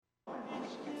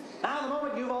now the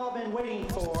moment you've all been waiting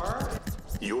for.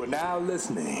 You are now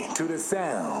listening to the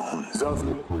sounds of...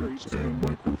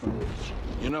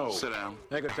 You know, sit down.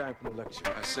 I got time for the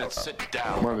lecture. I said sit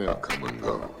down. Money will come and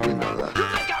go. We know that. You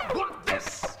think I want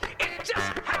this? It just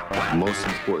happened. The most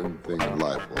important thing in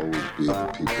life will always be the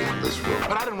people in this world.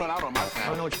 But I didn't run out on my I don't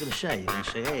family. know what you're going to say. You're going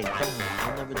to say, hey, tell me,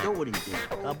 I'll never do what he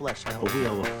did. God bless him. But we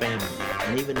are a family.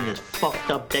 And even in this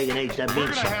fucked up day and age, that We're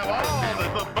means gonna something.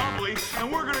 have all the bubbly,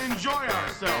 and we're gonna enjoy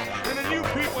ourselves. And the new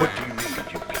people.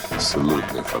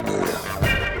 Absolutely familiar.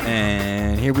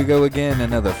 And here we go again,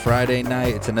 another Friday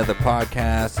night. It's another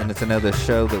podcast, and it's another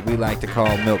show that we like to call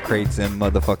Milkcrates and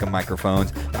Motherfucking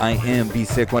Microphones. I am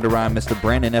B-Sick Wonder Rhyme, Mr.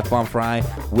 Brandon F. Fry.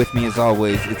 With me as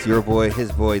always, it's your boy,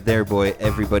 his boy, their boy,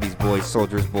 everybody's boy,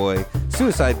 Soldier's boy,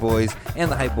 Suicide Boys,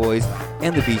 and the Hype Boys,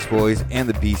 and the Beach Boys, and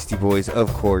the Beastie Boys.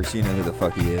 Of course, you know who the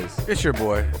fuck he is. It's your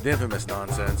boy, the infamous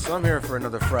Nonsense. I'm here for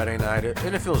another Friday night,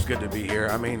 and it feels good to be here.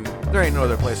 I mean, there ain't no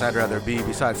other place I'd rather be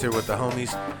besides here with the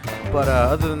homies. But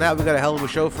other than that, we got a hell of a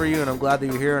show for you, and I'm glad that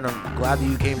you're here, and I'm glad that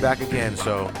you came back again.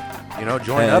 So, you know,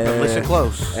 join up and listen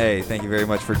close. Hey, thank you very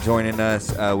much for joining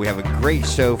us. We have a great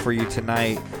show for you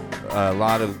tonight. A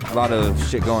lot of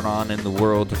shit going on in the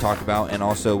world to talk about, and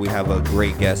also we have a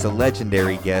great guest, a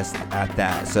legendary guest at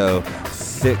that. So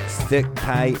stick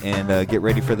tight and get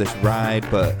ready for this ride.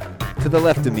 But to the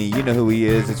left of me, you know who he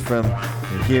is. It's from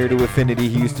here to infinity.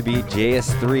 He used to be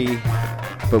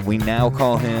JS3, but we now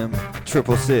call him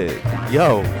Triple Sig.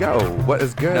 Yo, what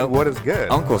is good? Nope. What is good?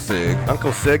 Uncle Sig.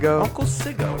 Uncle Siggo. Uncle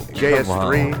Siggo.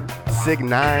 JS3,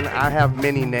 Sig9. I have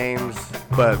many names,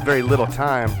 but very little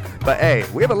time. But hey,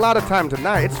 we have a lot of time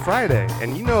tonight. It's Friday,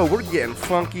 and you know we're getting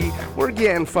funky. We're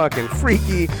getting fucking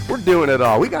freaky. We're doing it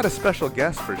all. We got a special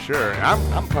guest for sure.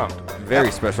 I'm pumped.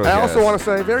 Very special I guest. also want to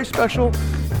say very special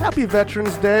Happy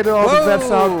Veterans Day to all the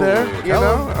vets out there. You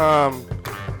know,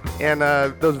 and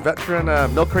those veteran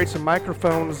Milkcrates and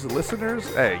Microphones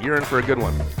listeners. Hey, you're in for a good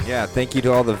one. Yeah, thank you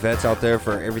to all the vets out there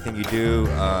for everything you do.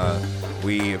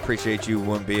 We appreciate you.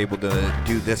 Wouldn't be able to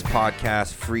do this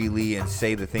podcast freely and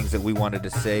say the things that we wanted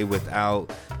to say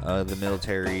without the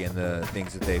military and the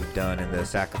things that they've done and the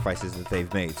sacrifices that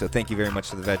they've made. So thank you very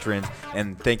much to the veterans,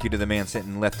 and thank you to the man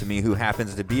sitting left to me who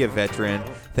happens to be a veteran.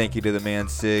 Thank you to the man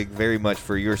Sig very much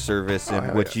for your service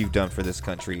and what you've done for this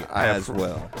country as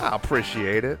well. I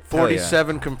appreciate it. Hell yeah.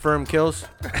 47 confirmed kills.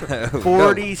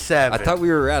 47. I thought we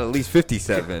were at least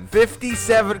 57.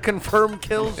 57 confirmed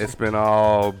kills. It's been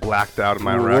all blacked out in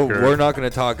my record. We're not going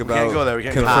to talk about Can't go there. We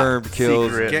can't confirmed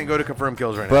kills. Secret. Can't go to confirmed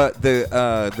kills right But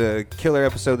the killer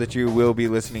episode that you will be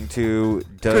listening to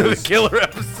now. does The killer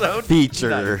episode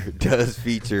does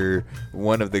feature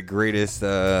one of the greatest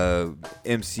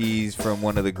MCs from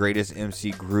one of the greatest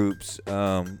MC groups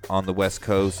on the West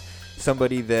Coast.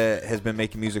 Somebody that has been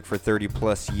making music for 30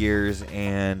 plus years,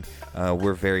 and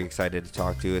we're very excited to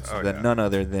talk to. It's none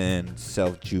other than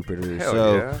Self Jupiter.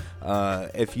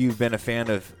 If you've been a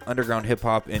fan of underground hip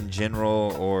hop in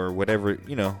general or whatever,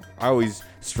 you know, I always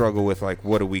struggle with like,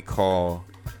 what do we call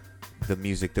the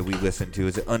music that we listen to?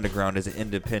 Is it underground? Is it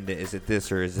independent? Is it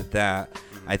this or is it that?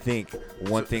 I think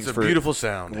it's a beautiful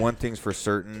sound. One thing's for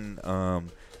certain.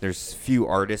 There's few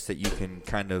artists that you can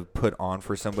kind of put on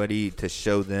for somebody to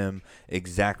show them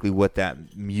exactly what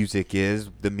that music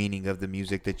is, the meaning of the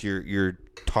music that you're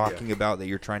talking about, that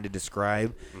you're trying to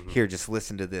describe. Here, just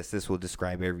listen to this. This will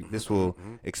describe this will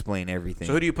explain everything.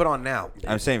 So who do you put on now?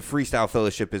 I'm saying Freestyle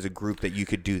Fellowship is a group that you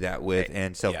could do that with,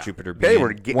 and Self Jupiter They being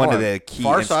were one of the key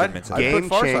instruments. of that. Game Farside on,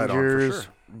 for changers.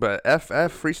 sure. But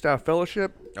FF Freestyle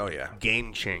Fellowship. Oh yeah.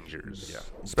 Game changers. Yeah.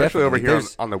 Especially Definitely. over here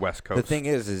There's- on the West Coast. The thing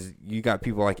is you got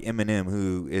people like Eminem,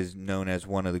 who is known as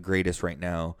one of the greatest right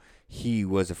now. He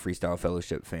was a Freestyle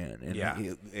Fellowship fan, and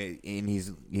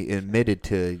he admitted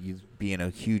to being a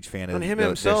huge fan of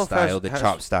their style, the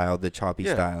chop style, the choppy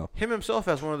style. Him himself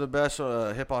has one of the best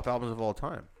hip hop albums of all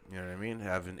time. You know what I mean?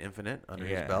 Having Infinite under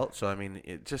his belt. So, I mean,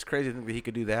 it's just crazy to think that he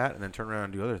could do that and then turn around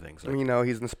and do other things. You know,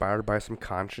 he's inspired by some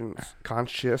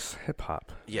conscious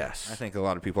hip-hop. Yes. I think a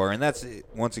lot of people are. And that's,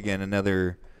 once again,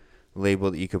 another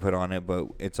label that you could put on it, but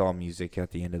it's all music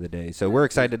at the end of the day. So we're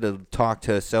excited to talk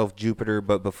to Self Jupiter,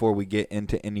 but before we get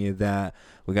into any of that,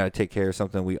 we got to take care of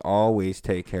something we always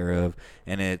take care of,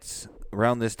 and it's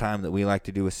around this time that we like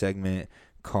to do a segment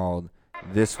called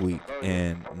This Week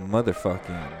in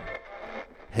Motherfucking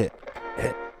Hip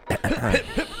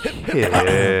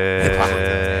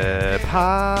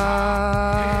Hip-hop.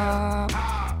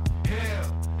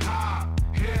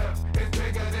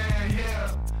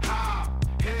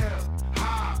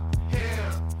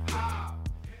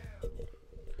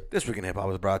 This Week in Hip Hop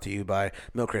is brought to you by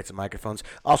Milkcrates and Microphones.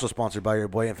 Also sponsored by your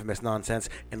boy Infamous Nonsense,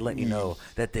 and letting you know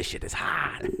that this shit is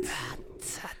hot.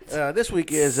 This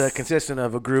week is consistent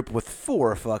of a group with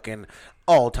 4 fucking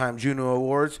all-time Juno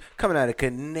Awards coming out of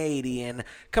Canada.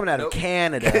 Coming out of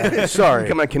Canada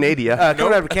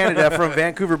from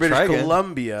Vancouver, British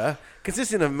Columbia.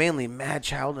 Consisting of mainly Mad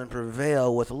Child and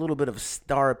Prevail with a little bit of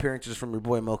star appearances from your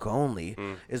boy Mocha Only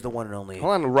is the one and only.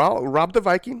 Hold on, Rob the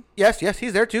Viking. Yes,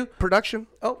 he's there too. Production.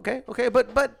 Oh, okay,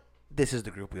 but this is the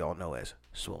group we all know as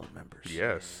Swollen Members.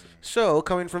 Yes. So,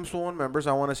 coming from Swollen Members,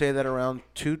 I want to say that around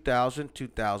 2000,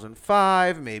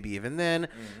 2005, maybe even then,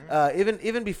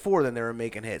 even before then, they were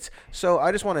making hits. So,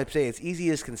 I just want to say, it's easy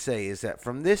as can say, is that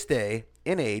from this day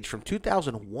in age, from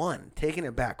 2001, taking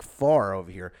it back far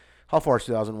over here. How far is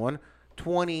 2001?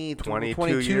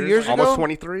 22 years ago? Almost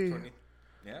 23.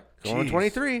 Going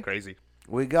 23. Crazy.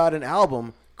 We got an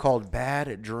album called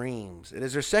Bad Dreams. It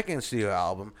is their second studio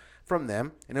album from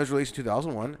them, and it was released in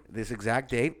 2001, this exact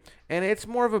date. And it's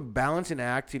more of a balancing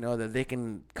act, that they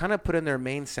can kind of put in their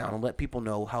main sound and let people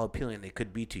know how appealing they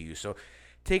could be to you. So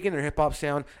taking their hip-hop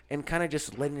sound and kind of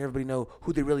just letting everybody know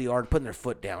who they really are and putting their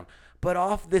foot down. But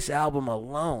off this album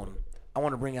alone, I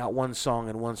want to bring out one song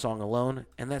and one song alone,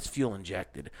 and that's Fuel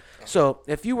Injected. So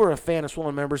if you were a fan of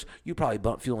Swollen Members, you probably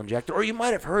bumped Fuel Injected, or you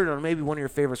might have heard it on maybe one of your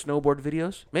favorite snowboard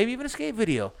videos, maybe even a skate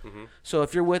video. So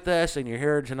if you're with us and you're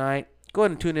here tonight, go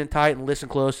ahead and tune in tight and listen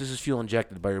close. This is Fuel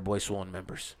Injected by your boy Swollen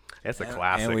Members. It's a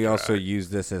classic. And we also use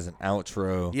this as an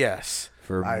outro. Yes.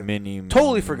 For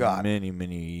totally forgot. Many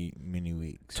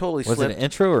weeks. Totally Was slipped. it an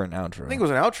intro or an outro? I think it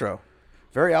was an outro.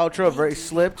 Very outro, very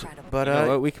slipped. But you know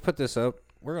what? We can put this up.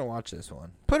 We're going to watch this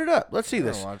one. Put it up. Let's see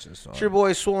this. Watch this one. It's your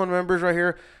boys, Swollen Members, right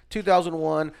here.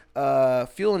 2001,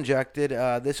 Fuel Injected.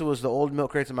 This was the old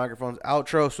Milkcrates and Microphones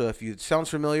outro, so if it sounds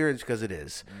familiar, it's because it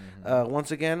is.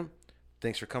 Once again,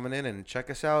 thanks for coming in and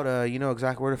check us out. You know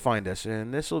exactly where to find us.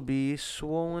 And this will be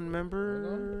Swollen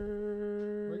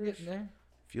Members. We're getting there.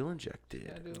 Fuel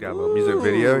Injected. Got a little music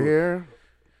video here.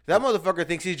 That motherfucker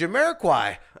thinks he's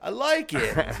Jamiroquai. I like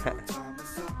it.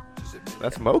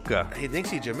 That's Mocha. He thinks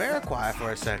he's Jamiroquai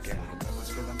for a second.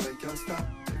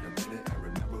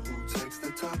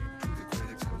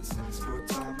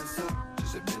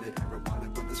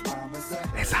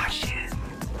 It's our shit.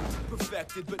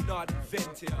 Perfected but not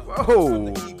invented.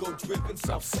 Whoa. Ego-driven,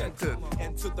 self-centered.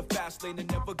 Entered the fast lane and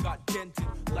never got dented.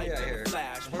 Like a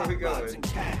flash, Where we going? and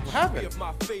cash. What happened? Three of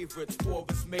my favorites, 4 of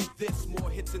us made this. More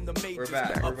hits in the majors. We're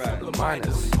back. Up from the minors.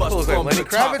 Looks Bust like from Lenny the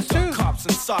Kravitz, top, too. Cops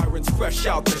and sirens fresh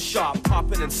out the shop,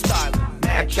 popping and styling.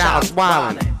 That child's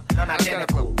wildin'.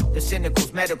 Non-identical. The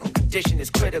cynical's medical condition is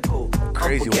critical.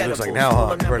 Crazy what it looks like now,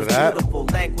 huh? Compared to that.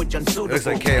 Language unsuitable. Looks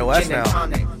like KOS Gin and now.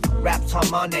 tonic. Raps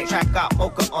harmonic. Track got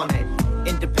Mocha on it.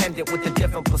 Independent with a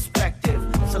different perspective.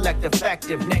 Select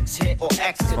effective. Next hit or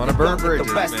exit. Wanna burn bridges,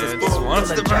 The rest man. is Just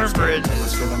wants to burn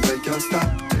bridges.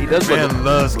 He does look. Man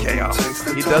loves chaos.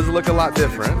 He does look a lot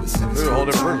different. This is a whole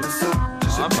different version.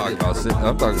 I'm talking about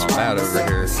Matt over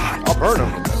here. I'll burn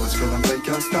him.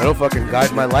 It'll fucking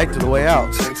guide my light to the way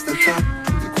out.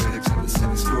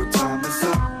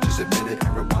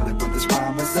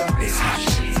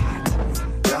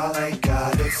 Y'all ain't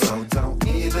got it, so don't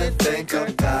even think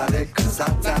about it. Cause I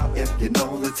doubt if you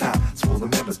know the time. Swollen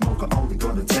Members, Mocha only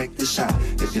gonna take the shot.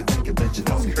 If you think of it, you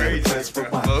don't Crazy. press for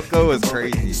why. Mocha was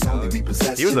crazy.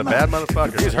 He was a bad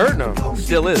motherfucker. He's hurting him.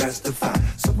 Still is. Testify.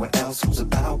 Someone else who's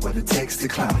about what it takes to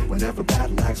climb. Whenever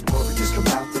battle axe warriors come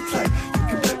out to play, you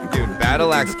can play with Dude,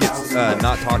 Battle Axe gets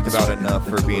not talked about enough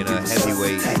for being a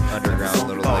heavyweight underground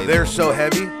little Oh, label. they're so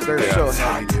heavy. They're so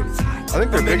heavy, dude. I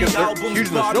think they're big. They're huge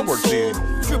in the snowboard scene.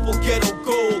 Triple ghetto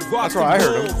gold, rock That's where I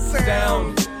heard and roll,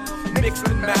 sound. Mixed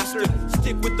and mastered,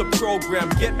 stick with the program,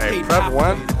 get Hey, paid Prep halfway.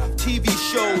 One, TV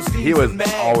shows, he was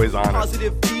always on it.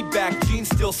 Positive feedback, jeans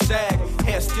still sag,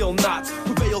 hair still knots,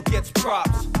 Prevail gets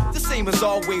props. The same as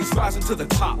always, rising to the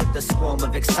top. The swarm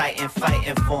of exciting,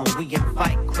 fighting form. We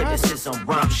invite criticism.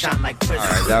 Rhyme shine like prism.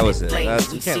 Alright, that was it.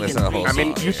 You can't listen to the whole I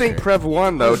mean, song. you think Prev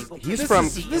One though? He's This from.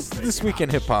 is this week in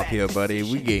hip hop here, buddy.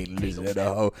 We ain't listen to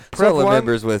the whole. Prep Swollen One-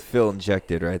 Members with Phil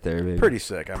Injected right there, baby. Pretty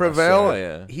sick. I must Prevail, say.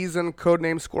 yeah. he's in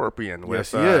Codename Scorpion.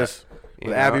 Yes, with, he is. you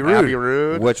With know, Abbey Road. Abbey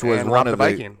Road, Which was and one Rob of the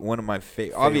the Viking. one of my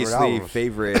obviously albums.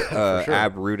 favorite sure.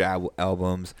 Ab Root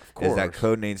albums is that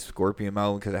course. Codename Scorpion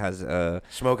album because it has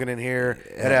Smoking in here.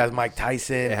 It has Mike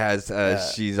Tyson. it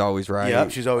has She's Always Right.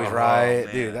 Yep, she's always right,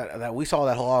 man. dude. That we saw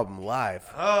that whole album live,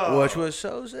 which was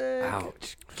so sick.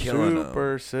 Ouch, killing 'em.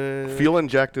 Super sick. Fuel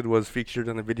Injected was featured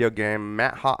in the video game.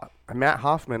 Matt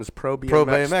Hoffman's Pro BMX Pro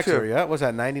BMX, too. yeah. Was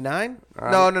that 99?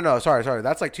 Um, No. Sorry.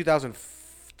 That's like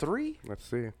 2002, 2003? Let's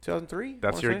see. 2003?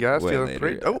 That's your guess? Way 2003?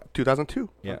 later, Oh, 2002.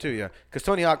 Yeah. Yeah. Because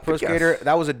Tony Hawk Pro Good Skater, guess.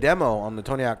 that was a demo on the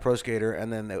Tony Hawk Pro Skater,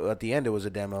 and then at the end it was a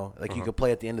demo. Like you could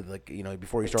play at the end of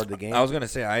before you started the game. I was gonna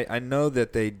say I know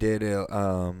that they did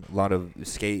a lot of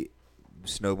skate,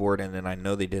 snowboard, and then I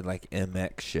know they did like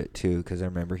MX shit too because I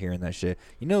remember hearing that shit.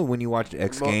 You know, when you watch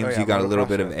X Games, you got a little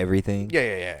bit of everything.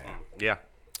 Yeah.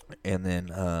 And then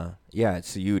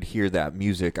so you would hear that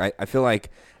music. I feel like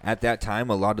at that time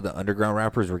a lot of the underground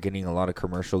rappers were getting a lot of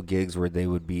commercial gigs where they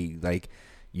would be like,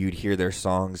 you'd hear their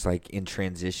songs like in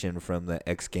transition from the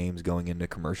X Games going into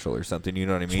commercial or something. You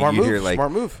know what I mean? You hear like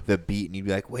the beat, and you'd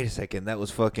be like, "Wait a second, that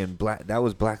was fucking Black. That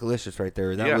was Blackalicious right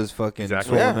there. That was fucking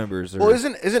Swole Members." Well,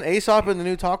 isn't Aesop in the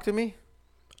new Talk to Me?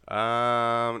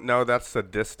 No, that's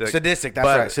Sadistic. Sadistic, that's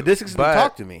right. Sadistic's in the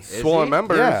Talk to Me. Swollen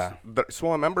Members, Yeah.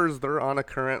 Swollen Members, they're on a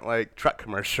current like truck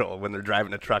commercial when they're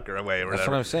driving a trucker away. Or That's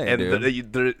whatever. what I'm saying, and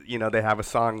dude. they have a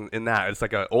song in that. It's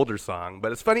like an older song,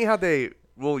 but it's funny how they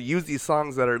will use these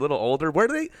songs that are a little older.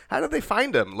 How do they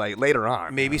find them like later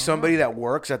on? Maybe somebody that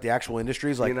works at the actual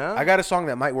industry is like, I got a song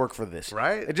that might work for this.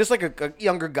 Right. It's just like a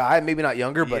younger guy, maybe not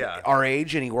younger, but Yeah. our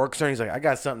age, and he works there, and he's like, I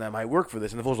got something that might work for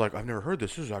this. And the fool's like, I've never heard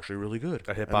this. This is actually really good.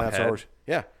 A hip-hop And that's head. ours.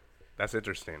 Yeah. That's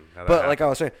interesting. But like I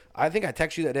was saying, I think I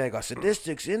text you that day. I go,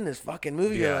 Sadistic's in this fucking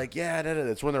movie. Yeah. You're like, yeah.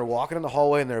 That's when they're walking in the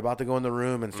hallway and they're about to go in the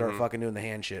room and start fucking doing the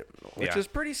hand shit, which is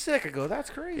pretty sick. I go,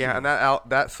 that's crazy. Yeah, and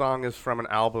that song is from an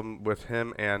album with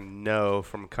him and No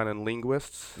from Cunning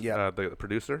Linguists, the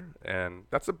producer, and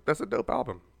that's a dope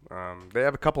album. They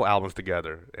have a couple albums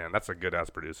together, and that's a good ass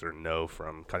producer. No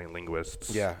from Cunning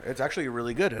Linguists. Yeah, it's actually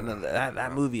really good, and then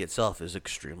that movie itself is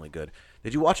extremely good.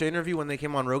 Did you watch an interview when they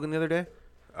came on Rogan the other day?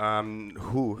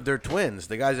 Who? They're twins.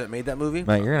 The guys that made that movie.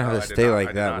 Man, you're gonna have to stay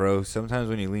like that, bro. Sometimes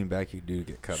when you lean back, you do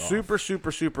get cut off.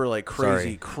 Super like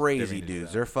crazy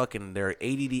dudes. They're fucking. They're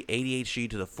ADHD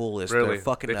to the fullest. Really? They're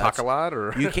fucking They nuts. talk a lot,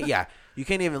 or you can't. Yeah, you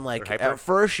can't even like. At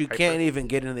first, you can't even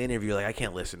get into the interview. Like, I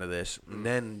can't listen to this. And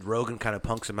then Rogan kind of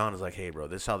punks him out and is like, "Hey, bro,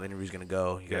 this is how the interview's gonna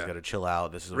go. You guys got to chill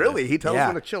out. This is really." He tells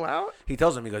them to chill out. He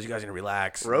tells them, he goes, "You guys need to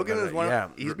relax." Rogan is one. Yeah,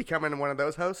 He's becoming one of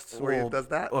those hosts where he does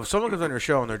that. Well, if someone comes on your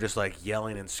show and they're just like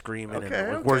yelling and screaming, and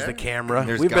Okay. where's the camera?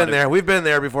 There's We've been gotta- there. We've been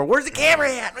there before. Where's the camera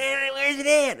at, man? Where's it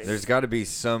at? There's got to be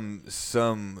some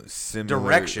similar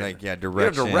Direction. like We have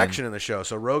direction. direction in the show.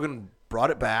 So Rogan brought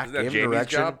it back. Is that Gave him Jamie's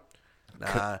direction. job?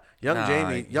 Young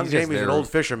he's just Jamie's there. an old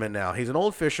fisherman now. He's an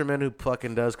old fisherman who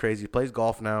fucking does crazy. He plays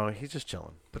golf now. He's just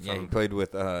chilling. Yeah, he played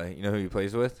with you know who he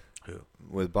plays with? Who?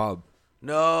 With Bob.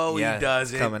 No, Yeah, he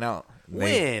doesn't. it's coming out.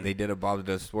 When? They did a Bob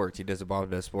Does Sports. He does a Bob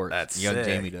Does Sports. That's Young sick.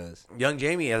 Jamie does. Young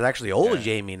Jamie is actually old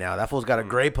Jamie now. That fool's got a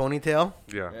gray ponytail.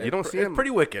 Yeah, you don't see him. It's pretty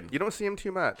wicked. You don't see him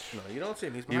too much. No, you don't see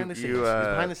him. He's behind the scenes. You, He's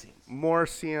behind the scenes. More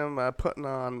see him putting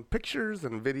on pictures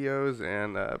and videos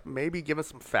and maybe giving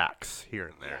some facts here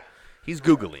and there. He's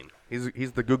Googling.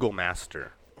 He's the Google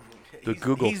master.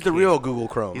 He's the real Google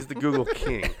Chrome. He's the Google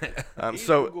king.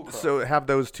 So have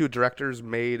those two directors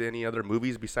made any other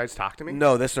movies besides Talk to Me?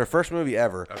 No, this is their first movie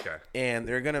ever. Okay. And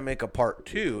they're gonna make a part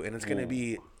 2, and it's gonna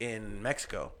be in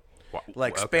Mexico.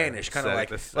 Like okay. Spanish, kind of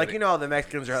like you know, the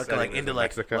Mexicans are Setting like is into in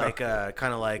like Mexico.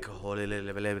 kind of like you know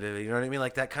what I mean,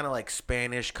 like that kind of like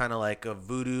Spanish, kind of like a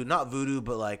voodoo, not voodoo,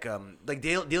 but like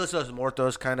Dia de los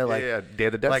Muertos, kind of like Day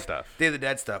of the Dead like stuff. Day of the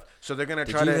Dead stuff. So they're gonna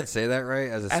Did try you to even say that right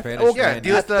as a Spanish oh, yeah, man?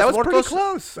 Dia de los That was pretty Muertos.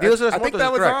 close. Dia de los I think Muertos that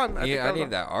is was correct. on. I need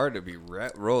that R to be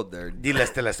rolled there. Dia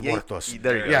de los Muertos.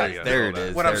 There you go. Yeah, there it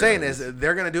is. What There I'm it saying is. is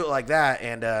they're gonna do it like that,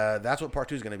 and that's what part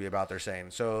 2 is gonna be about. They're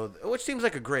saying so, which seems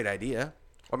like a great idea.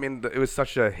 I mean, it was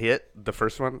such a hit, the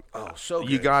first one. Oh, so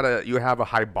you good. you have a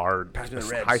high bar, Pass me the a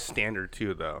Reds. high standard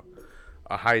too, though.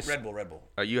 A high Red Bull.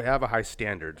 You have a high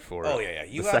standard for. Oh yeah.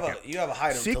 You the have second. you have a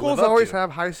high. Sequels to live always up to.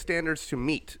 have high standards to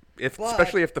meet, But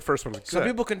especially if the first one's good. Some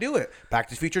people can do it. Back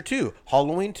to the Future 2,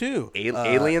 Halloween 2,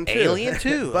 Alien 2. Alien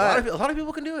 2. But- a lot of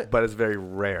people can do it. but it's very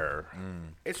rare.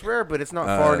 It's rare, but it's not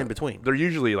far and in between. They're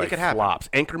usually like could happen. flops.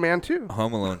 Anchorman 2.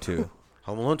 Home Alone 2.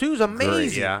 Home Alone 2 is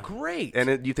amazing. Yeah. Great.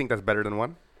 And you think that's better than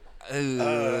one?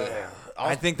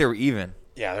 I think they were even.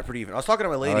 Yeah, they're pretty even. I was talking to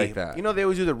my lady. like that. You know, they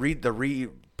always do the re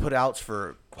put outs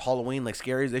for Halloween, like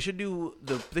scaries. They should do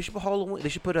they should put Halloween. They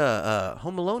should put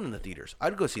Home Alone in the theaters.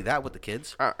 I'd go see that with the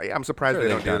kids. I'm surprised Sure they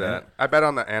they've don't do done that. it. I bet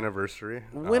on the anniversary.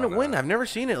 When I've never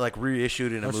seen it like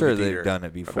reissued in a I'm movie sure theater. they've done it I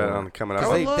before. bet on coming up.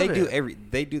 'Cause I would they love do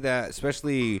it. they do that,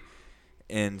 especially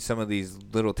in some of these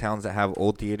little towns that have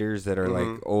old theaters that are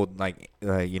like old, like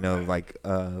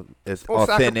it's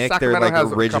authentic. They're Sacramento like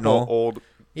has original. A couple old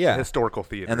Yeah. historical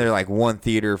theaters. And they're like one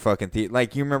theater.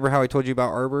 Like, you remember how I told you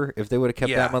about Arbor? If they would have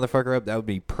kept that motherfucker up, that would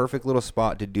be perfect little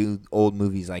spot to do old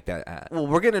movies like that at. Well,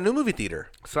 we're getting a new movie theater.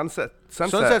 Sunset's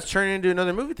Sunset's turning into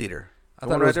another movie theater. I The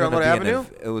one thought right there on Lodi Avenue?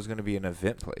 it was going to be an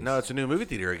event place. No, it's a new movie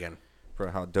theater again. For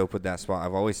how dope would that spot?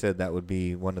 I've always said that would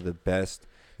be one of the best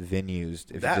venues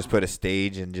if That- you just put a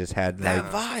stage and just had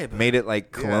that like vibe. made it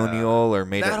like colonial or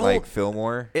made That it whole- like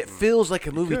Fillmore. It feels like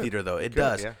a movie could. theater though. It Could,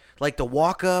 does. yeah. Like the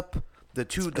walk up, the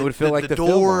It would feel like the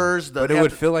doors, Fillmore, but it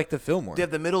would feel like the Fillmore. They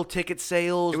have the middle ticket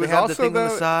sales. It They was have also the thing on the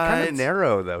kind side. of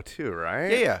narrow though too, right?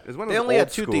 Yeah. It was one of They those only had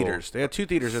old 2 school- theaters. They had 2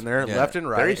 theaters in there, Yeah. left and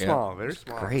right. Very small, very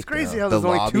small. Great, It's crazy though. how the there's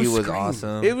only 2 lobby was screens.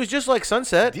 awesome. It was just like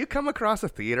Sunset. Do you come across a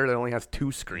theater that only has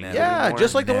 2 screens? Yeah, anymore?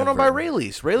 just like the one on by Never.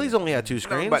 Rayleigh's. Rayleigh's only had 2 No,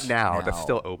 screens. but now that's Now.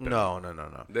 still open. No.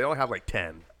 They only have like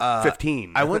 10,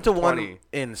 15. I went to 20. one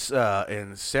in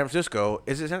San Francisco.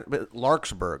 Is it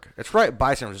Larkspur? It's right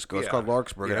by San Francisco. It's Yeah. called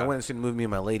Larkspur. And I Yeah. went and seen the movie Me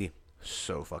and My Lady.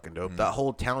 So fucking dope. That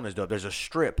whole town is dope. There's a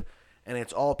strip, and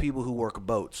it's all people who work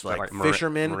boats, like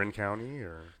fishermen. Marin County,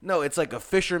 or No, it's like a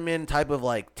fisherman type of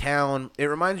like town. It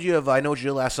reminds you of I Know What You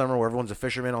Did Last Summer, where everyone's a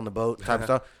fisherman on the boat type of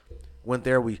stuff. Went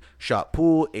there, we shot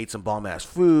pool, ate some bomb ass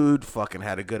food, fucking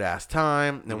had a good ass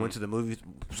time. Then went to the movie,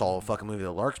 saw a fucking movie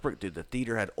at Larkspur. Dude, the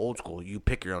theater had old school. You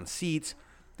pick your own seats.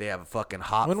 They have a fucking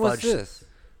hot When was fudge. this?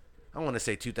 I want to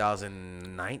say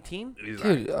 2019. Dude,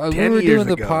 10 we were years doing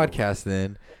the ago. podcast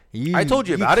then. I told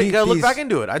you about it. You keep gotta look these- back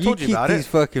into it. I told you keep about it. these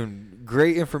fucking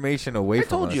great information away I from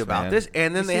told us, you about man. this,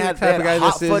 and then You they see had, the type of guy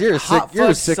hot this is? fudge, You're a sick, hot you're a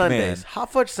fudge sick Sundays. man.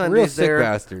 Hot fudge Real Sundays sick there.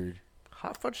 bastard.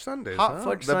 Hot Fudge Sundays. Hot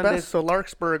Fudge the Sundays. best. So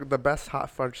Larkspur, the best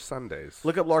Hot Fudge Sundays.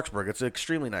 Look up Larkspur. It's an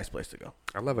extremely nice place to go.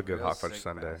 I love a good Hot Fudge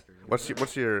Sundae. What's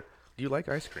your? Do you like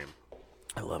ice cream?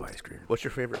 I love ice cream. What's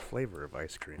your favorite flavor of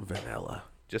ice cream? Vanilla.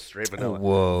 Just straight vanilla.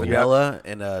 Whoa. Vanilla,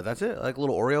 and that's it. Like a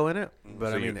little Oreo in it.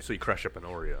 But so I mean, so you crush up an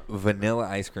Oreo. Vanilla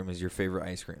ice cream is your favorite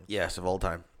ice cream. yes, of all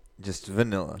time. Just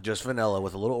vanilla. Just vanilla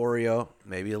with a little Oreo,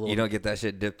 maybe a little. You don't get that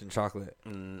shit dipped in chocolate.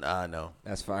 No.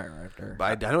 That's fire right there.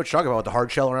 But I know what you're talking about with the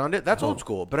hard shell around it. That's old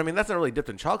school. But I mean, that's not really dipped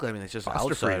in chocolate. I mean, it's just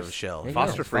Foster outside freeze. of a shell. Yeah,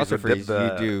 Foster freeze Foster would dip freeze,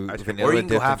 the you do ice cream. vanilla Or you can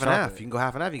go dipped in half and half. chocolate. You can go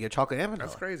half and half. You can get chocolate and vanilla.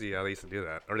 That's crazy. Yeah, they used to do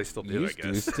that, or they still do. Used I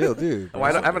to, guess. still do. Well,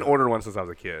 I haven't ordered one since I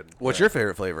was a kid. What's your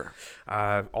favorite flavor?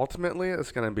 Ultimately,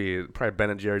 it's gonna be probably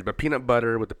Ben and Jerry's, but peanut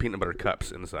butter with the peanut butter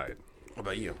cups inside. What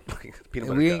about you? Peanut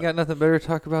butter We ain't cup. got nothing better to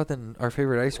talk about than our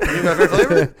favorite ice cream. You got a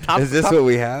favorite flavor? Is this what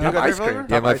we have? You got a ice favorite cream. flavor?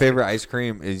 Yeah, Top my ice cream. favorite ice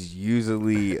cream is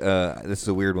usually this is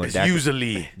a weird one. It's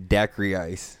usually. daiquiri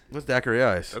ice. What's daiquiri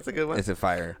ice? That's a good one. It's a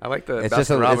fire. I like the. It's just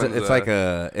Baskin-Robbins, it's like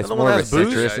a it's the more one of a that has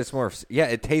booze? citrus. It's more of, yeah.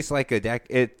 It tastes like a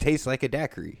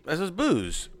daiquiri. That's just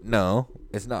booze. No,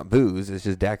 it's not booze. It's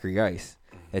just daiquiri ice.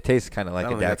 It tastes kind of like I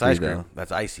a don't daiquiri think that's ice cream. though.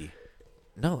 That's icy.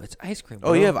 No, it's ice cream.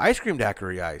 Oh, bro. you have ice cream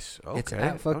daiquiri ice. Okay. It's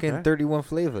at fucking okay. 31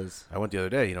 flavors. I went the other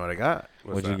day. You know what I got?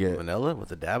 What'd you get? Vanilla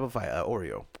with a dab of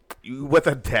Oreo. with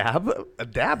a dab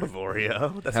of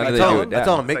Oreo. That's How what do I they tell do them. it down? I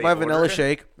tell them, make So my you vanilla order it?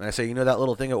 shake. And I say, you know that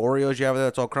little thing of Oreos you have there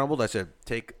that's all crumbled? I said,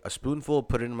 take a spoonful,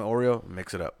 put it in my Oreo,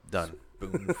 mix it up. Done.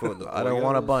 I don't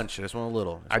want a bunch. I just want a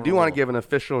little. I do want to give an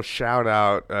official shout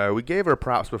out. We gave her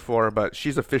props before, but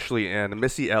she's officially in.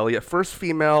 Missy Elliott, first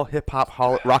female hip hop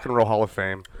rock and roll Hall of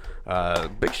Fame.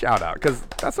 Big shout out because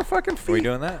that's a fucking feat. Are we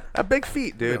doing that? A big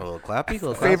feat, dude. A little clappy. A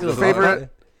little Favorite, clappy,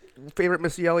 favorite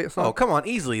Missy Elliott song? Oh, come on.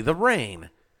 Easily. The Rain.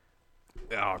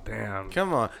 Oh, damn.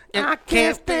 Come on. I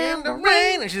can't stand the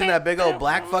rain. And she's in that big old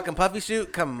black fucking puffy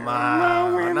suit. Come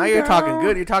on. Now you're talking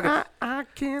good. You're talking. I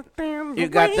can't stand You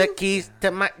got the keys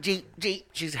to my Jeep.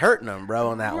 She's hurting them, bro,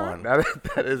 on that one.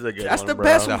 That is a good That's one, the bro.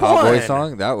 best The one. Hot Boy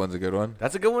song, that one's a good one.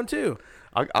 That's a good one, too.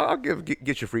 I'll give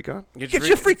Get Your Freak On. Get Get Your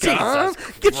Your Freak- Freak On.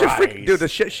 Jesus Get Your Freak. Christ. Dude, the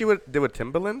shit she would do with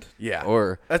Timbaland. Yeah.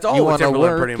 Or That's all you with wanna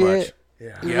Timberland, work pretty much. it,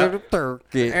 Yeah. you Yeah. gotta work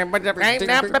it.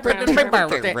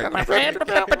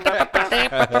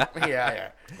 Yeah.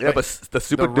 Yeah, but the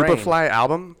Super The Duper Rain. Fly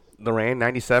album, The Rain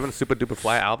 '97 Super Duper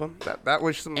Fly album, that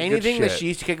was some Anything good that shit. she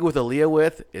used to kick it with Aaliyah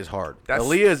with is hard. That's-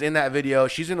 Aaliyah is in that video.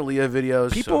 She's in Aaliyah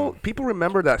videos. People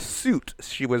remember that suit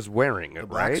she was wearing, the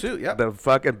black right? suit, yep. The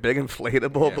fucking big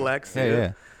inflatable black suit. Yeah,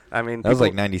 yeah. I mean, That was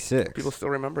like people- 96. People still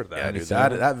remember that. Yeah,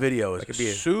 dude, that video is could be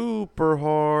a- super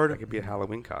hard. That could be a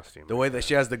Halloween costume. The way that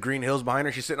she has the green hills behind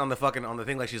her, she's sitting on the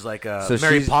thing like she's like So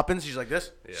Mary she's- Poppins. She's like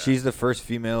this. She's the first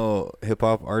female hip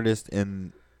hop artist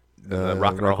in the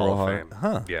Rock and Roll Hall of Fame.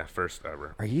 Huh. Yeah, first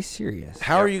ever. Are you serious?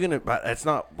 How are you gonna? But that's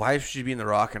not. Why should she be in the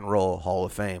Rock and Roll Hall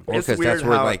of Fame? Well, It's because weird that's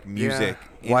where how- like music.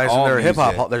 in Why isn't all there a hip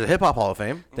hop? music- There's a hip hop Hall of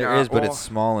Fame. There No, is, but well- it's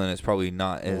small and it's probably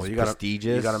not as Well, you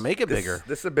prestigious. gotta make it This- bigger.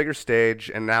 This is a bigger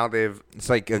stage, and now they've It's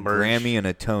like a merged. Grammy and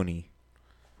a Tony.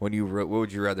 What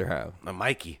would you rather have? A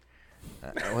Mikey.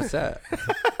 What's that?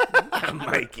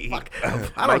 Mikey.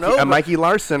 I don't know. Mikey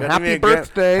Larson. Happy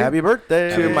birthday. Happy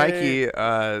birthday to Mikey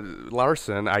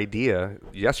Larson. Idea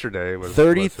yesterday was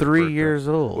 33 years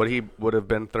old. What he would have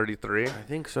been 33? I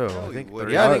think so. I think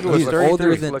it He's was 33.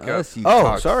 older than us.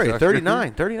 Oh, sorry,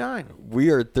 39. 39. We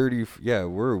are 30. Yeah,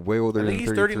 we're way older I than think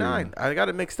he's 39. I got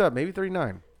it mixed up. Maybe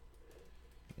 39.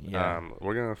 Yeah.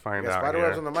 We're gonna find out.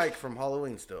 Spiderweb's on the mic from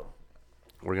Halloween still.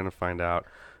 We're gonna find out.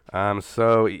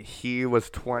 So he was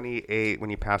 28 when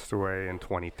he passed away in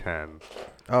 2010.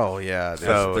 Oh yeah,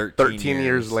 so 13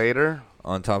 years later.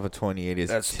 On top of 28 is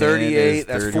that's 10 38. Is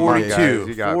that's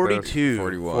 42. 42.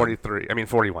 41. 43. I mean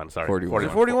 41. Sorry. 41.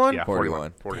 41. Yeah,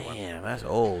 41. 41. Damn, that's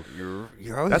old. You're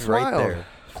always that's right wild. there.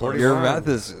 Your math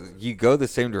is you go the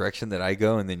same direction that I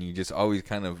go, and then you just always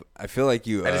kind of. I feel like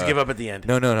you. I just give up at the end.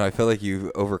 No. I feel like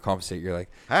you overcompensate. You're like,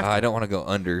 I don't want to go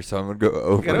under, so I'm gonna go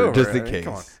over just in case.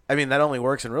 Come on. I mean, that only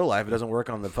works in real life. It doesn't work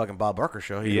on the fucking Bob Barker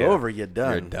show. You go over, you're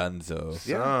done. You're done. So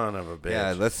son of a bitch.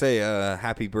 Yeah, let's say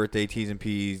happy birthday T's and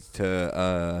P's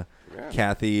to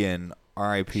Kathy and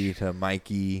R.I.P. to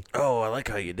Mikey. Oh, I like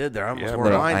how you did there. I almost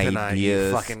wore mine tonight, you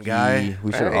fucking guy.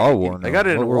 We should have all worn them. I got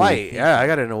it in white. Yeah, I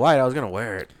got it in white. I was going to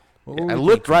wear it. I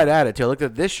looked right at it, too. I looked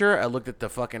at this shirt. I looked at the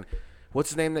fucking...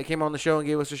 What's his name that came on the show and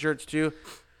gave us the shirts, too?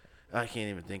 I can't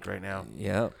even think right now.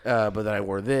 Yeah. But then I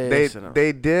wore this.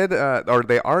 They did, or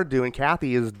they are doing,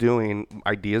 Kathy is doing,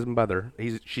 Idea's mother,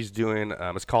 she's doing,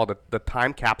 it's called the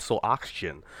Time Capsule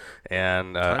Auction.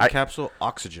 And Time Capsule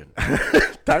Oxygen.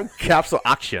 Time Capsule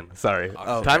Auction, sorry.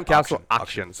 Oh, Time Capsule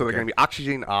Auction. So they're going to be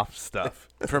auctioning off stuff.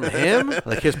 From him?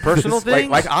 Like his personal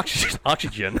thing? Like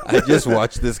oxygen. I just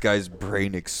watched this guy's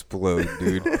brain explode,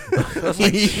 dude. I was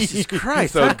like, Jesus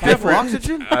Christ. So Time Capsule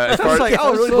Oxygen? I was like, I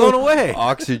was really so blown away.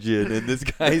 Oxygen, and this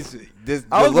guy's...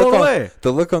 I was blown away.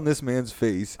 The look on this man's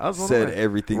face said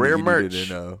everything Rare that you merch. needed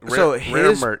to know. So rare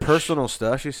his merch. personal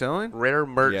stuff she's selling? Rare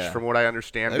merch, from what I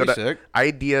understand. That'd be sick.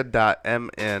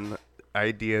 Idea.mn.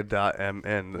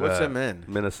 Idea.mn. What's MN?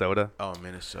 Minnesota. Oh,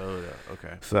 Minnesota.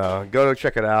 Okay. So go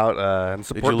check it out and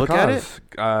support Did you look the at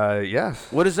cause. Yes.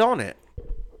 What is on it?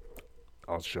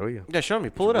 I'll show you. Yeah, show me.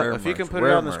 Pull it up. Rare If you can merch. put it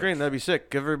Rare on the merch. screen, that'd be sick.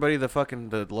 Give everybody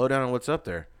the lowdown on what's up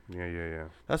there. Yeah.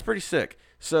 That's pretty sick.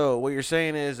 So what you're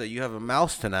saying is that you have a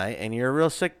mouse tonight, and you're a real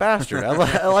sick bastard.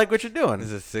 I like what you're doing. This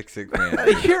is a sick man.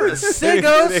 You're a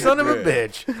sicko son of a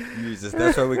bitch. Jesus,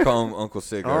 that's why we call him Uncle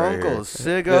Sicko. right Uncle here.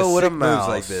 Sicko Yeah, with a Sick moves mouse.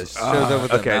 like this. Shows up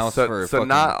with okay, a mouse so- for a so fucking,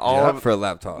 not all of- for a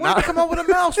laptop. Where did you come up with a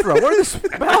mouse from? Where did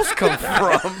this mouse come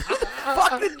from?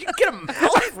 Fuck did you get a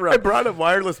mouse from? I brought a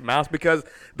wireless mouse because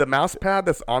the mouse pad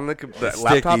that's on the It's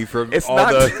laptop, sticky from it's all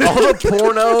not the- All the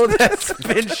porno that's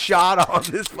been shot on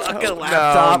this fucking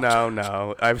laptop.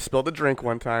 No. I've spilled a drink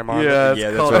one time on it. Yeah, Yeah,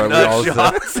 it's that's called what we nut all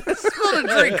shots. Spilled a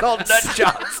drink called nut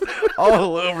shots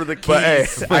all over the keys. But hey,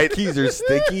 My keys are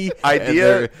sticky. Idea- and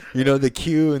they're, you know, the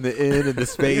Q and the N and the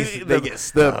space, they get the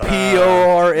stuck.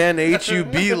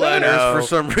 PORNHUB letters No. for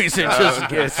some reason just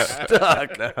get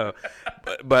stuck. No.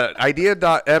 But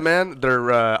Idea.mn,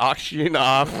 they're auctioning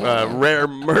off rare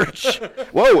merch.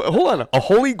 Whoa, hold on. A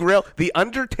Holy Grail. The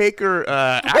Undertaker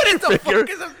action figure.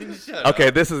 Okay,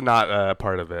 this is not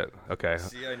part of it. Okay.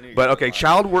 But okay,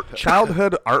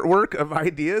 childhood artwork of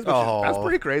ideas. That's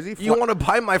pretty crazy. You want to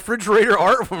buy my refrigerator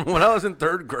art from when I was in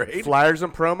 3rd grade? Flyers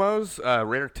and promos,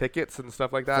 rare tickets and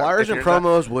stuff like that. Flyers If and you're into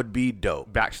promos would be dope.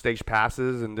 that, backstage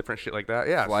passes and different shit like that.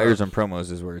 Yeah. Flyers and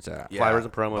promos is where it's at. Flyers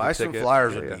and promos. Buy and some tickets.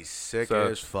 flyers Yeah, would yeah. be sick So,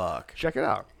 as fuck. Check it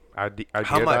out. How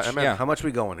much? Idea.mn. How much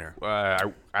we going here?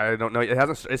 I don't know. It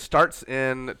hasn't. It starts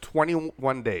in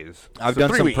 21 days. I've So done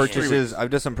 3 some weeks. 3 purchases. weeks. I've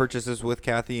done some purchases with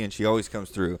Kathy, and she always comes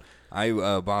through. I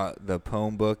bought the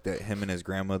poem book that him and his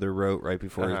grandmother wrote right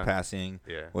before his passing,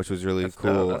 which was really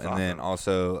cool. That's and then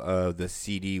also the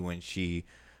CD when she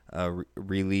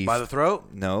released. By the Throat?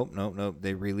 No.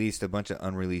 They released a bunch of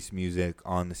unreleased music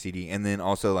on the CD, and then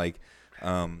also like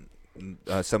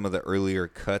some of the earlier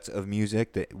cuts of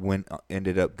music that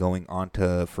ended up going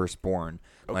onto Firstborn.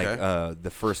 Okay. Like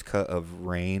the first cut of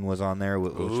Rain was on there,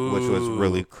 which was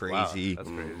really crazy. Wow, that's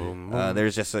crazy.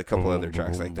 There's just a couple other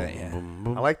tracks like that. Yeah,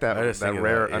 I like that. I just That think of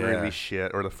rare that, yeah. unreleased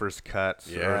shit or the first cuts.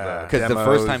 Yeah. because the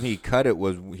first time he cut it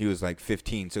he was like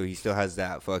 15, so he still has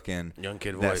that fucking Young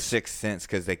kid that voice. 6th Sense,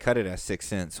 because they cut it at 6th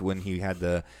Sense when he had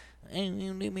the.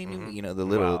 You know, the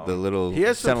little He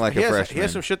has some, sounded like he a has, freshman. he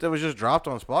has some shit that was just dropped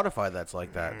on Spotify that's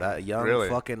like that. That young Really?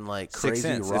 fucking like Sixth crazy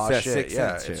Sense. raw It's that shit. Sixth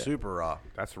Yeah, Sense it's shit. super raw.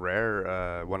 That's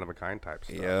rare, one of a kind type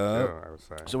stuff. Yeah. I would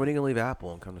say. So when are you gonna leave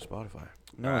Apple and come to Spotify?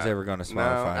 No one's ever going to Spotify.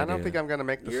 No, I don't dude. think I'm gonna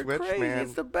make the You're switch, crazy. man.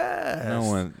 It's the best.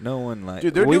 No one like.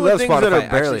 Dude, they're we doing love things Spotify. that are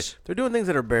barely. Actually, They're doing things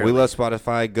that are barely. we love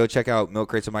Spotify. Go check out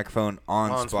Milkcrates and Microphone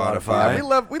on Spotify.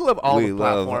 Yeah, we love all We the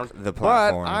love platforms. the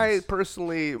platforms. But I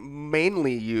personally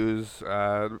mainly use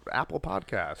Apple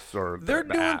Podcasts or They're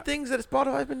the doing app. things that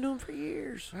Spotify's been doing for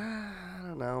years. I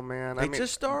don't know, man. They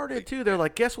just started too. They're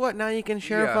like, guess what? Now you can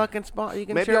share Yeah. fucking spot. You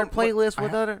can Maybe share a I'll- playlist I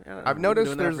with ha- other. I've noticed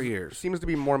doing that there's for years. seems to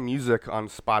be more music on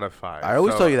Spotify. I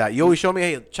always so tell you that. You always show me,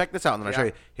 hey, check this out, and then I show Yeah.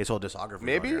 you his whole discography.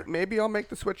 Maybe I'll make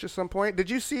the switch at some point. Did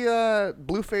you see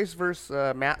Blueface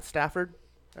versus Matt Stafford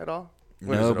at all?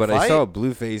 No, but I saw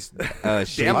Blueface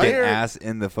shaking near. ass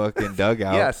in the fucking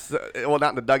dugout. Yes, well, not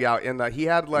in the dugout. In the he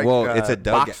had like it's a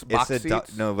dugout. box It's a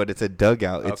seats no, but it's a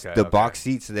dugout. It's Okay, the okay. box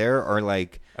seats there are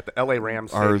like at the L.A.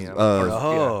 Rams are stadium.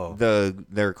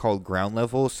 they're called ground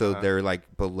level, so they're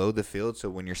like below the field. So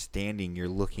when you're standing, you're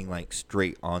looking like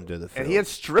straight onto the field. And he had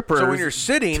strippers. So when you're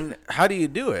sitting, how do you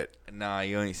do it? Nah,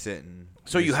 you ain't sitting.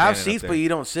 So You're you have standing up seats, there. but you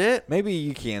don't sit. Maybe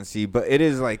you can see, but it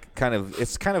is like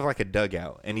it's kind of like a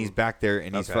dugout, and he's back there,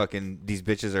 and he's Okay. fucking. These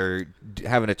bitches are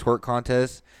having a twerk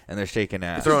contest, and they're shaking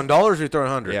ass. Throwing dollars or you throwing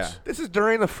hundreds? Yeah. This is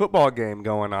during a football game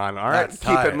going on. All right, That's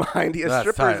keep tight. in mind he has That's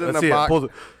strippers tight. in Let's the see it. box.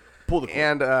 Pull the clip.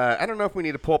 And I don't know if we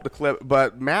need to pull up the clip,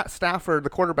 but Matt Stafford, the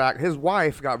quarterback, his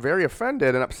wife got very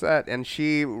offended and upset, and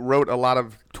she wrote a lot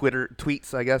of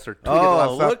tweets, I guess, or tweeted a lot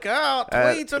of stuff. Look out.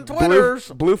 Tweets and Twitters.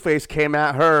 Blueface came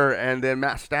at her, and then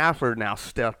Matt Stafford now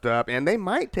stepped up, and they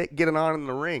might get it on in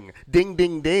the ring. Ding,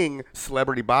 ding, ding,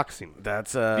 celebrity boxing.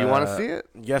 That's Do you want to see it?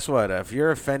 Guess what? If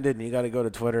you're offended and you got to go to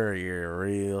Twitter, you're a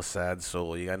real sad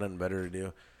soul. You got nothing better to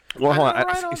do. Well, hold on.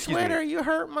 Right on Excuse Twitter, me. you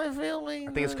hurt my feelings.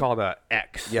 I think it's called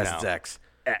X. Yes, now. it's X.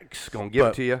 X. Gonna give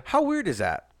it to you. How weird is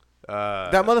that?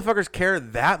 That motherfuckers care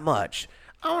that much.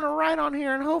 I want to write on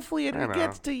here and hopefully it I know.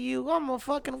 gets to you. I'm a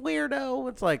fucking weirdo.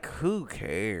 It's like, who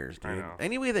cares, I dude? know.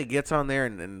 Anybody that gets on there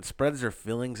and spreads their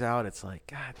feelings out, it's like,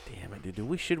 God damn it,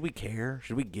 dude. Should we care?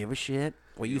 Should we give a shit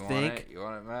what you think? You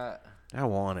want it, Matt? I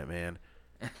want it, man.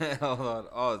 Hold on.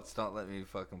 Oh, it's not letting me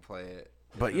fucking play it.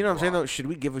 But you know what I'm saying, though? Should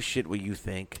we give a shit what you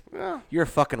think? Yeah. You're a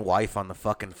fucking wife on the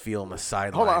fucking field on the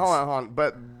sidelines. Hold on.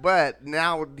 But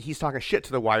now he's talking shit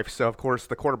to the wife, so of course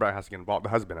the quarterback has to get involved. The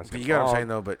husband has to But get you get what I'm involved. saying,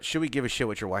 though? But should we give a shit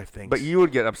what your wife thinks? But you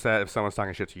would get upset if someone's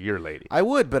talking shit to your lady. I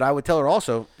would, but I would tell her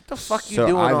also, what the fuck you So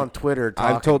doing I've- on Twitter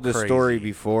I've told this crazy? story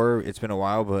before. It's been a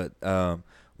while, but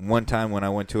one time when I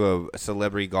went to a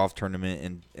celebrity golf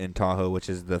tournament in Tahoe, which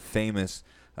is the famous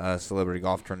celebrity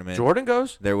golf tournament. Jordan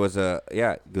goes? There was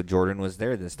Jordan was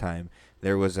there this time.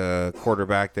 There was a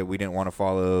quarterback that we didn't want to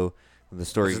follow. The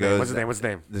story goes. What's his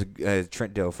name?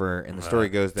 Trent Dilfer. And the story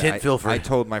goes that I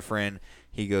told my friend,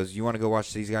 he goes, "You want to go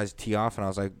watch these guys tee off?" And I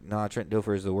was like, "Nah, Trent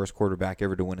Dilfer is the worst quarterback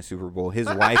ever to win a Super Bowl." His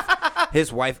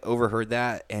wife overheard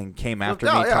that and came after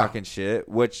me talking shit,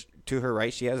 which to her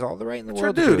right, she has all the right in the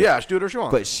world. Dude, yeah, she do whatever she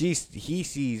wants. But he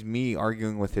sees me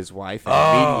arguing with his wife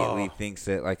and immediately thinks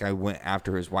that like I went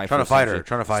after his wife. Trying to fight her.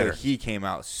 So he came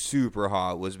out super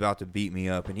hot, was about to beat me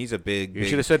up, and he's a big. You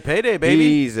should have said payday, baby.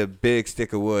 He's a big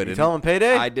stick of wood. You tell him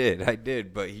payday? I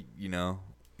did. But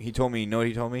he told me. You know what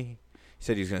he told me? He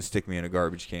said he was gonna stick me in a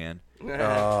garbage can. You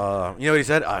know what he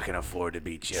said? I can afford to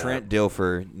beat you. Trent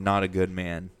Dilfer, not a good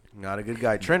man. Not a good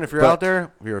guy. Trent, if you're out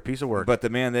there, you're a piece of work. But the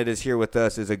man that is here with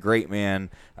us is a great man.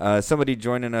 Somebody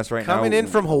joining us right now. Coming in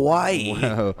from Hawaii.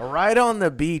 Whoa. Right on the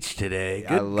beach today.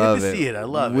 I love good to see it. I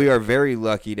love it. We are very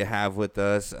lucky to have with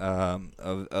us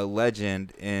a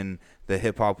legend in the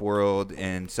hip-hop world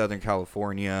in Southern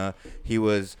California. He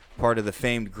was part of the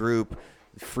famed group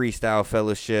Freestyle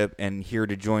Fellowship, and here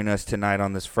to join us tonight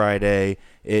on this Friday,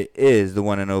 it is the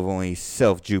one and only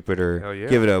Self Jupiter. Hell yeah.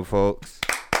 Give it up, folks.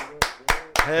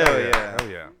 Hell yeah. Hell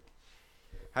yeah.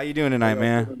 How you doing tonight,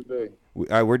 man?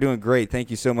 We're doing great. Thank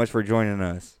you so much for joining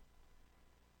us.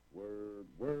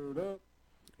 Word up.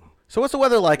 So what's the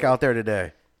weather like out there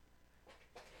today?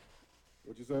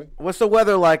 What you say? What's the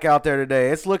weather like out there today?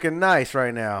 It's looking nice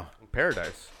right now.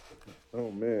 Paradise.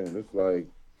 Oh man,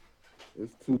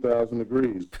 it's 2,000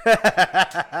 degrees.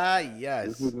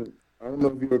 Yes. I don't know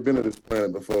if you've ever been to this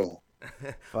planet before.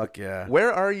 Fuck yeah.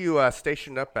 Where are you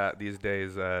stationed up at these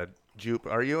days, Jupe?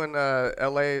 Are you in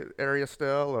L.A. area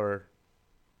still, or?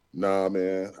 Nah,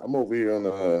 man, I'm over here on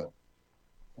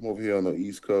the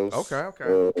East Coast.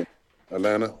 Okay.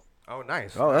 Atlanta. Oh,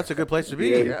 nice. Oh, that's a good place to be.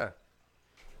 Yeah.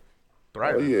 Oh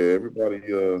Thriving. yeah, everybody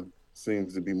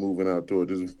seems to be moving out toward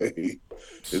this way.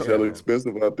 It's hella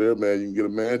expensive out there, man. You can get a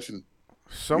mansion.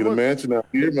 Get a mansion out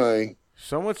here, man.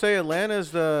 Some would say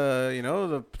Atlanta's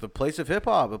the place of hip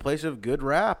hop, a place of good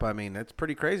rap. I mean, that's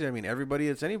pretty crazy. I mean,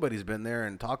 anybody's been there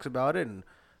and talks about it, and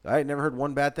I ain't never heard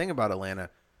one bad thing about Atlanta.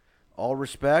 All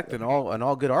respect and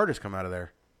all good artists come out of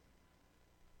there.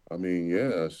 I mean,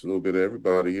 yeah, it's a little bit of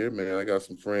everybody here, man. I got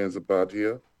some friends about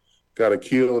here. Got a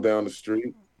Kill down the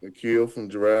street. A Kill from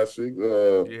Jurassic.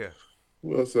 Yeah.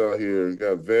 Who else out here?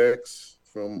 Got Vex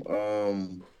from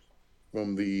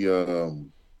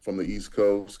the East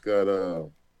Coast. Got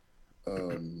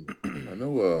I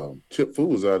know Chip Fu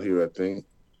was out here, I think.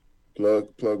 Plug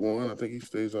One. I think he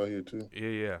stays out here too.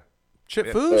 Yeah. Chip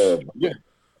Fu's?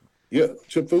 Yeah.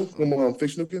 Chip Fu from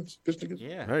Fish Nookins.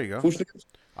 Yeah. There you go. Fushnikins.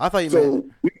 I thought you so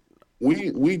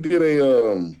we did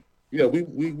a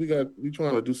we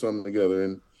trying to do something together,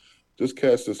 and just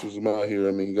cast this was out here.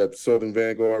 I mean, you got the Southern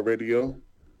Vanguard Radio,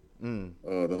 the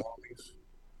homies.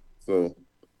 So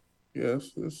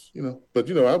yes, it's but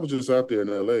I was just out there in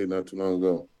LA not too long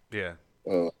ago. Yeah.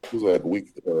 It was like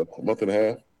a month and a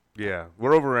half. Yeah,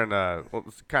 we're over in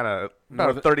it's kind of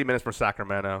about 30 minutes from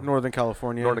Sacramento, Northern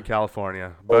California.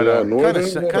 But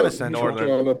kind of central.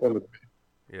 Northern.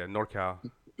 Yeah, NorCal.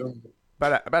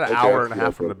 About an hour and a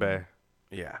half from the Bay.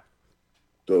 Yeah.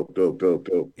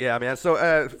 Dope. Yeah, man.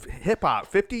 So hip hop,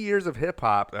 50 years of hip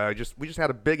hop. We just had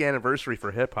a big anniversary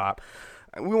for hip hop.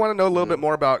 We want to know a little bit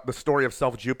more about the story of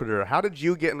Self Jupiter. How did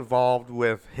you get involved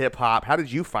with hip hop? How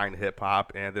did you find hip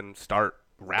hop and then start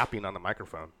rapping on the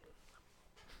microphone?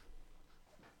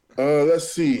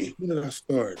 Let's see. When did I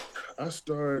start? I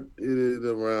started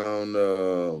around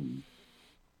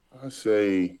I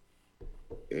say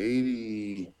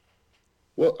 80.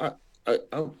 Well, I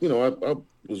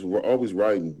was always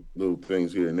writing little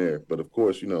things here and there, but of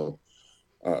course, I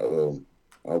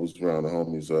was around the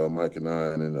homies Mike and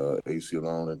I, and AC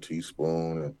Alone and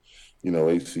Teaspoon, and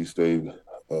AC stayed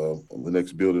the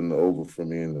next building over from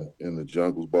me in the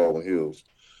jungles, Baldwin Hills.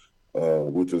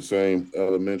 Went to the same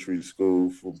elementary school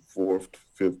from 4th to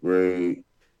 5th grade.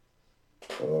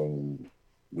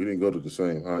 We didn't go to the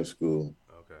same high school.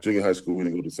 Okay. Junior high school, we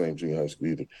didn't go to the same junior high school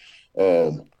either.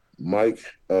 Mike,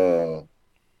 I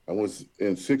was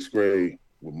in 6th grade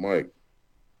with Mike,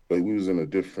 but he was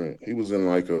in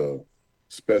like a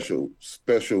special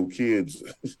kids,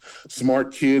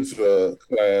 smart kids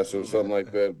class or something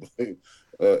like that.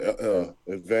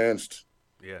 Advanced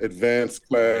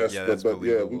class. Yeah, that's but we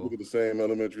believable. went to the same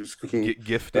elementary school.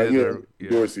 Gifted.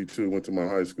 Dorsey too, went to my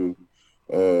high school.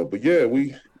 But yeah,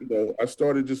 I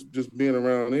started just being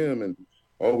around him, and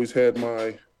always had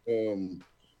my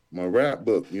my rap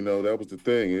book. That was the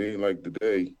thing. It ain't like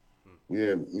today. We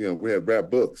had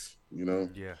rap books.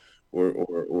 Yeah.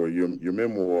 Or your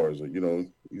memoirs, or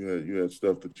you had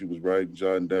stuff that you was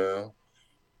jotting down.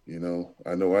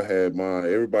 I know I had mine.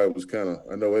 Everybody was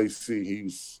I know AC, he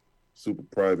was super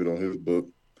private on his book.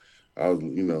 I was,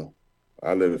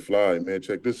 I let it fly, man.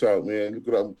 Check this out, man.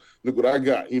 Look what I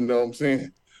got. You know what I'm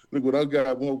saying? Look what I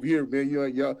got over here, man.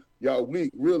 Y'all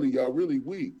weak, really. Y'all really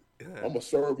weak. I'm gonna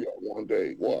serve y'all one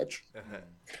day. Watch.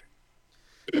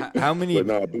 How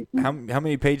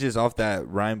many pages off that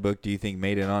rhyme book do you think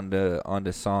made it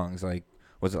onto songs? Like,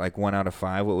 was it like 1 out of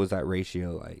 5? What was that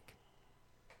ratio like?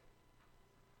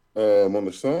 On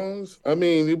the songs, I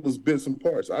mean, it was bits and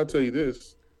parts. I'll tell you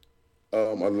this.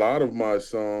 A lot of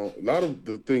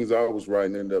the things I was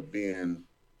writing ended up being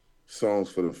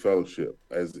songs for the fellowship,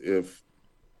 as if,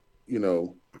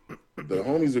 the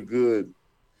homies are good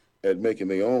at making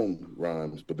their own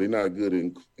rhymes, but they're not good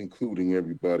at including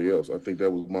everybody else. I think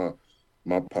that was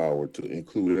my power, to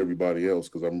include everybody else,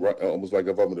 because I'm almost like,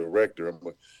 if I'm a director, I'm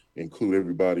going to include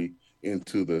everybody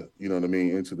into the,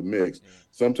 into the mix.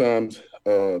 Sometimes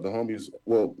the homies,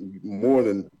 well, more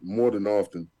than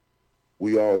often,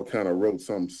 we all kind of wrote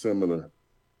something similar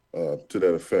to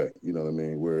that effect,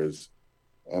 Whereas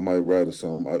I might write a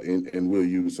song and we'll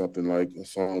use something like a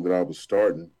song that I was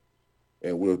starting,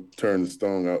 and we'll turn the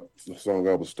song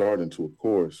I was starting to a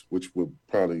chorus, which would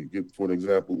probably get, for an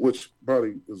example, which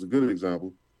probably is a good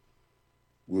example,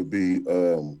 would be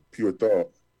Pure Thought.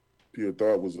 Pure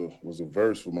Thought was a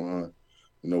verse for mine.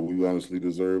 We honestly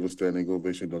deserve a standing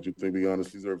ovation. Don't you think we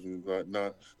honestly deserve it?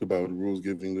 Not about the rules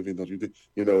giving living, don't you think?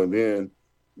 And then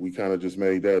we kind of just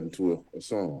made that into a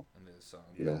song.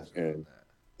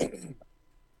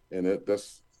 And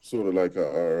that's sort of like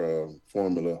our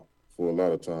formula for a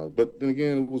lot of times. But then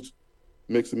again, it was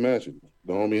mix and match it.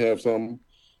 The homie have something,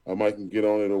 I might get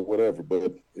on it or whatever.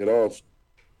 But it all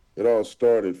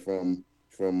started from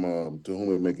To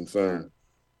Whom It May Concern.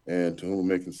 And To Whom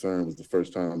It May Concern was the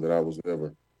first time that I was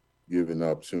ever given the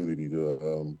opportunity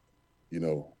to,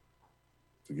 to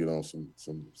get on some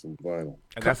vinyl.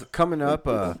 And that's coming up.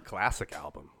 Classic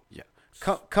album. Yeah.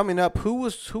 Coming up, who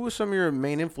was some of your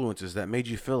main influences that made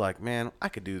you feel like, man, I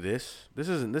could do this. This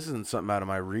isn't something out of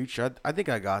my reach. I think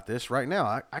I got this right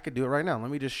now. I could do it right now.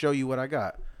 Let me just show you what I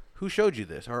got. Who showed you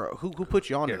this, or who put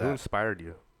you onto Who that? inspired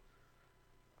you?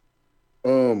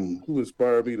 Who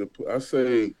inspired me to put, I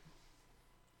say it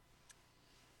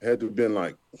had to have been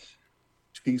like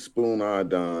Teaspoon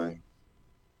Iodine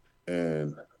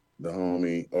and the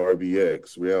homie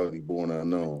RBX, Reality Born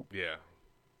Unknown. Yeah.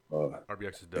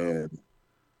 RBX is dope. And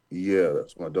yeah,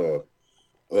 that's my dog.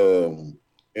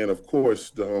 And of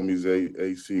course the homies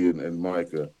AC and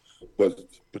Micah, but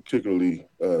particularly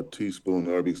Teaspoon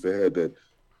and RBX. They had that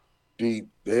deep.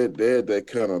 They had that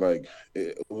kind of like,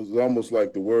 it was almost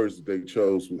like the words that they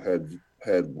chose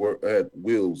had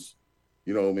wheels,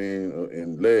 you know what I mean,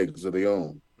 and legs of their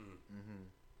own.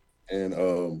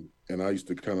 And I used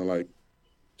to kind of like,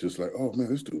 just like, oh man,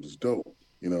 this dude is dope,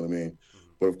 you know what I mean.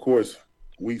 But of course,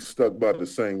 we stuck by the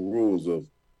same rules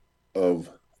of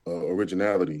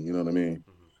originality, you know what I mean.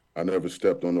 I never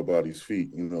stepped on nobody's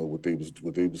feet, you know, what they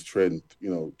was treading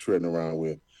around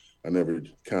with. I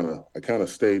kind of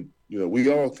stayed, you know,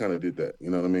 we all kind of did that, you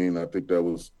know what I mean. I think that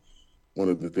was one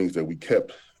of the things that we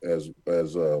kept as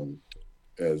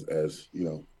you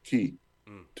know, key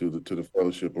to the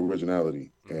fellowship,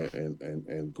 originality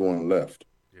and going left.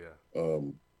 Yeah.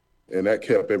 And that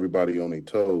kept everybody on their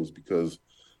toes, because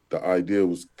the idea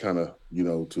was kind of, you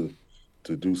know, to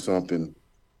do something,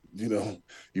 you know,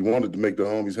 you wanted to make the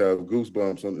homies have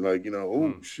goosebumps, something like, you know,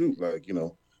 oh shoot, like, you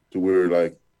know, to where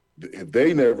like if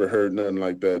they never heard nothing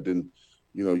like that, then,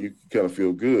 you know, you kind of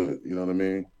feel good, you know what I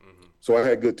mean? So I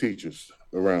had good teachers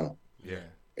around. Yeah.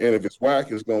 And if it's whack,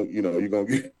 it's gonna, you know, you're gonna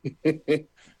get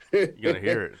you're gonna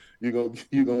hear it.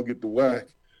 You're gonna get the whack,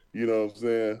 you know what I'm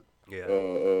saying?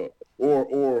 Yeah.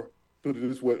 Or put it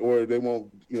this way, or they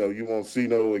won't, you know, you won't see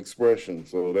no expression.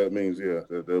 So that means, yeah,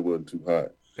 that wasn't too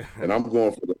hot. And I'm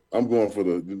going for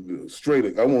the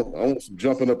straight. I want some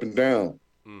jumping up and down.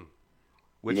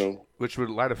 Which, you know, which would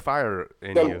light a fire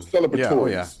in you.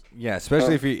 Celebratory. Yeah,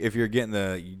 especially if you're getting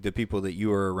the people that you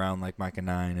were around, like Micah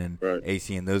 9 and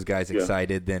AC and those guys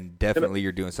excited, then definitely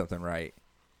you're doing something right.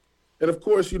 And of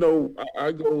course, you know,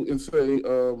 I go and say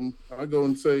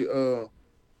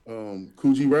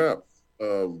Coogee Rap,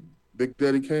 Big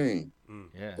Daddy Kane,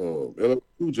 LL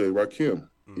Cool J, Rakim,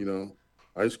 you know,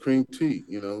 Ice Cream Tea,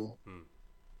 you know,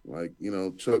 like, you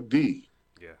know, Chuck D,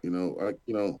 you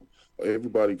know,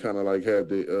 everybody kind of like had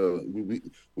the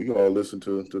we all listen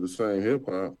to the same hip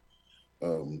hop,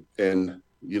 and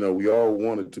you know, we all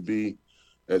wanted to be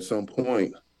at some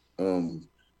point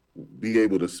be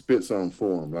able to spit something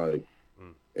for them, like,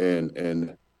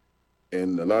 and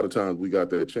a lot of times we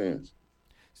got that chance.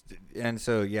 And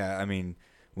so, yeah, I mean,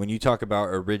 when you talk about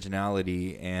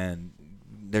originality, and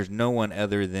there's no one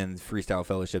other than Freestyle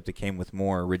Fellowship that came with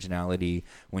more originality.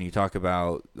 When you talk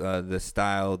about the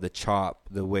style, the chop,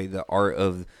 the way, the art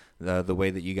of the way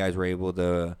that you guys were able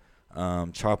to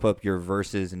chop up your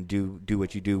verses and do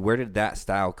what you do, where did that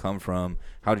style come from?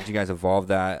 How did you guys evolve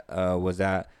that? Was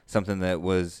that something that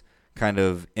was kind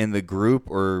of in the group,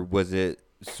 or was it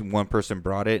one person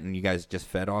brought it and you guys just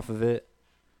fed off of it?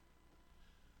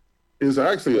 It's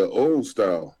actually an old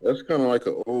style. That's kind of like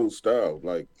an old style.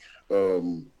 Like,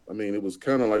 I mean, it was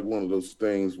kind of like one of those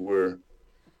things where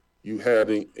you had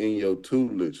in your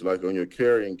tutelage, like on your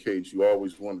carrying case, you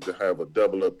always wanted to have a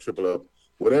double up, triple up,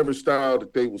 whatever style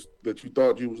that you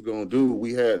thought you was gonna do.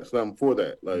 We had something for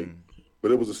that. Like,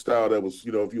 but it was a style that was,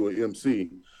 you know, if you were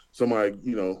MC, somebody,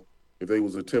 you know, if they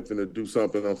was attempting to do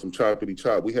something on some choppity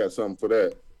chop, we had something for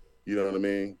that. You know what I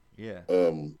mean? Yeah.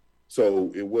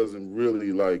 So it wasn't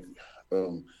really like,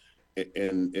 and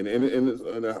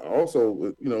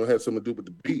also, you know, it had something to do with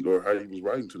the beat or how he was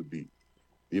writing to the beat.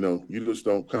 You know, you just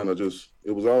don't kind of just.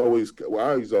 It was always. Well,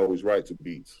 I used to always write to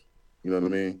beats. You know what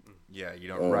I mean? Yeah, you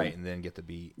don't write and then get the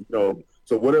beat. You know,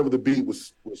 so whatever the beat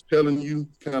was telling you,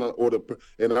 kind of,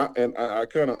 I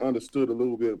kind of understood a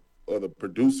little bit of the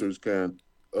producers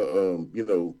you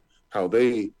know, how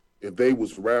if they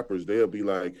was rappers, they'll be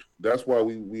like, that's why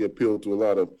we appeal to a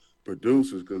lot of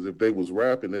producers, because if they was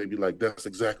rapping, they'd be like, that's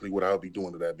exactly what I'll be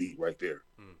doing to that beat right there.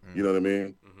 You know what I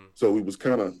mean? So we was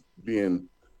kind of being,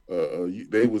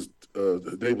 they was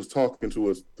talking to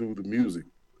us through the music,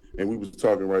 and we was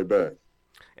talking right back.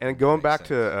 And going back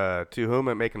to whom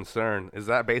it may concern, is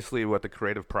that basically what the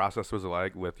creative process was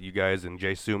like with you guys and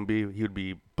Jay Soombi? He would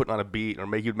be putting on a beat, or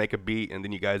he'd make a beat, and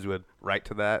then you guys would write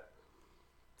to that?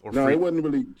 Or no, it wasn't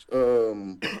really.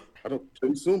 Jay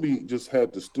Soombi just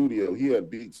had the studio. He had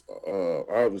beats,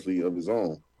 obviously, of his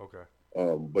own. Okay.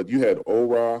 But you had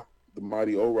Ora, the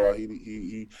mighty Ora.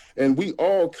 He and we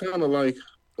all kind of like.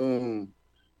 I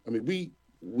mean,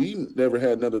 we never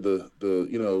had none of the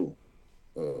you know.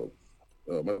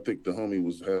 I think the homie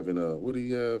was having what did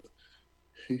he have?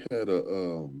 He had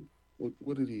a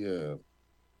what did he have?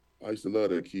 I used to love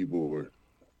that keyboard.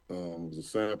 It was a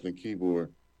sampling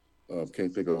keyboard.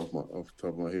 Can't think of off the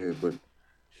top of my head, but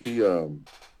he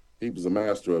was a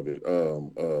master of it.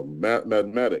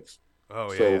 Mathematics.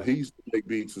 Oh yeah, So yeah. he used to make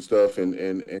beats and stuff,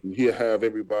 and he'd have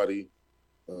everybody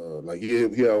like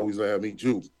he always have me,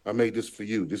 Juke, I made this for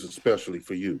you. This is especially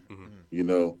for you, you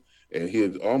know. And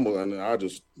he'd almost, and I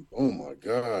just, oh my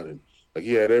God, and like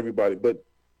he had everybody, but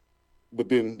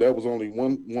then that was only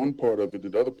one part of it.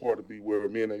 The other part would be where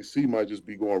me and AC might just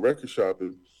be going record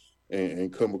shopping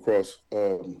and come across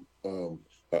a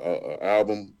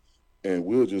album, and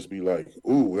we'll just be like,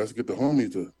 "Ooh, let's get the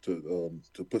homies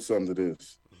to put something to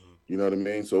this." You know what I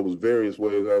mean? So it was various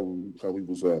ways how we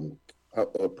was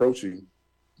approaching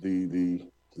the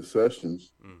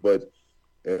sessions, but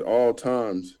at all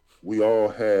times we all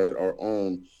had our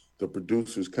own. The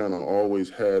producers kind of always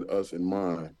had us in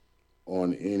mind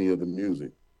on any of the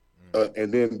music,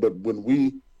 and then but when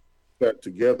we got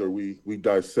together, we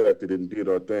dissected and did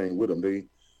our thing with them.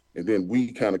 And then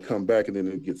we kind of come back and then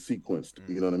it gets sequenced.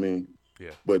 You know what I mean?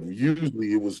 Yeah. But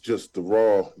usually it was just the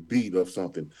raw beat of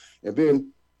something, and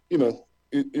then you know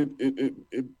it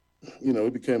you know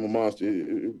it became a monster.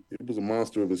 It was a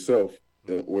monster of itself,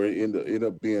 where it ended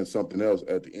up being something else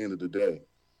at the end of the day.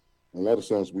 A lot of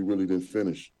songs we really didn't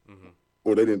finish,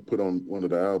 or they didn't put on one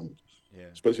of the albums. Yeah.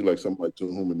 Especially like something like To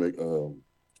Whom It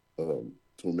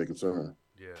May Concern.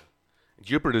 Yeah.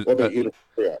 Jupiter's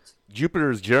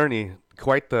Jupiter's Journey,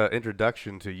 quite the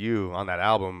introduction to you on that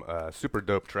album. Super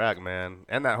dope track, man,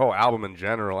 and that whole album in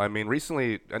general. I mean,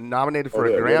 recently nominated for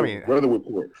a Grammy. Weather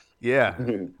Report. Yeah,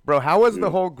 bro. How was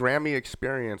the whole Grammy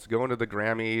experience? Going to the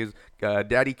Grammys,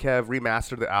 Daddy Kev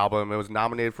remastered the album. It was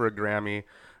nominated for a Grammy,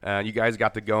 and you guys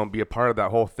got to go and be a part of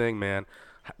that whole thing, man.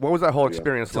 What was that whole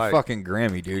experience like? It's a fucking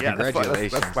Grammy, dude. Yeah,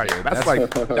 congratulations. That's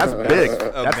big.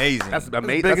 Amazing. That's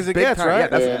amazing. As big as it gets, time.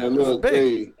 right? Yeah, that's look, big.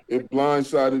 hey, it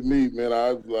blindsided me, man.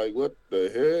 I was like, "What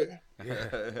the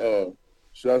heck?"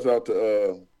 Shouts out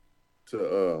to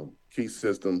Key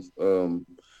Systems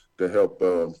that helped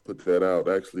put that out.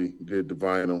 Actually, did the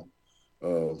vinyl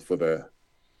for that.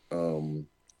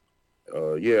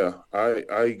 Yeah,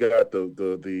 I got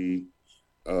the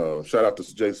shout out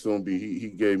to Jay Soombi. He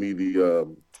gave me he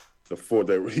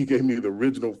gave me the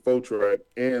original 4-track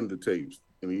and the tapes,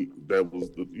 and that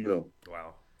was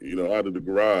wow. Out of the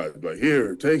garage, like,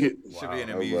 here, take it. Should be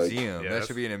in a museum. That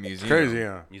should be in a museum. Crazy,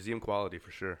 yeah. Museum quality for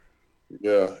sure.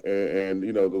 Yeah, and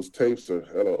those tapes are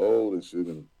hella old and shit,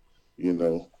 and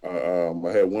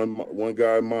I had one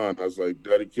guy in mind. I was like,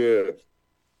 Daddy Kev,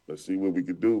 let's see what we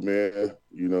could do, man.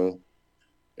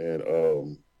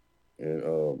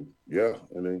 And yeah,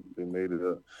 and they made it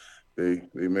they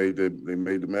made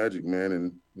the magic, man,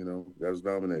 and got us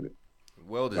nominated.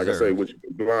 Well deserved. Like I say, which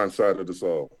blindsided us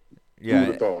all. Yeah, who would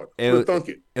have thought?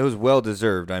 It was well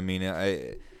deserved. I mean,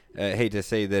 I hate to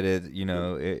say that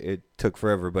it took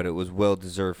forever, but it was well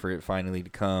deserved for it finally to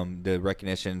come. The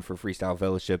recognition for Freestyle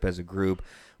Fellowship as a group,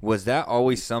 was that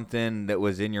always something that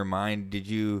was in your mind?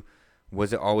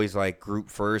 Was it always like group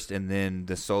first and then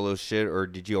the solo shit, or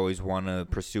did you always want to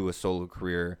pursue a solo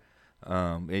career?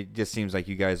 It just seems like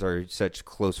you guys are such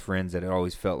close friends that it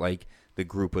always felt like the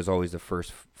group was always the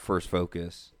first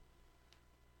focus.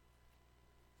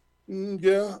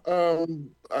 Yeah,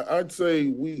 I'd say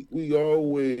we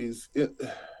always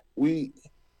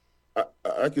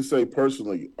I can say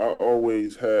personally, I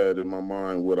always had in my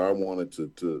mind what I wanted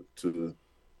to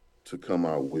come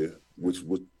out with, which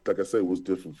was, like I say, was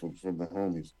different from the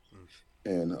homies,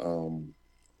 and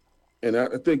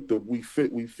I think that we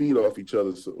feed off each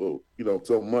other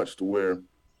so much to where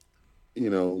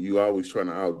you always trying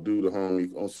to outdo the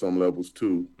homie on some levels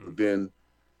too, but then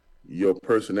your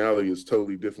personality is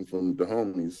totally different from the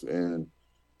homies, and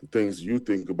the things you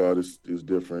think about is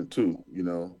different too,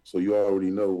 so you already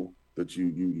know that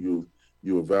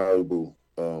you're a valuable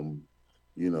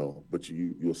but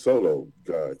you're a solo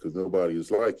guy because nobody is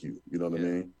like you know what I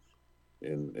mean,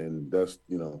 and that's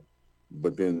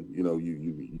but then you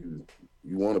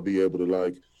want to be able to,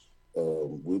 like,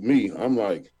 with me, I'm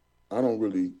like, I don't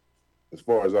really, as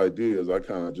far as ideas, I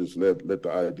kind of just let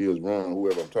the ideas run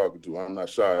whoever I'm talking to. I'm not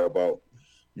shy about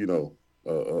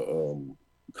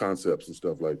concepts and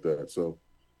stuff like that. So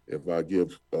if I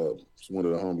give one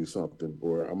of the homies something,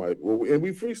 or I might, and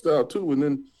we freestyle too, and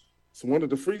then one of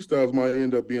the freestyles might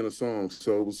end up being a song.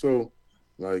 So it was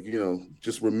like,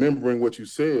 just remembering what you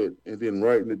said and then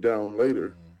writing it down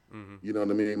later. Mm-hmm. You know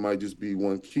what I mean? It might just be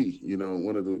one key,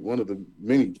 one of the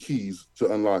many keys to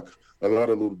unlock a lot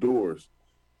of little doors,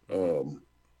 in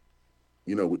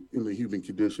the human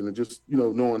condition, and just,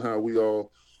 knowing how we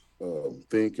all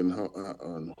think and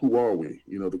who are we?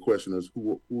 You know, the question is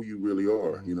who you really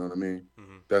are. You know what I mean?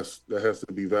 That has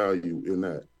to be value in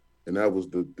that, and that was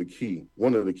the key.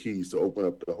 One of the keys to open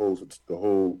up the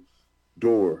whole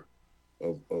door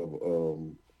of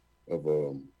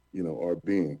you know, our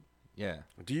being. Yeah.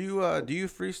 Do you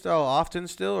freestyle often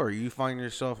still, or you find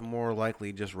yourself more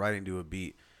likely just writing to a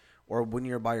beat, or when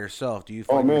you're by yourself, do you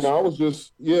find? Oh man, I was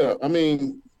just I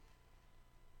mean,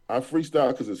 I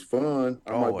freestyle because it's fun.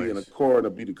 I might be in a car and a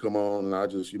beat to come on, and I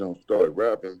just start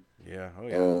rapping. Yeah. Oh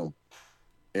yeah.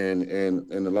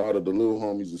 And a lot of the little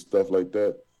homies and stuff like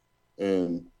that,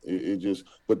 and it just.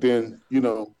 But then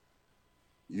you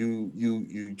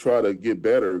try to get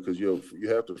better because you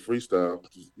have to freestyle,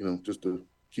 just to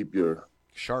keep your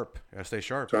sharp. Gotta stay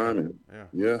sharp. Timing.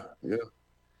 Yeah.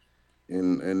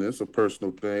 And it's a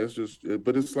personal thing. It's just,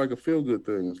 but it's like a feel good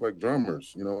thing. It's like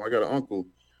drummers. I got an uncle.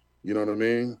 You know what I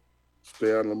mean?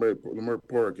 Stay out in Leimert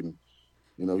Park, and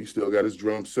he still got his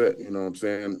drum set. You know what I'm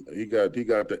saying? He got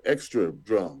the extra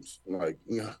drums, like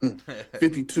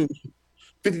 52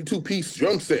 piece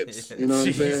drum sets. You know what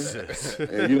I'm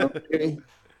saying?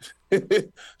 And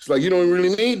it's like you don't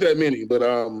really need that many, but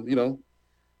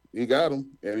he got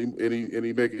them, and he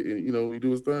make it. He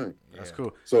do his thing. That's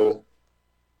cool. So.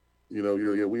 We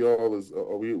all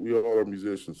are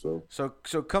musicians. So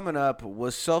coming up,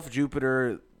 was Self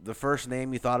Jupiter the first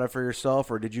name you thought of for yourself,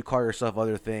 or did you call yourself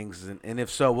other things? And if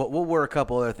so, what were a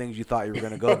couple other things you thought you were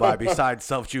going to go by besides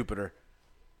Self Jupiter?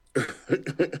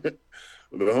 The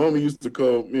homie used to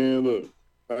call, man, look,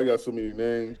 I got so many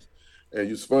names, and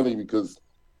it's funny because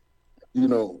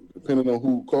depending on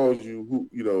who calls you,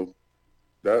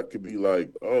 that could be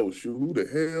like, oh shoot, who the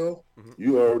hell?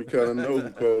 You already kind of know who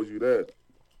calls you that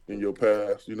in your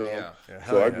past,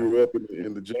 So I grew up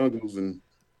in the jungles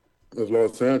of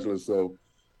Los Angeles. So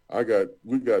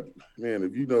we got, man,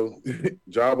 if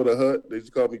Jabba the Hutt, they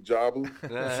just call me Jabba.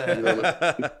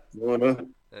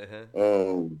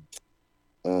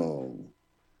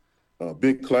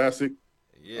 Big Classic.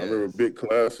 Yes. I remember Big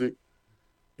Classic.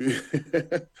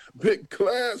 Big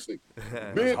Classic.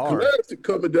 Big Classic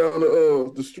coming down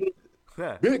the street.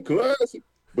 Big Classic.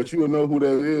 But you will know who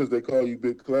that is. They call you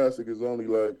Big Classic. It's only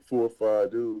like 4 or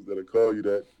 5 dudes that'll call you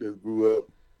that grew up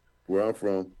where I'm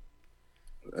from.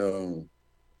 And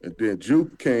then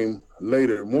Jupe came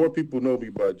later. More people know me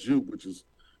by Jupe, which is,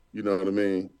 you know what I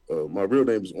mean? My real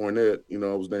name is Ornette.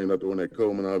 I was named after Ornette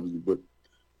Coleman, obviously, but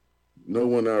no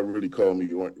one really called me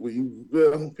Ornette.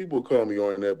 Well, people call me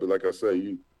Ornette, but like I say,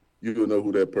 you will know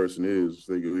who that person is.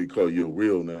 They call you your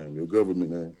real name, your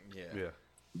government name. Yeah.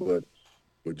 But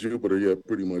Jupiter, yeah,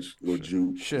 pretty much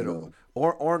Jupe. Shit,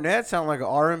 Ornette sound like an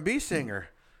R&B singer.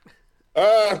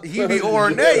 You be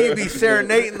Ornette, you be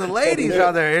serenading the ladies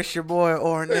out there. It's your boy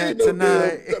Ornette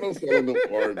tonight. That don't sound no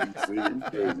R&B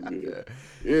singer.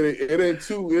 It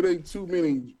ain't too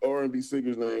many R&B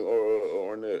singers named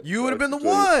Ornette. You would have been the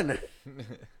one.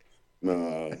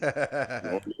 Nah,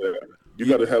 you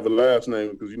got to have a last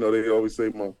name because they always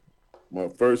say my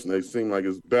first name seem like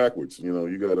it's backwards.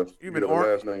 You got a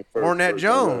last name first. Ornette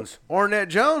Jones. Ornette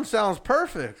Jones sounds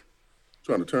perfect.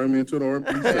 Trying to turn me into an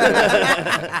R&B singer.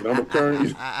 And I'm gonna turn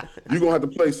you. You gonna have to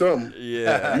play something.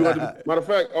 Yeah. Matter of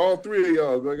fact, all 3 of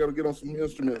y'all, I gotta get on some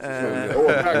instruments or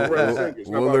background singers.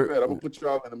 How about that? I'm gonna put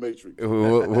y'all in the matrix.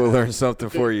 We'll learn something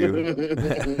for you.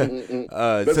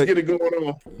 Let's get it going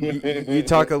on. You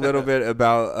talk a little bit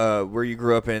about where you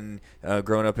grew up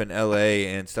growing up in LA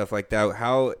and stuff like that.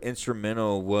 How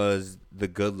instrumental was The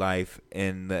Good Life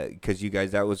because you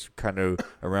guys, that was kind of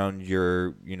around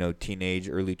your teenage,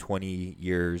 early 20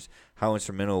 years. How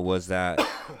instrumental was that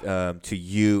to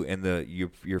you and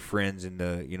your friends and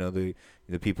the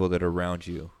people that are around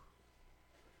you?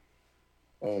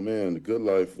 Oh man, The Good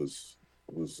Life was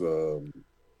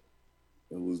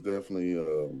definitely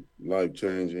life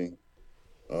changing.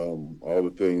 All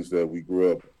the things that we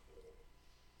grew up,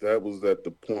 that was at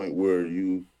the point where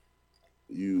you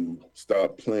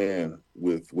stopped playing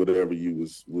with whatever you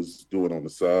was doing on the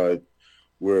side,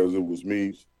 whereas it was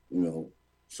me,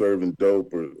 serving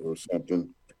dope or something,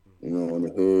 in the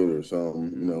hood or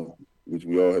something, which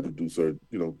we all had to do certain,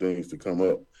 things to come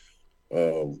up.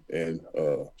 And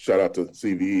shout out to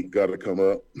CVE, got to come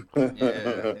up.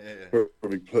 Yeah.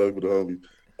 Perfect plug for the homies.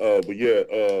 But yeah,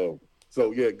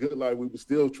 so yeah, Good Life. We were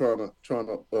still trying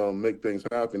to make things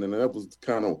happen, and that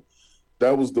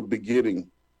was the beginning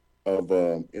of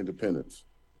independence.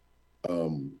 I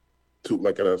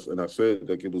said,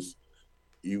 like, it was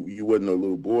you wasn't no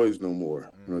little boys no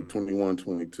more. 21,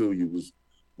 22, you was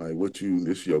like,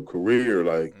 this your career,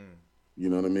 like, you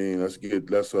know what I mean? Let's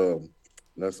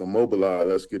mobilize,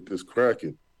 let's get this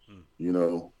cracking. you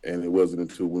know, and it wasn't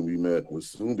until when we met with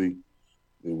Sumbi,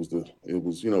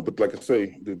 but like I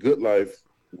say, the Good Life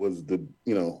was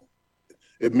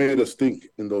it made us think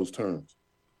in those terms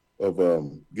of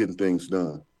getting things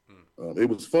done. It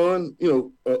was fun,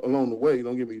 along the way.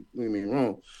 Don't get me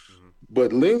wrong, but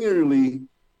linearly,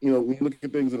 when you look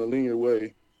at things in a linear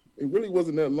way, it really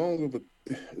wasn't that long of the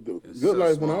Good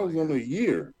Life. When I was on a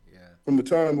year from the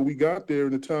time that we got there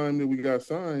and the time that we got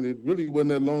signed, it really wasn't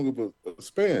that long of a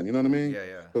span. You know what I mean?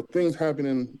 Yeah. So things happen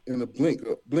in a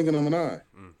blinking of an eye.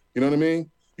 You know what I mean?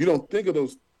 You don't think of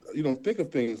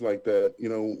things like that.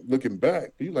 Looking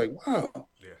back, you're like, wow.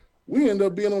 We end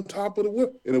up being on top of the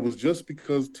whip. And it was just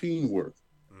because teamwork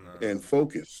and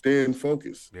focus, staying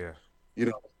focused. Yeah.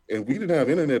 And we didn't have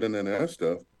internet and none of that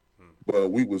stuff, but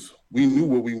we knew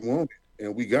what we wanted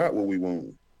and we got what we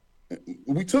wanted.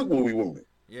 We took what we wanted.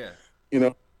 Yeah.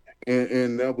 And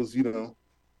that was, it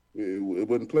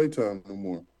wasn't playtime no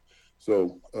more.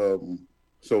 So, I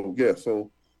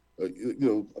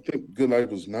think Good Life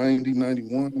was 90,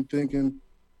 91, I'm thinking.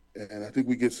 And I think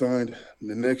we get signed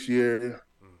the next year.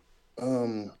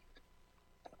 It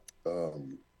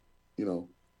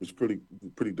was pretty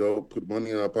dope. Put money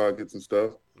in our pockets and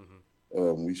stuff.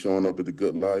 We showing up at the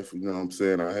Good Life. You know what I'm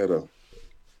saying? I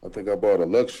think I bought a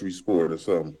luxury sport or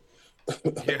something.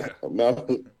 Yeah. I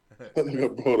think I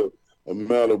bought a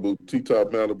Malibu,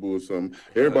 T-top Malibu or something.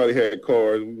 Everybody had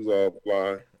cars. We was all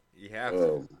fly. You have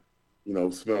to.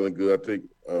 Smelling good. I think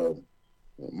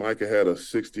Micah had a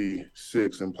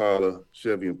 66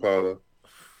 Chevy Impala.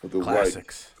 With the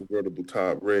Classics. White convertible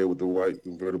top, red with the white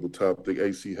convertible top. I think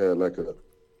AC had like a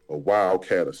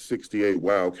Wildcat, a 68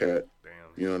 Wildcat. Damn.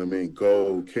 You know what I mean?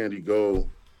 Gold, candy gold.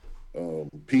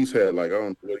 Peace had I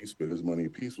don't know what he spent his money.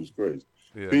 Peace was crazy.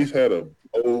 Yeah. Peace had a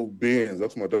old Benz.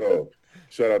 That's my dog.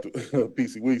 Shout out to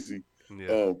Peacey Weesey.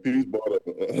 Yeah. Peace bought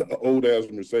an old ass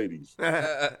Mercedes.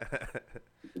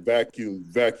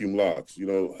 Vacuum locks.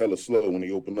 Hella slow when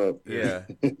he opened up. Yeah.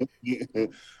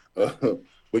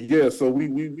 But yeah, so we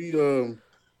ended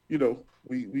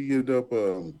up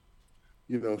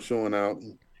showing out,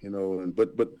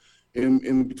 but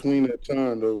in between that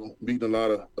time though, meeting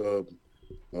a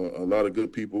lot of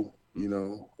good people,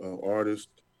 artists,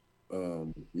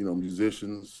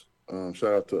 musicians.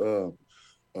 Shout out to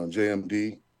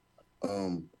JMD.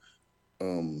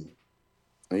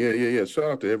 Shout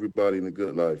out to everybody in the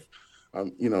Good Life.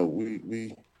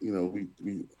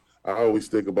 I always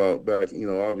think about back,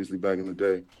 obviously back in the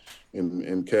day,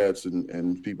 and cats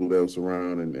and people that was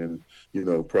around, and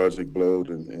Project Blowed,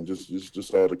 and just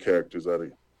all the characters out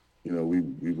of,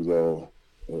 we was all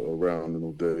around in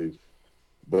those days.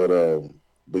 But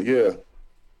yeah,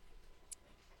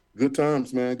 good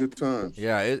times, man, good times.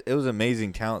 Yeah, it was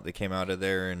amazing talent that came out of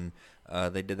there, and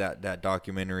they did that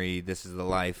documentary, This Is the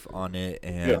Life, on it,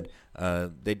 and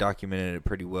they documented it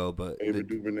pretty well. But Ava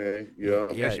DuVernay,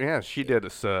 she did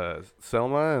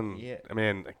Selma, and I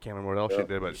mean, I can't remember what else she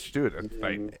did, but dude,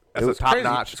 that's a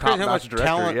top-notch director.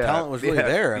 Talent was really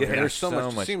there. I mean, there's so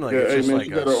much. It seemed like it's just like she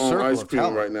got her own ice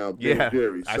cream right now.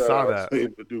 Jerry. I saw that.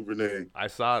 Ava DuVernay. I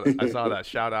saw that.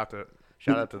 Shout out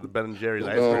to the Ben and Jerry's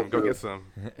ice cream. Go get some.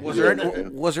 Was there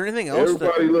anything else?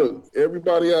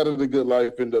 Everybody out of the Good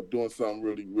Life ended up doing something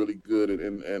really, really good.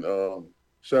 And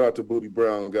shout out to Booty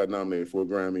Brown, got nominated for a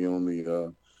Grammy on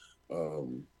the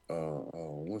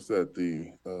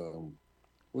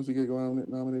what's he get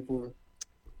nominated for?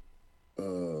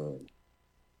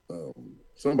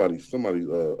 Somebody's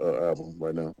album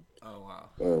right now. Oh wow.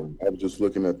 I was just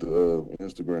looking at the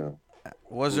Instagram.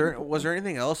 Was there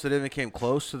anything else that even came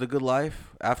close to the Good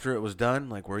Life after it was done?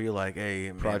 Like, were you like, hey,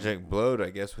 man. Project Blowed,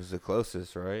 I guess, was the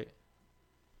closest, right?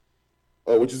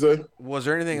 Oh, what'd you say? Was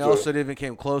there anything else that even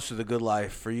came close to the Good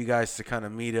Life for you guys to kind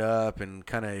of meet up and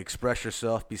kind of express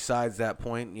yourself besides that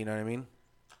point? You know what I mean?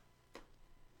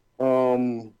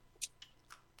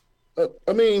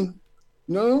 I mean,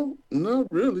 no, not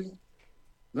really.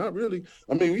 Not really.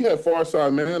 I mean, we had Far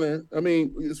Side Manor. I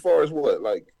mean, as far as what,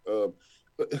 like, the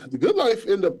Good Life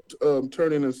ended up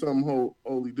turning into something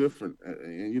wholly different.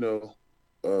 And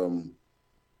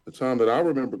the time that I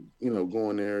remember,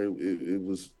 going there, it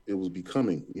was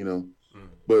becoming,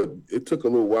 but it took a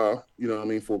little while,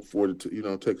 for it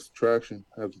to, take some traction,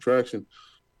 have some traction.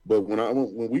 But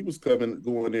when we was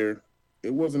going there,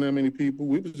 it wasn't that many people.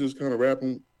 We was just kind of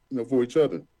rapping, for each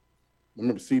other. I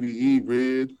remember CDE,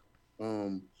 Red,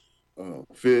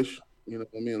 Fish, a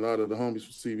lot of the homies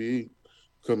from CVE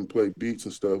come and play beats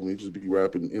and stuff, and we just be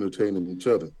rapping, entertaining each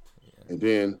other. Yeah. And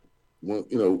then,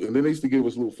 and then they used to give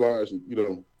us little flyers,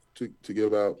 to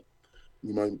give out.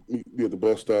 You might be at the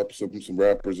bus stop, some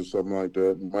rappers or something like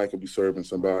that. Mike will be serving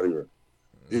somebody, or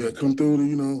come through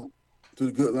to, to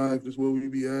the good life. This is where we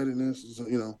be at, and this is,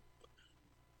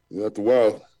 after a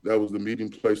while, that was the meeting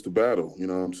place to battle. You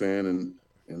know what I'm saying? And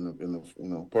in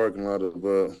the parking lot of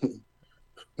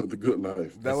of the good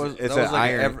life. That was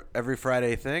like every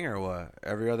Friday thing, or what?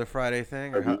 Every other Friday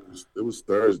thing? Or it was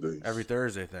Thursdays. Every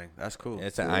Thursday thing. That's cool.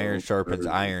 It's an iron sharpens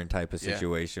iron type of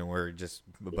situation where just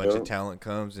a bunch of talent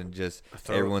comes and just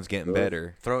everyone's getting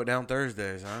better. Throw it down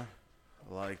Thursdays, huh?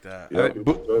 I like that. Yeah,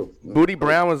 Booty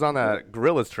Brown was on that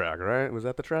Gorillaz track, right? Was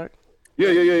that the track?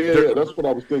 Yeah. That's what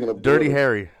I was thinking of. Dirty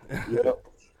Harry. Yeah,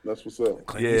 that's what's up.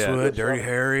 Clint Eastwood, Dirty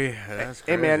Harry. That's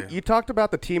crazy. Hey, man, you talked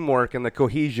about the teamwork and the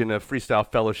cohesion of Freestyle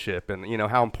Fellowship and,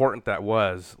 how important that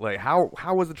was. Like, how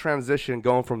was the transition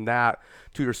going from that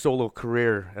to your solo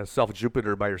career as Self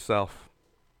Jupiter by yourself?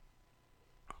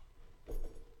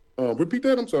 Repeat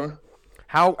that, I'm sorry.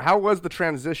 How was the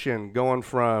transition going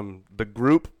from the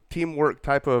group teamwork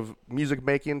type of music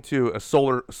making to a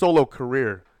solo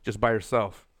career just by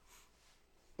yourself?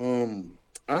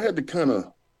 I had to kind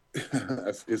of.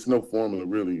 It's no formula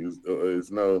really. It's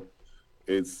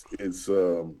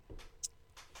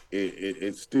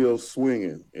still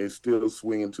swinging. It's still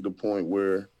swinging to the point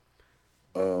where,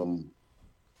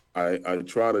 I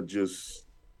try to just,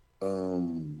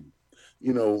 in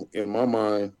my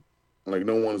mind, like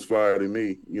no one's flyer than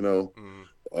me,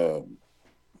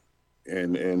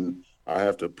 and I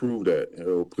have to prove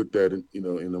that, put that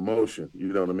in motion. You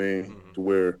know what I mean? To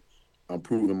where I'm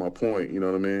proving my point. You know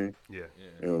what I mean? Yeah.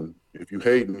 And if you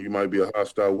hating, you might be a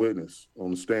hostile witness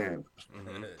on the stand.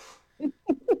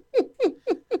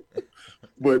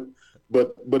 But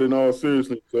in all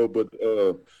seriousness,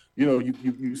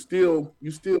 you still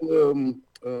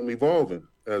evolving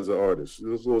as an artist.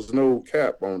 There's no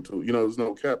cap onto it. There's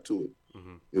no cap to it.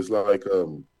 It's like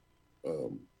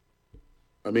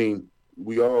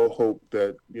we all hope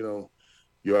that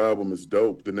your album is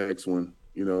dope. The next one.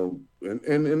 And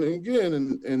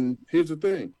here's the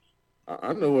thing.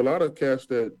 I know a lot of cats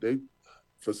that they,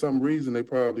 for some reason, they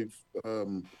probably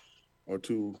are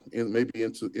too maybe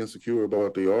insecure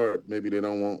about their art. Maybe they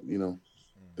don't want,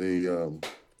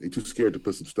 they too scared to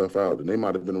put some stuff out, and they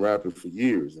might have been rapping for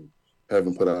years and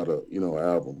haven't put out a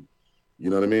album. You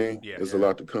know what I mean? Yeah. There's a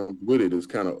lot to come with it. It's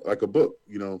kind of like a book.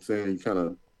 You know what I'm saying? You kind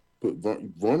of put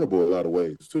vulnerable a lot of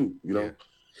ways too.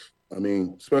 I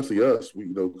mean, especially us,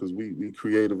 because we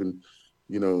creative and,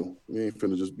 we ain't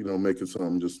finna just, making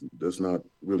something just that's not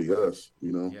really us,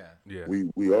 Yeah.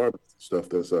 We are stuff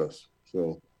that's us.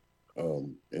 So,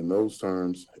 in those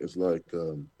terms, it's like,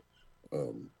 it's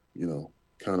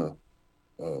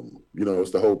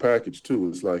the whole package too.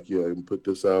 It's like, yeah, put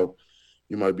this out.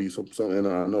 You might be something, and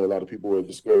I know a lot of people were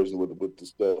discouraged with the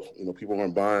stuff. People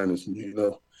weren't buying this, and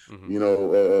you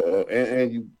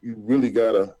really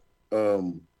gotta,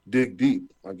 dig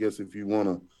deep, I guess, if you want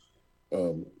to,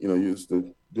 you're used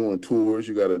to doing tours,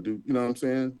 you got to do, you know what I'm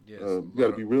saying? Yes, you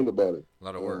got to be real about it. A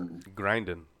lot of work.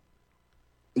 Grinding.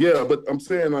 Yeah, but I'm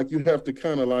saying, like, you have to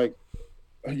kind of, like,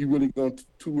 are you really going to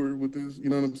tour with this? You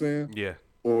know what I'm saying? Yeah.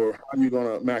 Or how are you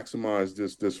going to maximize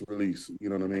this release? You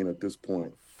know what I mean? At this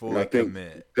point. Fully and I think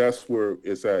commit. that's where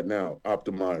it's at now,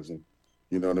 optimizing,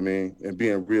 you know what I mean? And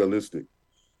being realistic,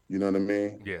 you know what I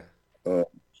mean? Yeah.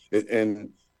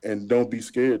 And don't be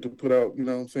scared to put out, you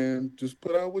know what I'm saying? Just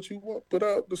put out what you want. Put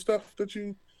out the stuff that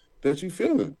you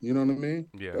feeling. You know what I mean?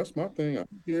 Yeah. That's my thing. I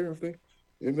don't care if they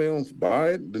don't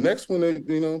buy it. The next one,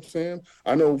 you know what I'm saying?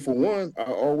 I know for one,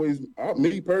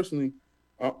 me personally,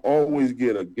 I always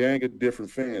get a gang of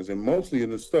different fans, and mostly in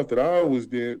the stuff that I always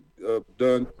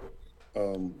done,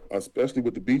 especially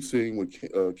with the beat scene with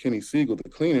Kenny Siegel, the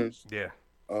Cleaners. Yeah.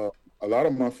 A lot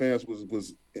of my fans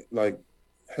was like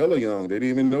hella young. They didn't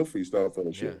even know Freestyle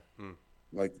Fellowship. Yeah.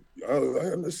 Like,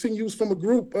 I seen you was from a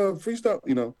group, Freestyle.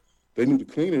 They knew the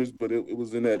Cleaners, but it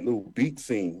was in that little beat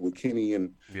scene with Kenny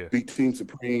and Beat Team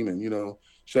Supreme, and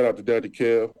shout out to Daddy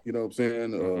Kev. You know what I'm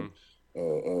saying?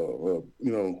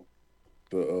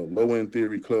 The Low End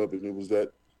Theory Club, and it was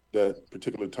that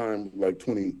particular time, like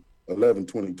 2011,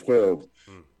 2012.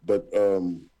 But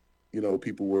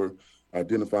people were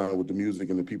identifying with the music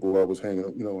and the people I was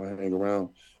hanging around,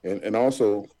 and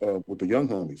also with the young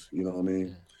homies, you know what I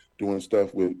mean, doing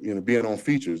stuff with, being on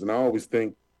features. And I always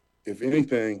think, if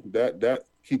anything, that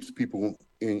keeps people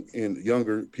in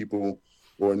younger people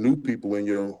or new people in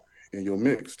your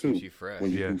mix too,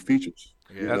 when you do features.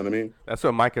 You know what I mean? That's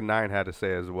what Micah 9 had to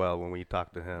say as well when we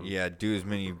talked to him. Yeah, do as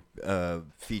many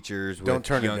features Don't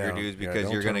with younger dudes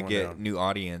because you're going to get new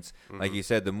audience. Like you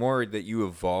said, the more that you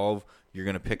evolve, you're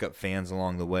going to pick up fans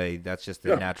along the way. That's just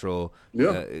the natural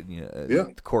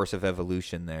course of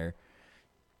evolution there.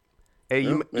 Hey,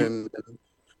 and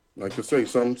like I say,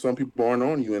 some people aren't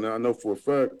on you, and I know for a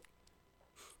fact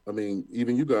I mean,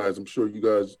 even you guys, I'm sure you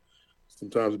guys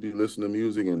sometimes be listening to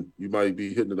music and you might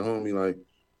be hitting the homie like,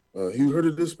 you heard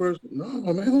of this person? No,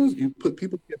 man.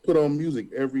 People get put on music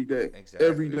every day. Exactly.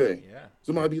 Every day. Yeah.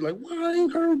 Somebody be like, well, I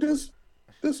ain't heard this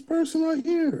person right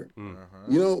here.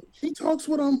 You know, he talks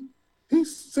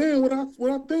he's saying what I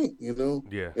think, you know.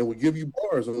 Yeah. And we give you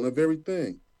bars on the very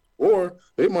thing. Or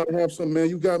they might have some, man,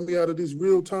 you got me out of these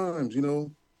real times, you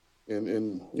know.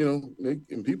 And you know,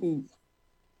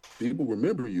 people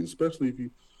remember you, especially if you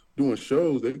doing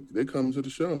shows, they come to the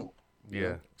show.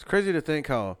 Yeah. It's crazy to think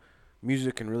how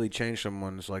music can really change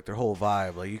someone's like their whole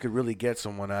vibe. Like you could really get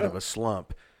someone out of a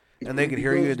slump, and they could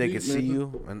hear you, they could see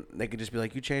you, and they could just be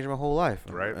like, "You changed my whole life,"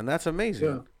 right? And that's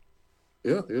amazing.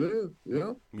 Yeah, it is.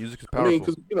 Yeah, music is powerful. I mean,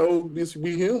 because you know,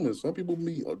 we humans. Some people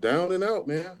be down and out,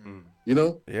 man. You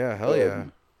know. Yeah, hell yeah.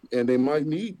 And they might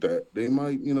need that. They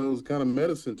might, you know, it's kind of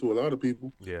medicine to a lot of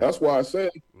people. Yeah. That's why I say,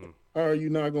 how are you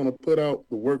not going to put out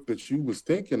the work that you was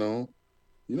thinking on?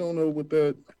 You don't know what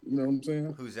that, you know what I'm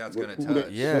saying? Who's that's going to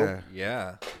touch?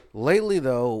 Yeah. Lately,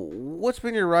 though, what's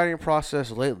been your writing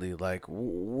process lately? Like,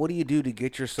 what do you do to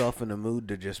get yourself in the mood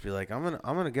to just be like, I'm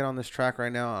gonna get on this track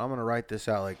right now. I'm gonna write this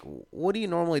out. Like, what do you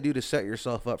normally do to set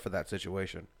yourself up for that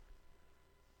situation?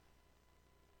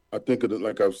 I think of it,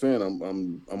 like I was saying,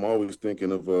 I'm always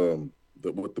thinking of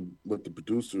what the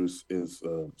producer is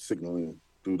signaling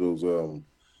through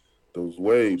those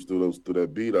waves, through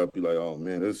that beat. I'd be like, oh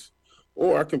man, this.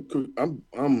 Or I'm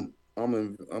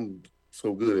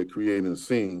so good at creating a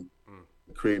scene,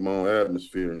 create my own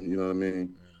atmosphere. You know what I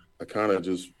mean? I kind of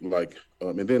just like,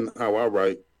 and then how I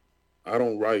write, I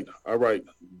write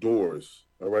doors.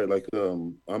 I write like,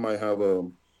 I might have a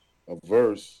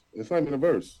verse. It's not even a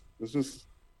verse. It's just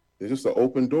an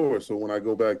open door. So when I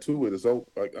go back to it, it's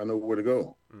open. Like I know where to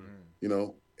go. You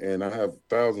know, and I have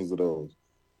thousands of those.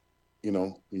 You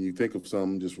know, when you think of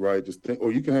something, just write, just think,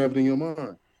 or you can have it in your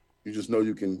mind. You just know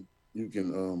you can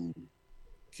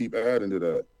keep adding to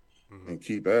that and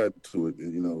keep adding to it.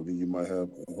 And, you know, then you might have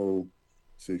a whole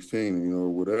 16, you know,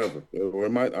 whatever. Or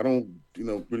it might, I don't, you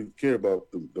know, really care about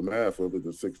the math of it,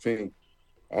 the 16.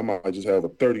 I might just have a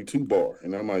 32 bar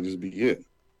and that might just be it.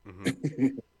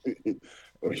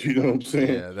 You know what I'm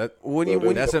saying? Yeah,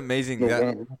 that's amazing.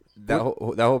 That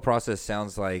whole process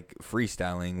sounds like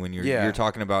freestyling when you're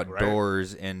talking about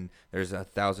doors and there's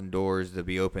 1,000 doors to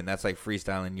be open. That's like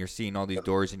freestyling. You're seeing all these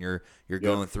doors and you're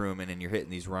going through them and then you're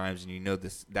hitting these rhymes and you know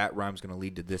that rhyme's going to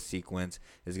lead to this sequence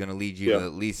is going to lead you to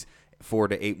at least 4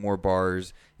 to 8 more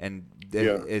bars and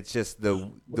it's just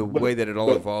the way that it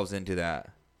all evolves into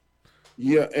that.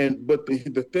 Yeah, but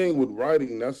the thing with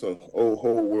writing, that's a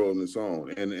whole world in its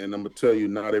own. And I'm gonna tell you,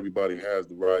 not everybody has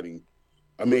the writing.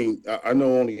 I mean, I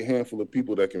know only a handful of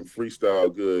people that can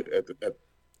freestyle good at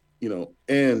you know,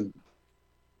 and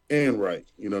write.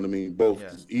 You know what I mean? Both.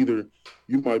 Yeah. Either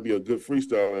you might be a good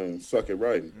freestyler and suck at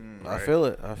writing. I feel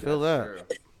it. I feel that.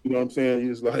 True. You know what I'm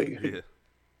saying? It's like,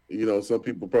 you know, some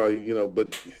people probably, you know,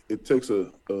 but it takes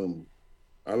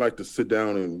I like to sit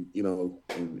down and, you know,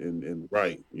 and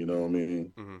write, you know what I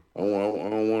mean? I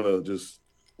don't want to just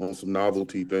on some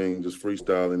novelty thing, just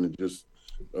freestyling and just,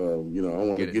 you know, I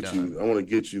want to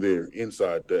get you there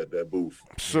inside that booth.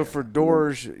 So for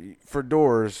doors,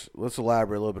 let's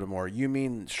elaborate a little bit more. You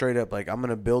mean straight up, like I'm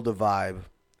going to build a vibe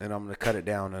and I'm going to cut it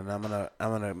down and I'm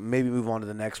going to maybe move on to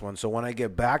the next one. So when I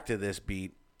get back to this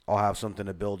beat, I'll have something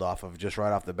to build off of just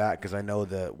right off the bat. 'Cause I know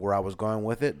where I was going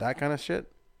with it, that kind of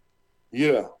shit.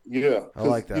 Yeah. I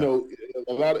like that. You know,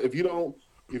 a lot of if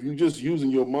you just using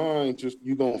your mind,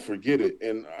 you gonna forget it.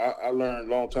 And I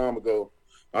learned a long time ago.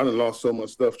 I done lost so much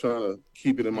stuff trying to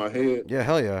keep it in my head. Yeah,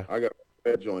 hell yeah. I got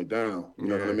that joint down. You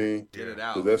know what I mean? Get it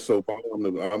out. That's so bomb.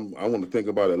 I want to think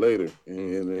about it later,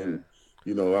 and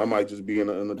you know, I might just be in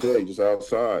the day, just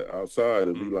outside,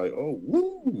 and be like, oh,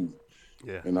 woo.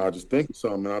 Yeah. And I'll just think of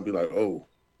something, and I'll be like, oh,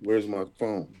 where's my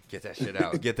phone? Get that shit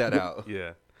out. Get that out.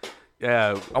 Yeah.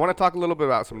 Yeah, I want to talk a little bit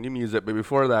about some new music, but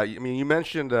before that, I mean, you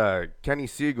mentioned Kenny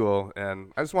Siegel,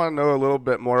 and I just want to know a little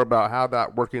bit more about how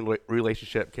that working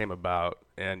relationship came about.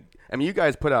 And I mean, you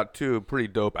guys put out 2 pretty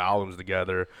dope albums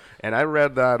together, and I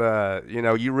read that you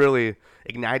know, you really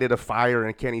ignited a fire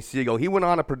in Kenny Siegel. He went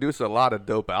on to produce a lot of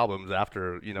dope albums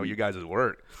after, you know, you guys'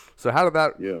 work. So how did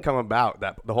that come about?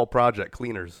 The whole project,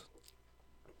 Cleaners.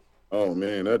 Oh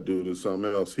man, that dude is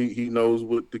something else. He knows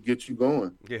what to get you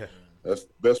going. Yeah. That's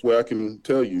the best way I can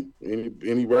tell you.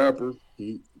 Any rapper,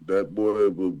 that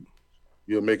boy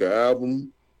he'll make an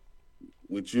album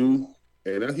with you,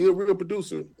 and he's a real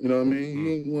producer. You know what I mean?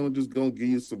 He ain't want to just gonna give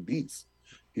you some beats.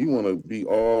 He want to be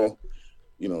all,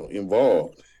 you know,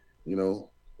 involved. You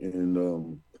know,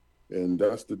 and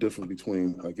that's the difference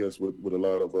between, I guess, with a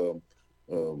lot of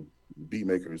beat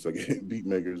makers, like beat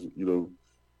makers,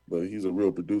 but he's a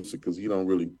real producer because he don't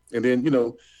really. And then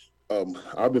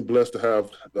I've been blessed to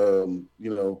have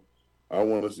I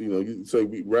want to you say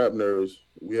we rap nerds,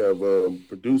 we have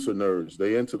producer nerds.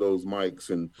 They into those mics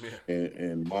and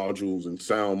modules and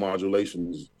sound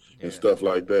modulations and stuff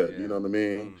like that. You know what I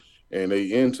mean? And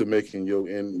they into making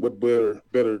and what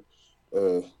better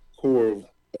core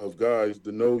of guys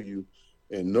to know you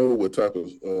and know what type of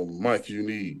mic you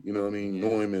need. You know what I mean?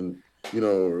 Know him and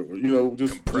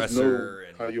just know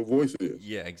how your voice is.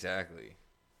 Yeah, exactly.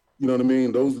 You know what I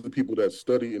mean? Those are the people that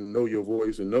study and know your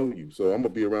voice and know you. So I'm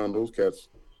gonna be around those cats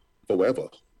forever.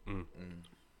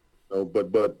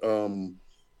 But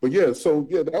yeah. So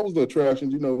yeah, that was the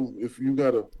attraction. If you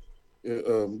gotta,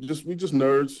 we just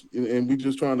nerds and we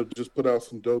just trying to just put out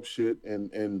some dope shit.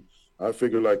 And I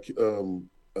figure like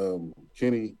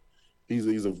Kenny,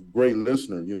 he's a great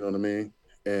listener. You know what I mean?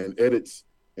 And edits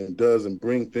and does and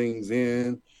bring things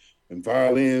in. And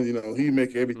violin, he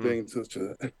make everything such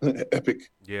a epic.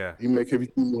 Yeah. He make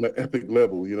everything on an epic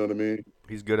level. You know what I mean?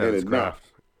 He's good at his craft.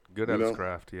 Good at his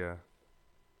craft. Yeah.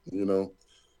 And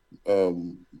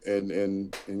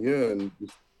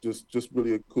just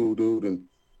really a cool dude, and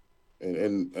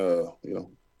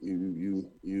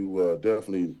you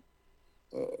definitely,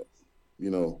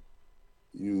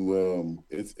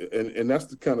 it's and that's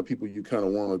the kind of people you kind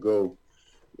of want to go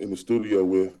in the studio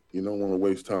with. You don't want to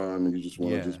waste time, and you just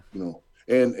want to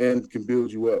and can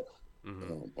build you up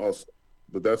also.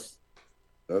 But that's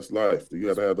life. You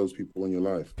got to have those people in your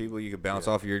life. People you can bounce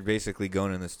off. You're basically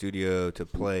going in the studio to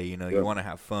play. You want to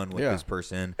have fun with this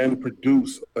person and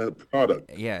produce a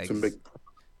product. Yeah, to make.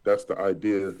 That's the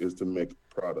idea, is to make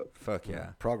product. Fuck yeah.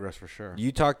 Progress for sure.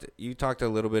 You talked a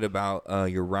little bit about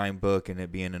your rhyme book and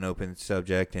it being an open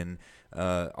subject, and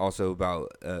also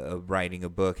about writing a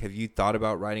book. Have you thought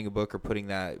about writing a book or putting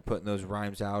those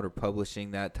rhymes out or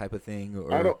publishing that type of thing?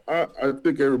 Or? I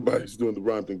think everybody's doing the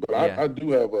rhyme thing, but I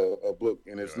do have a book,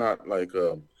 and it's not like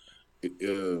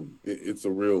it's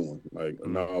a real one, like a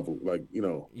novel, like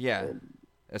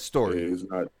a story. It's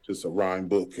not just a rhyme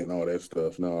book and all that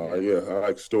stuff. No, I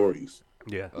like stories.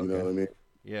 Yeah. You know what I mean?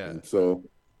 Yeah. And so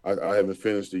I haven't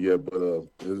finished it yet, but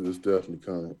it's definitely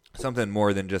coming. Something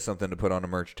more than just something to put on a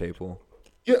merch table.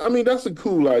 Yeah, I mean, that's a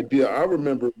cool idea. I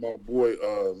remember my boy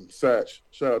Satch.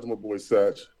 Shout out to my boy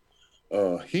Satch.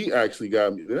 He actually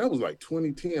got me. That was like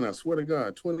 2010. I swear to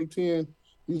God, 2010.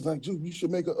 He was like, "Dude, you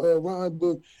should make a rhyme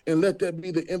book and let that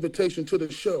be the invitation to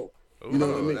the show." Ooh, you know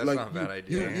what I mean? That's like, not a bad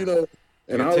idea. You know.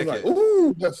 And I was like,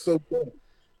 "Ooh, that's so cool."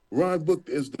 Rhyme book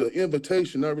is the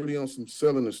invitation, not really on some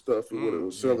selling the stuff or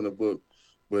whatever, selling the book.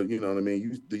 But you know what I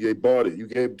mean? They bought it. You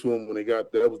gave it to them when they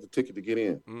got that was the ticket to get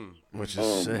in. Which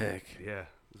is sick. Yeah.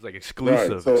 It's like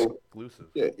exclusive. Right, so, exclusive.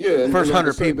 Yeah. First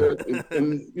 100 people.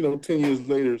 And 10 years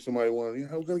later, somebody wanted,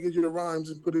 we're going to get you the rhymes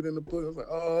and put it in the book. I was like,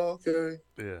 oh, okay.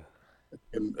 Yeah.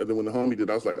 And then when the homie did,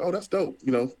 I was like, oh, that's dope.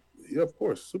 Yeah, of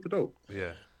course. Super dope.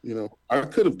 Yeah. I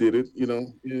could have did it,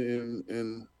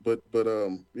 but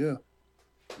yeah.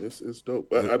 It's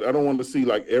dope. I don't want to see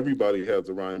like everybody has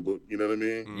a rhyme book. You know what I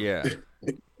mean? Yeah.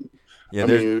 Yeah,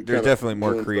 there's definitely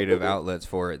more creative outlets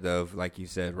for it, though. Like you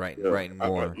said, writing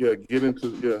more. Get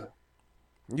into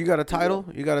You got a title?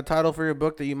 You got a title for your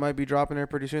book that you might be dropping there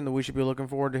pretty soon that we should be looking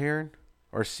forward to hearing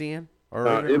or seeing or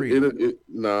reading?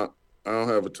 Nah, I don't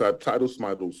have a title. Title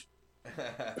Smiles.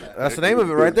 That's the name of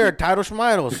it right there. Title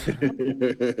Smiles. I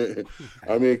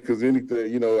mean, because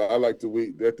anything, I like to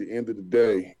wait at the end of the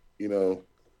day. I don't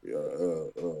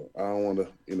want to,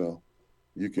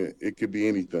 it could be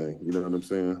anything. You know what I'm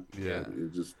saying? Yeah.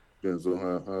 It just depends on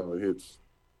how it hits.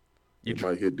 It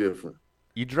might hit different.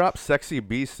 You dropped Sexy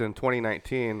Beast in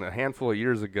 2019, a handful of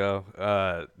years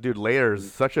ago. Dude, Layers,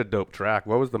 such a dope track.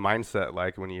 What was the mindset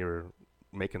like when you were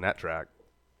making that track?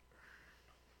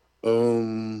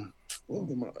 I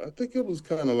think it was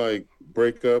kind of like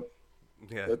breakup.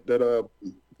 Yeah. That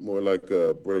more like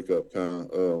a breakup kind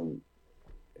of,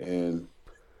 and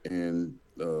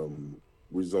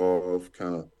resolve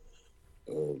kind of,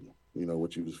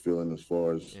 what you was feeling as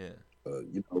far as,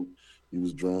 you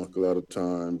was drunk a lot of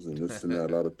times and this and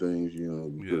that, a lot of things,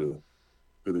 you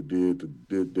could have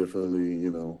did differently,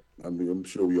 I mean, I'm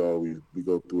sure we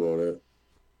go through all that,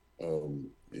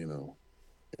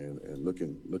 and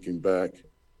looking back,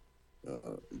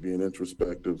 being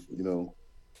introspective,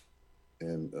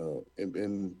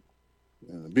 and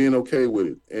being okay with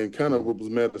it, and kind of what was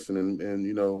medicine, and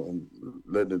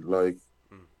letting it like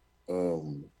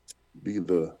be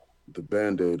the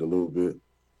Band-Aid a little bit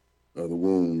of the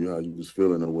wound, how you was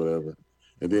feeling or whatever.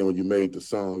 And then when you made the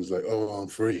song, it's like, oh, I'm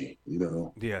free,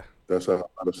 Yeah. That's how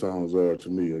the songs are to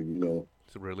me,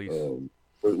 It's a release.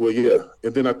 well, yeah.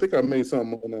 And then I think I made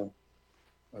something on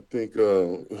I think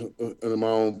in my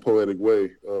own poetic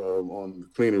way on the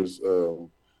Cleaners,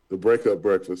 the breakup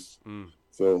breakfast.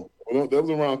 So that was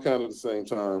around kind of the same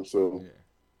time. So. Yeah.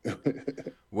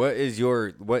 What's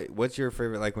your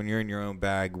favorite, like when you're in your own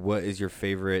bag, what is your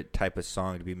favorite type of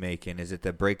song to be making? Is it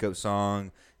the breakup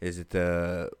song? Is it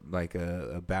the like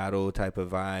a battle type of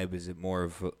vibe? Is it more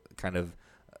of kind of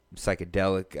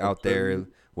psychedelic out there?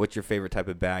 What's your favorite type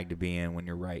of bag to be in when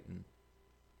you're writing?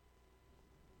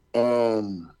 I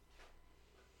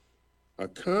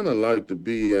kind of like to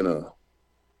be in I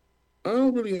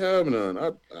don't really have none.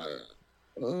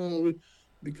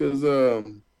 Because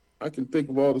I can think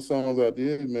of all the songs I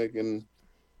did make, and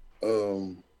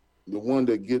the one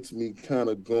that gets me kind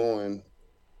of going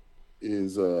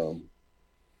is, and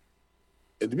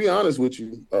to be honest with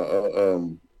you,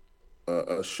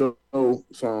 a show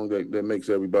song that makes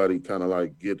everybody kind of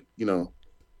like get,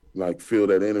 like feel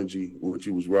that energy what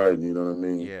you was writing. You know what I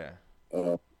mean? Yeah.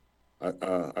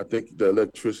 I think the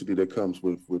electricity that comes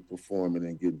with performing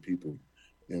and getting people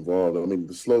involved. I mean,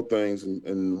 the slow things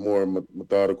and more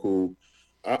methodical.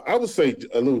 I would say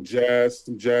a little jazz,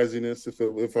 some jazziness, if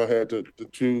I had to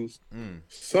choose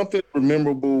something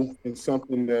memorable and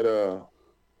something that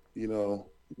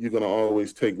you're gonna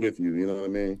always take with you. You know what I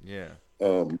mean? Yeah.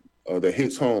 That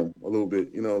hits home a little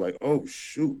bit. Like, oh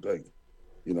shoot, like.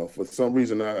 For some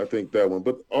reason, I think that one,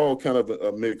 but all kind of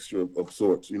a mixture of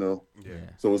sorts, Yeah.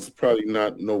 So it's probably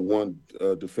not no one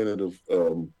definitive,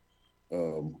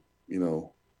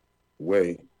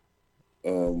 way,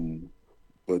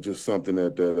 but just something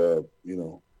that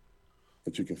you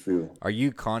can feel. Are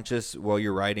you conscious while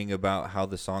you're writing about how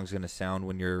the song's going to sound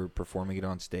when you're performing it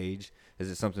on stage?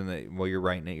 Is it something that while you're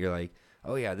writing it, you're like,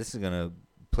 oh yeah, this is going to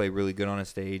play really good on a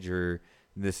stage, or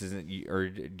this isn't, or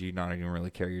do you not even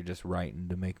really care? You're just writing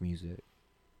to make music.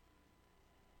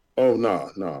 Oh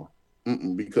no.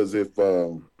 Because if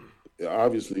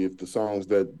obviously if the songs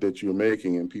that you're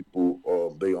making and people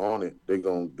they on it, they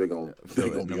gonna be no on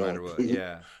matter what.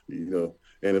 Yeah.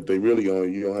 And if they really on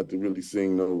it, you don't have to really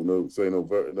sing none of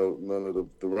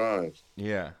the rhymes.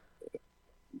 Yeah.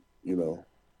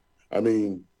 I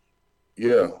mean,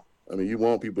 yeah. I mean, you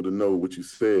want people to know what you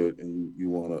said, and you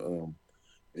want to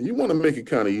and you want to make it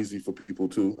kind of easy for people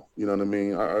too. You know what I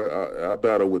mean? I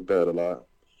battle with that a lot,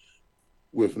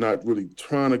 with not really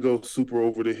trying to go super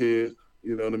over the head.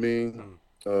 You know what I mean?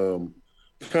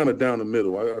 Kind of down the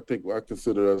middle. I think I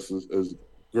consider us as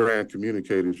grand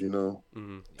communicators. To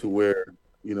where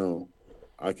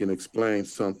I can explain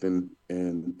something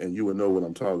and you would know what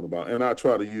I'm talking about. And I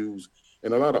try to use,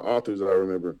 and a lot of authors that I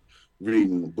remember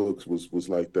reading books was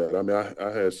like that. I mean, I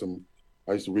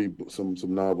used to read some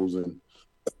novels and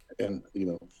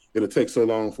it'll take so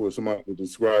long for somebody to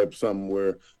describe something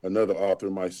where another author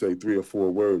might say 3 or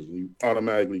 4 words and you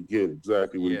automatically get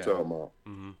exactly what he's talking about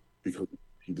because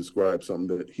he described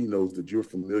something that he knows that you're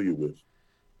familiar with.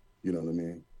 You know what I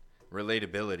mean?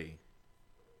 Relatability.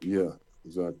 Yeah,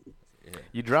 exactly. Yeah.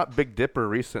 You dropped Big Dipper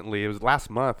recently. It was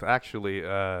last month, actually,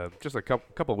 just a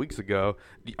couple weeks ago.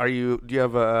 Do you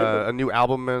have a new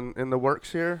album in the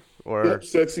works here? Or yep,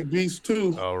 Sexy Beast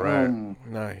too. Oh, right.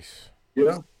 Nice.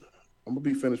 Yeah. I'm gonna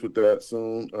be finished with that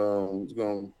soon. I'm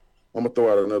gonna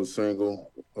throw out another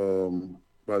single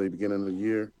by the beginning of the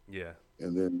year. Yeah.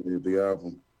 And then the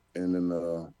album, and then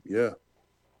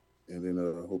and then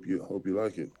hope you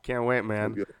like it. Can't wait,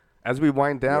 man. As we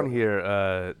wind down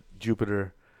here,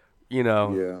 Jupiter,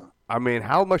 I mean,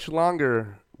 how much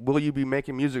longer will you be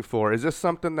making music for? Is this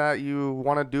something that you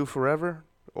want to do forever?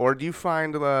 Or do you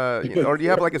find, or do you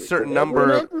have like a certain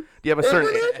number? Do you have a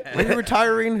certain? Are you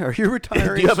retiring? Are you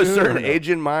retiring? Do you have a certain soon? age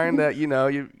in mind that you know?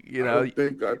 I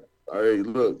think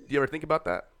look. Do you ever think about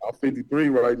that? I'm 53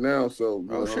 right now, so you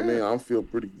know what I mean. I feel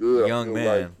pretty good. Young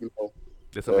man. Like,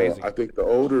 it's amazing. I think the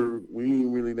older we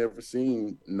ain't really never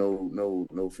seen no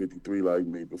 53 like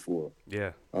me before.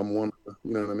 Yeah. I'm one.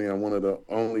 You know what I mean. I'm one of the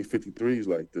only 53s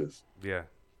like this. Yeah.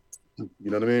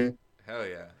 You know what I mean? Hell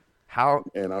yeah. How?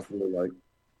 And I feel like.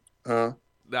 Huh?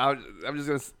 I was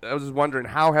just wondering,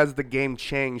 how has the game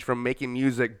changed from making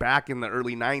music back in the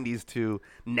early '90s to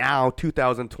now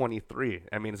 2023?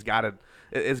 I mean, it's got to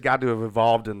have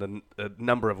evolved in a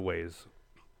number of ways.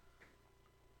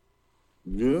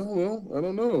 Yeah, well, I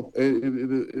don't know.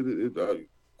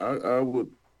 I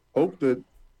would hope that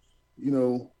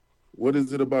what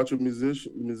is it about your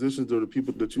musicians or the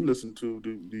people that you listen to?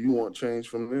 Do you want change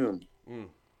from them?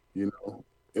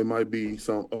 It might be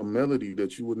a melody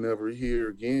that you would never hear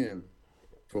again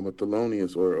from a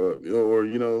Thelonious or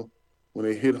when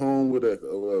they hit home with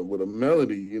a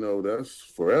melody, that's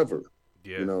forever.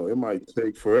 Yeah. You know, it might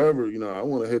take forever. You know, I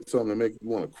want to hit something that make you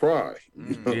want to cry.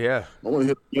 You know? Yeah. I want to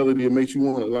hit a melody that makes you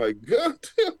want to like, God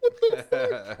damn, what the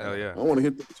fuck? Hell yeah. I want to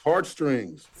hit the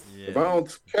heartstrings. Yeah. If I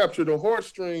don't capture the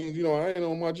heartstrings, you know, I ain't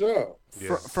on my job.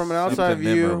 Yeah. From an outside Something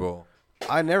view, memorable.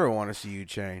 I never want to see you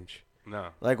change. No.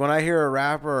 Like when I hear a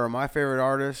rapper or my favorite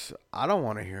artist, I don't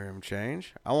want to hear him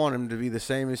change. I want him to be the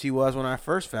same as he was when I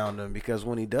first found him, because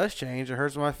when he does change, it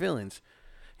hurts my feelings.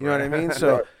 You know what I mean?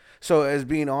 So, so as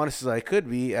being honest as I could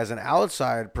be, as an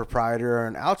outside proprietor or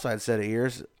an outside set of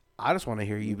ears, I just want to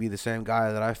hear you be the same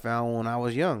guy that I found when I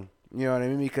was young. You know what I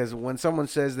mean? Because when someone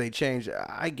says they change,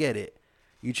 I get it.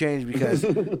 You change because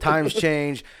times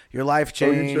change, your life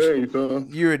changed,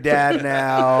 you're a dad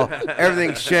now,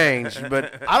 everything's changed.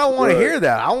 But I don't want to hear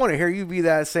that. I want to hear you be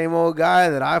that same old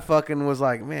guy that I fucking was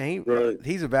like, man,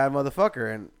 he's a bad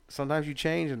motherfucker. And sometimes you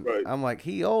change, and I'm like,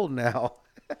 he old now.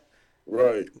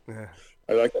 Right.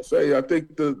 Like I say, I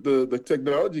think the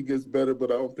technology gets better,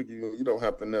 but I don't think you don't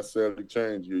have to necessarily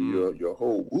change your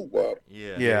whole whoop-wop.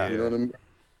 Yeah. You know what I mean?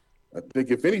 I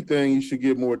think if anything, you should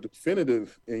get more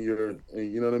definitive in your,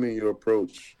 you know what I mean, your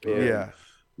approach. You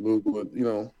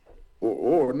know,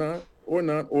 or not,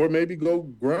 or maybe go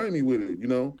grimy with it. You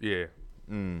know. Yeah.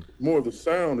 More of the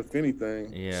sound, if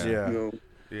anything. Yeah. You know.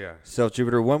 Yeah. Self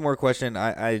Jupiter, one more question.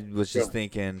 I was just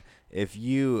thinking, if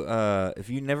you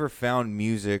never found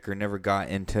music or never got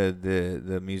into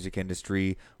the music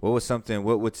industry, what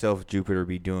would Self Jupiter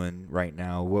be doing right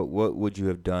now? What would you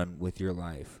have done with your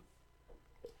life?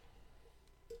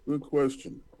 Good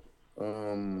question. I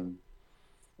don't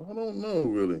know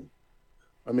really.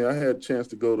 I mean, I had a chance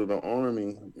to go to the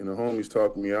Army, and the homies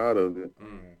talked me out of it.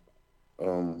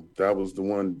 That was the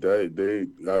one that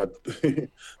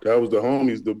that was the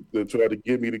homies that tried to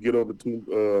get me to get on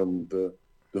the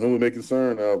Homie Make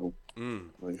Concern album.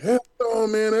 Like, hell no,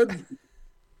 man,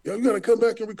 you gotta come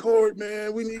back and record,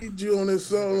 man. We need you on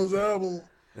this album.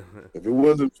 If it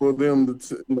wasn't for them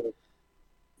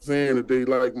saying that they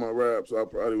like my raps, I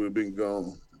probably would have been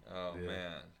gone. Oh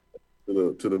man.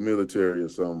 To the military or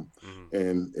something.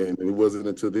 And it wasn't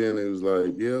until then it was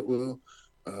like, yeah, well,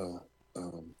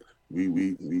 we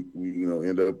you know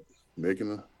end up making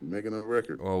a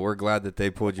record. Well, we're glad that they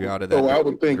pulled you out of that. So I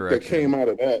would think that came out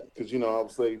of that, because you know,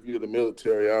 obviously if you're the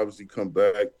military, obviously come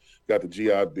back, got the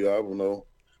GI Bill.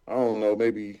 I don't know,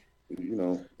 maybe, you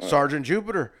know, Sergeant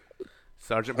Jupiter.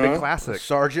 Sergeant Big Classic.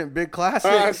 Sergeant Big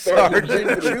Classic.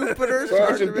 Sergeant Jupiter.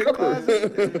 Sergeant Big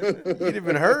Classic. You'd have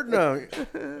been hurting them.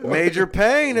 Major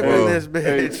Pain up in this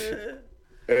bitch.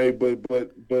 Hey, but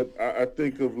I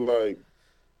think of like,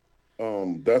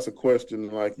 that's a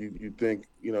question like you think,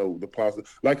 you know, the positive.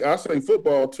 Like I say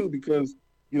football too, because,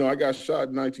 you know, I got shot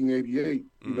in 1988,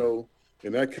 you know,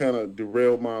 and that kind of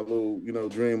derailed my little, you know,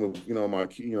 dream of, you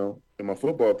know, in my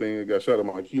football thing. I got shot at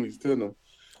my Achilles tendon.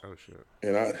 Oh shit!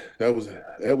 And that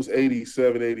was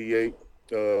 87, 88.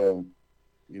 You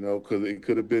know, because it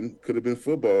could have been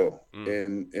football,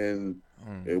 and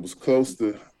it was close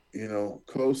to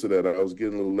that. I was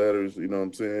getting little letters, you know what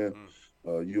I'm saying,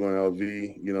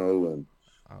 UNLV, you know, and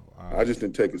I just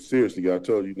didn't take it seriously. I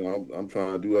told you, you know, I'm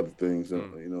trying to do other things, you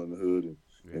know, in the hood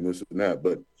and this and that.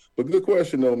 But good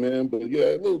question though, man. But yeah,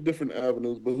 a little different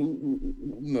avenues. But who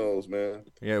knows, man?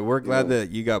 Yeah, we're glad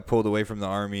that you got pulled away from the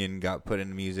Army and got put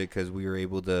into music, because we were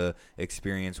able to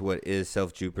experience what is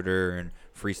Self Jupiter and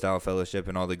Freestyle Fellowship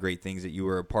and all the great things that you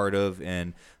were a part of,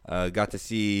 and got to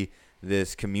see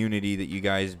this community that you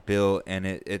guys built, and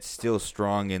it's still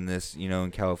strong in this, you know, in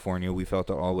California. We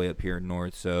felt it all the way up here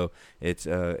north, so it's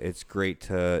great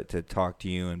to talk to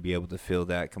you and be able to feel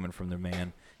that coming from the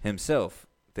man himself.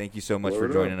 Thank you so much for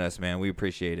joining us, man. We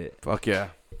appreciate it. Fuck yeah.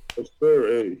 Yes, sir.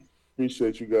 Hey,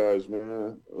 appreciate you guys,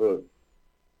 man. Look,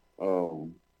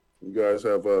 you guys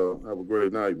have a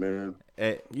great night, man.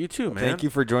 Hey, you too, man. Thank you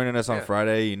for joining us on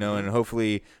Friday, you know, and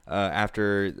hopefully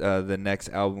after the next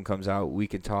album comes out, we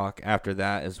can talk after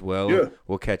that as well. Yeah.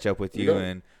 We'll catch up with you,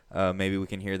 and maybe we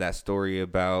can hear that story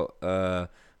about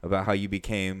how you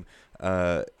became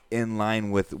in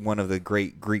line with one of the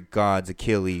great Greek gods,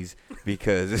 Achilles,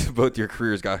 because both your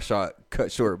careers got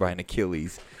cut short by an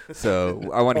Achilles. So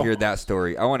I want to hear that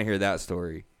story.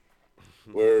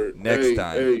 Next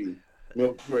time. Hey,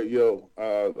 Milkcrate, yo,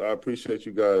 I appreciate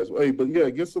you guys. Hey, but yeah,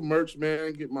 get some merch,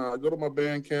 man. Go to my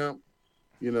Bandcamp,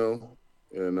 you know,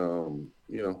 and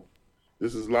you know,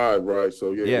 this is live, right?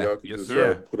 So yeah. Y'all can just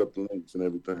put up the links and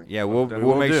everything. Yeah, we'll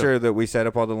make sure that we set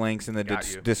up all the links in the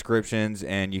descriptions,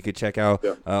 and you could check out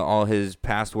all his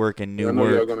past work and new work. I know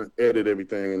y'all gonna edit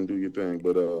everything and do your thing,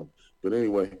 but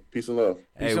anyway, peace and love.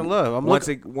 Peace and love.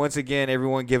 Once again,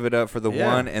 everyone give it up for the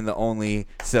one and the only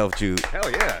Self Jupe. Hell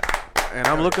yeah. And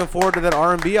I'm looking forward to that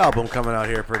R&B album coming out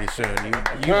here pretty soon. You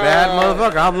bad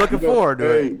motherfucker. I'm looking forward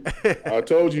to it. I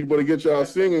told you, better get y'all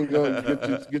singing going.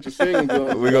 Get your singing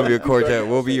going. We're going to be a quartet.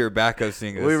 We'll be your backup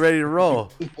singers. We ready to roll.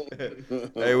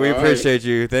 Hey, we appreciate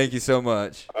you. Thank you so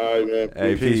much. All right, man.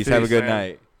 Hey, peace. Have a good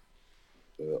night.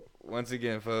 Yeah. Once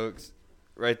again, folks,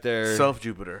 right there. Self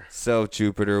Jupiter,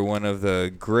 one of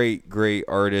the great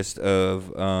artists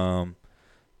of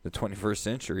the 21st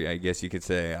century, I guess you could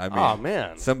say. I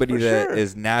mean, somebody that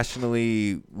is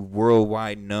nationally,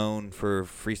 worldwide known for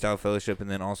Freestyle Fellowship, and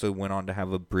then also went on to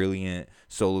have a brilliant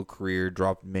solo career,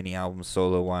 dropped many albums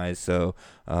solo-wise. So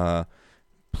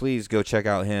please go check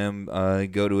out him.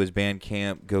 Go to his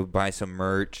Bandcamp. Go buy some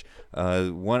merch.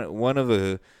 One of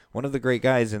the great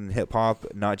guys in hip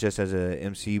hop, not just as a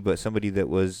MC, but somebody that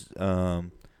was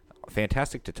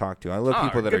fantastic to talk to. I love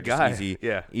people that are just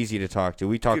easy to talk to.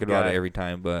 We talk about it every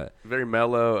time, but very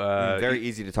mellow, very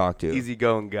easy to talk to,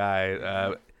 easygoing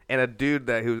guy, and a dude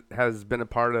who has been a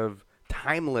part of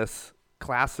timeless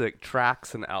classic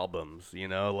tracks and albums. You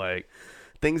know, like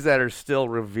things that are still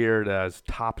revered as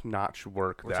top-notch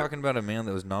work. We're talking about a man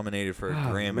that was nominated for a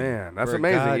Grammy. Man, that's for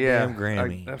amazing. A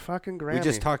Grammy. A fucking Grammy. We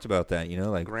just talked about that. You know,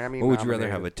 like Grammy what would you rather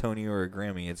nominated. have, a Tony or a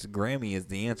Grammy? It's Grammy is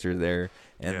the answer there,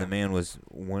 and the man was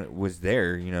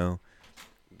there. You know,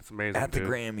 it's amazing. At the dude.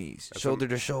 Grammys, shoulder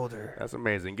to shoulder. That's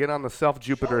amazing. Get on the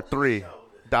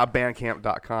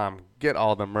selfjupiter3.bandcamp.com. Get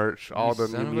all the merch, all the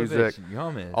new music,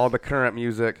 all the current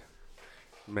music.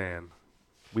 Man.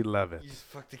 We love it. You just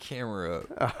fucked the camera up.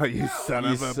 Oh, you son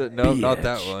of a bitch. No, not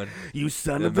that one. You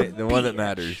son of a bitch. The one that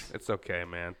matters. It's okay,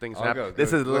 man. Things I'll happen. go.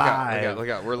 This is Look live. out. Look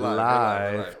out. We're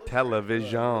live. Live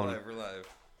television. We're live.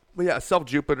 But yeah, Self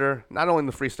Jupiter, not only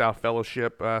the Freestyle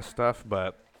Fellowship stuff,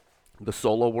 but the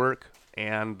solo work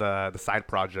and the side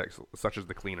projects, such as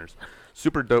the Cleaners.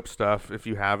 Super dope stuff. If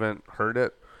you haven't heard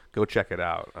it, go check it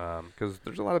out, because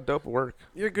there's a lot of dope work.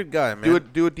 You're a good guy, man.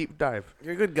 Do a deep dive.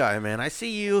 You're a good guy, man. I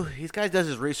see you. This guy does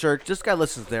his research. This guy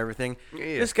listens to everything.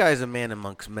 Yeah. This guy's a man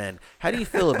amongst men. How do you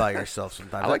feel about yourself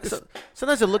sometimes? I like this.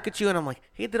 Sometimes I look at you and I'm like,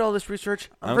 he did all this research.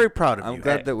 I'm very proud of you. I'm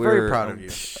glad that we're very proud of you.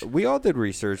 We all did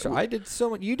research. I did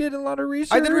so much. You did a lot of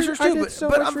research. I did research too,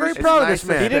 but I'm very proud of this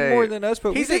man. He did more than us,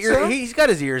 but he's got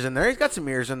his ears in there. He's got some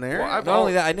ears in there. Well, not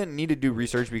only that, I didn't need to do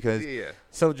research because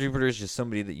Self Jupiter is just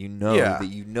somebody that you know, that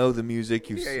you know the music.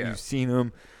 You've seen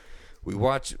them. We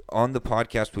watch on the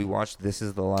podcast. We watched This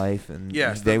Is the Life, and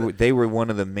they were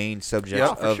one of the main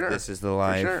subjects of This Is the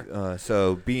Life. Sure.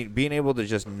 So being able to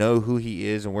just know who he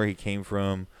is and where he came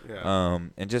from,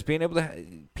 and just being able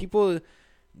to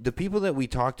the people that we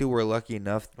talked to were lucky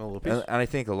enough, and I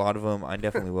think a lot of them. I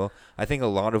definitely will. I think a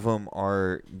lot of them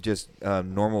are just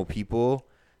normal people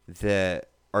that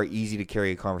are easy to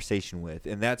carry a conversation with,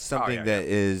 and that's something that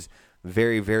is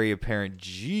very, very apparent.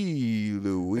 Gee,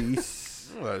 Luis.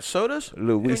 Sodas?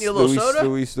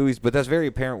 Luis. But that's very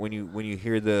apparent when you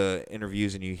hear the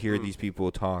interviews and you hear these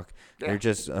people talk. They're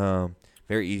just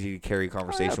very easy to carry a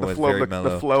conversation with. Very mellow.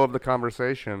 The flow of the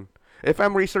conversation. If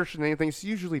I'm researching anything, it's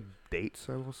usually dates,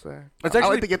 I will say. It's I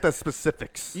actually, like to get the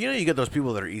specifics. You know, you get those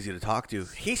people that are easy to talk to.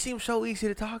 He seems so easy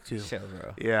to talk to. Yeah,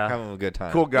 bro. Yeah. Having a good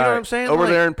time. Cool guy. You know what I'm saying? Over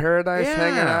there in paradise,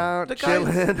 hanging out,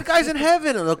 chilling. The guy's in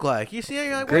heaven, it looked like. You see,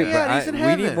 you're like, great, where he's in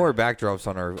heaven. We need more backdrops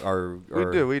on our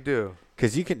We do.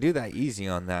 Because you can do that easy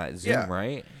on that Zoom,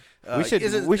 right? We should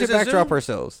backdrop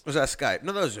ourselves. Was that Skype?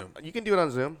 No, Zoom. You can do it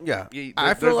on Zoom. Yeah.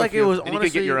 I feel like it was honestly. You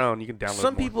can get your own. You can download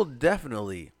some more. people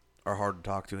definitely are hard to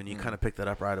talk to, and you kind of pick that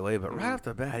up right away. But right off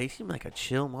the bat, he seemed like a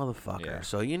chill motherfucker. Yeah.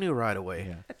 So you knew right away.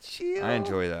 Yeah. Chill. I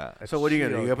enjoy that. So what are you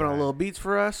going to do? You open a little beats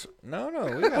for us? No,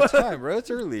 we got time, bro. It's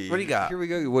early. What do you got? Here we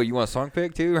go. What, you want a song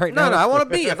pick too right now? No, I want a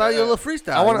beat. I thought you were a little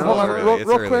freestyle. I want to hold on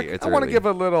real quick. It's I want to give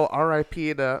a little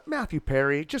R.I.P. to Matthew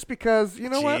Perry, just because, you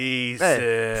know what? Hey,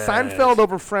 Seinfeld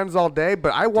over Friends all day,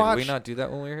 but I watched. Did we not do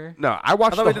that when we were here? No, I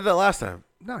watched. I thought we did that last time.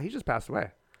 No, he just passed away.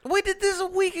 We did this a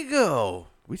week ago.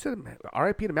 We said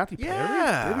R.I.P. to Matthew Perry?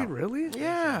 Yeah. Did we really?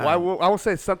 Yeah. Well, I will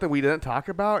say something we didn't talk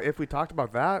about, if we talked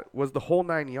about that, was The Whole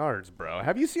 9 Yards, bro.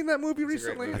 Have you seen that movie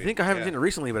recently? Movie. I think I haven't seen it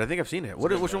recently, but I think I've seen it.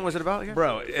 Which one was it about again?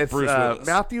 Bro, it's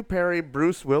Matthew Perry,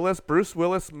 Bruce Willis.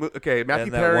 Okay,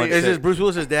 Matthew Perry. Is this Bruce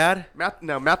Willis' dad?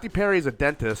 Matthew Perry is a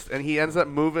dentist, and he ends up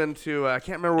moving to, I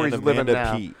can't remember where he's living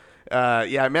now. Pete.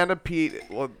 Amanda Pete.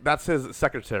 Well, that's his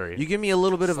secretary. You give me a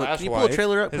little bit of a. Can you pull a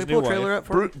trailer up? Can you pull a trailer up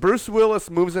for me? Bruce Willis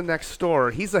moves in next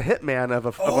door. He's a hitman of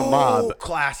a mob.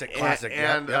 Classic.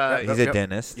 And he's a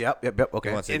dentist. Yep.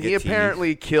 Okay. And he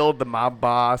apparently killed the mob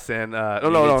boss. And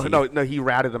no, he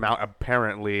ratted him out.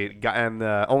 Apparently, and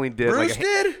only did Bruce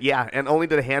did. Yeah, and only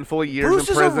did a handful of years Bruce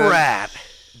in prison. Bruce is a rat.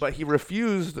 But he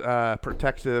refused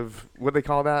protective. What do they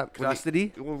call that?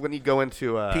 Custody. When you go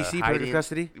into PC protective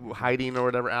custody, hiding or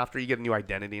whatever after you get a new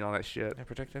identity and all that shit. Yeah,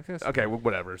 protective custody. Okay, well,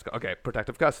 whatever. Okay,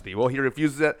 protective custody. Well, he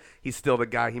refuses it. He's still the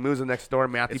guy. He moves in next door.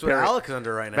 Matthew it's Perry. what Alex is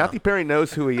under right now. Matthew Perry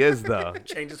knows who he is, though.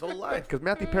 Changed his whole life. Because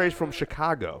Matthew Perry's from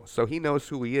Chicago, so he knows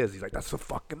who he is. He's like, that's the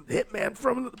fucking hitman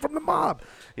from the mob,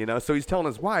 you know. So he's telling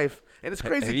his wife, and it's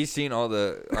crazy. Have you seen all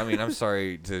the? I mean, I'm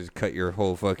sorry to cut your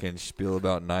whole fucking spiel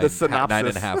about nine The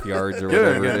synopsis. 9.5 yards or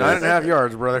Good, whatever. yeah, it is. 9.5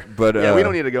 yards, brother. But yeah, we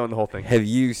don't need to go in the whole thing. Have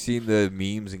you seen the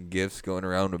memes and gifs going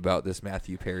around about this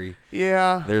Matthew Perry?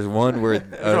 Yeah. There's one where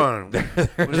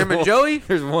Was him and Joey?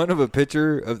 There's one of a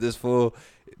picture of this fool.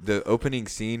 The opening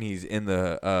scene, he's in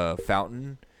the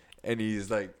fountain, and he's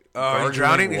like, oh, he's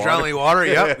drowning. He's drowning in water.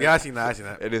 Yep. Yeah, I seen that.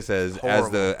 And it says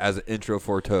Horrible. as the intro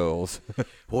foretells.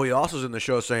 Well, he also's in the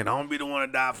show saying, "I want to be the one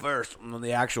to die first on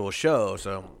the actual show."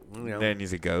 So, you know, Then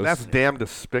he's a ghost. That's damn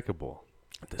despicable.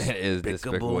 That is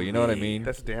despicable. You know what I mean?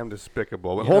 That's damn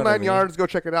despicable. But You know Whole what I 9 mean? yards, go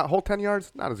check it out. Whole 10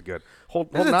 yards, not as good. Whole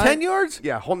is it 9 10 yards?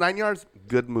 Yeah, Whole 9 yards,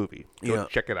 good movie. Go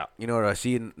check it out. You know what I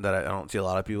see that I don't see a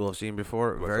lot of people have seen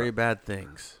before? Very Bad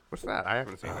Things. What's that? I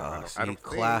haven't seen it. I don't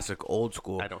classic, old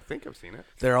school. I don't think I've seen it.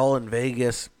 They're all in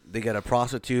Vegas. They got a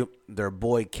prostitute. Their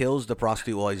boy kills the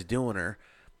prostitute while he's doing her,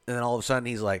 and then all of a sudden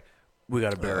he's like, "We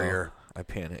got to bury her." I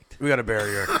panicked. We got to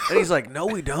bury her. And he's like, "No,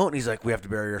 we don't." And he's like, "We have to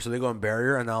bury her." So they go and bury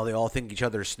her, and now they all think each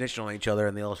other is snitching on each other,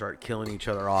 and they all start killing each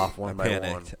other off one by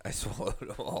panicked. one. I swallowed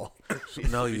them all.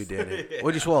 No, you didn't.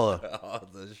 What'd you swallow?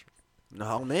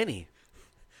 How many?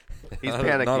 He's Not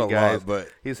panicking, a guys. lot, but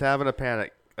he's having a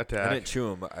panic attack. I didn't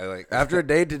chew them. After a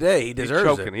day today, he deserves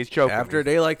choking. it. He's choking. After a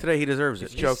day like today, he deserves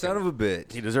it. He's choking. Son of a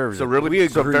bitch. He deserves So it. really,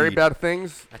 so Very Bad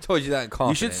Things. I told you that in You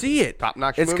confidence. should see it. Top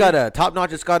notch. It's movie? got a top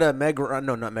notch. It's got a Meg.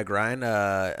 No, not Meg Ryan.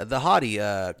 The hottie.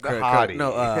 hottie.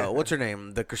 No. What's her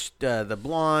name? The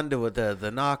blonde with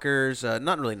the knockers.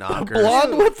 Not really knockers.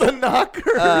 blonde with the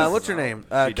knockers. What's her name?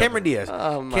 Cameron Diaz.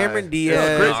 Oh, my. Cameron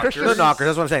Diaz. Christian- No knockers.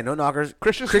 That's what I'm saying. No knockers.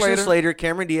 Christian Slater.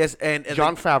 Cameron Diaz, and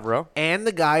John Favreau. and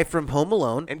the guy from Home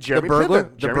Alone, And Jeremy the burglar. Piven.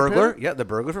 The Jeremy burglar. Piven? Yeah, the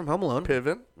burglar from Home Alone.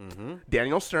 Piven.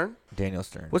 Daniel Stern. Daniel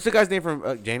Stern. What's the guy's name from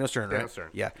Daniel Stern? Daniel Right? Stern.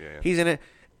 Yeah. Yeah. He's in it.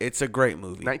 It's a great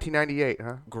movie. 1998,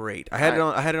 huh? Great. I had it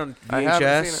on I haven't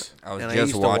VHS. seen it. I was and just I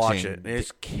used watching. to watch it.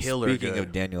 It's killer Speaking good.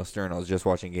 of Daniel Stern, I was just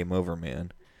watching Game Over,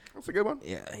 man. That's a good one.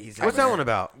 Yeah, he's. What's that one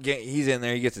about? He's in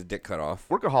there. He gets his dick cut off.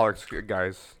 Workaholics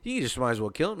guys. You just might as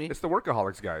well kill me. It's the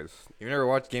Workaholics guys. You never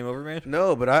watched Game Over, man?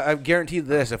 No, but I guarantee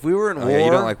this. If we were in Oh, war... yeah, you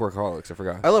don't like Workaholics. I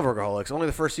forgot. I love Workaholics. Only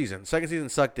the first season. Second season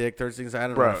sucked dick. Third season, I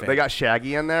don't know. Bro, they got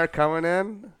Shaggy in there coming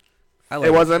in. I like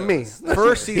It wasn't me.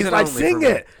 First season He's like, only sing for me.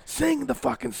 it. Sing the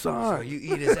fucking song. You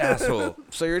eat his asshole.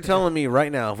 So you're telling me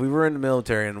right now, if we were in the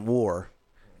military in war,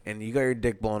 and you got your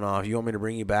dick blown off, you want me to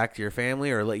bring you back to your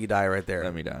family or let you die right there?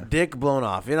 Let me die. Dick blown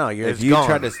off. You know, If you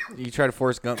try to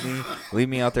force gump me, leave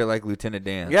me out there like Lieutenant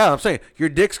Dan. Yeah, I'm saying your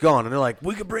dick's gone, and they're like,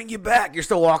 "We could bring you back." You're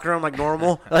still walking around like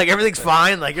normal, like everything's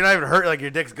fine, like you're not even hurt, like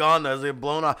your dick's gone, though, it's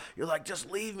blown off. You're like,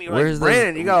 "Just leave me." Where's Like,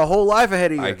 Brandon, you got a whole life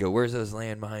ahead of you. I go, where's those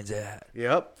landmines at?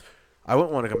 Yep. I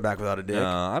wouldn't want to come back without a dick. No,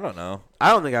 I don't know.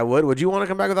 I don't think I would. Would you want to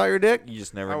come back without your dick? You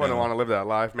just never I know. wouldn't want to live that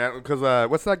life, man. Because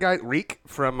what's that guy, Reek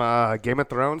from Game of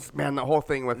Thrones? Man, the whole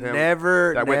thing with him.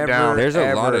 Never went down. There's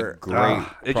a lot ever. of great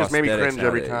It just made me prosthetics cringe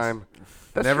every nowadays. time.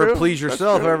 That's Never true. please That's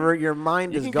yourself true. ever. Your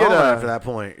mind You is can gone get a- after that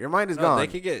point. Your mind is No, gone. they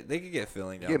could get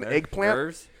filling down Get an there. eggplant?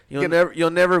 Nerves. You'll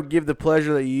never give the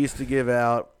pleasure that you used to give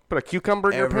out Put a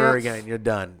cucumber in your ever pants? again. You're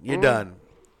done. You're Mm. done.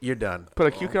 You're done. Put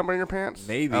a cucumber in your pants?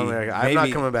 Maybe. I'm maybe.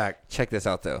 not coming back. Check this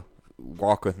out, though.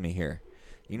 Walk with me here.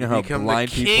 You know how Become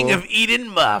blind the king people. of Eden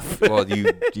Muff. Well,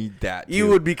 you need that. You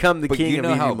too. would become the But king you of know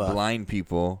Eden how Muff. blind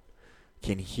people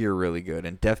can hear really good,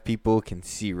 and deaf people can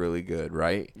see really good,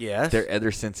 right? Yes. Their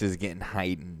other senses getting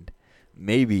heightened.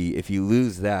 Maybe if you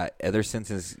lose that other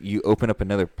senses, you open up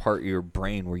another part of your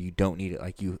brain where you don't need it.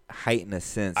 Like you heighten a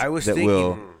sense I was that thinking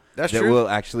will that's that true. will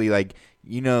actually like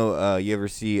you ever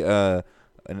see a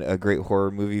great horror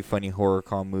movie, funny horror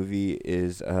com movie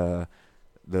is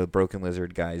the Broken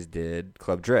Lizard guys did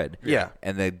Club Dread. Yeah.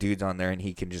 And the dude's on there and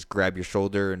he can just grab your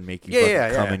shoulder and make you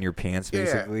come in your pants, Yeah,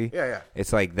 basically. yeah.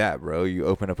 It's like that, bro. You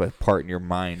open up a part in your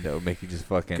mind that will make you just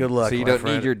fucking... Good luck, So you my don't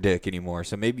friend. need your dick anymore.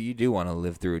 So maybe you do want to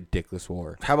live through a dickless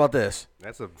war. How about this?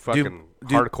 That's a fucking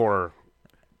hardcore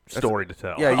story to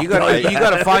tell. Yeah, you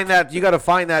gotta find that. You gotta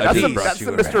find that. That's piece.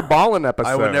 a Mr. Ballin episode.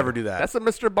 I would never do that. That's a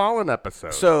Mr. Ballin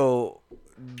episode. So,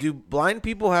 do blind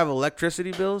people have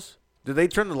electricity bills? Did they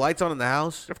turn the lights on in the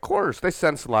house? Of course, they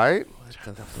sense light.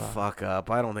 Shut the fuck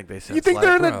up. I don't think they sense light. You think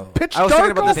they're in the pitch I was dark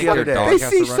thinking about this the other day. They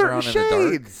see certain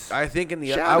shades. I think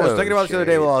I was thinking about this the other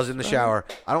day while I was in the shower.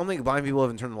 I don't think blind people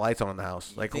even turn the lights on in the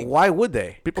house. Like, why would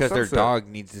they? Because their dog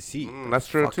needs to see. That's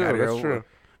true, too. That's true.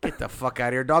 Get the fuck out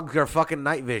of here. Dogs are fucking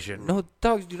night vision. No,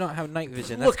 dogs do not have night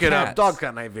vision. That's Look it cats. up. Dogs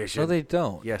got night vision. No, they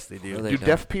don't. Yes, they do. No, they Do don't.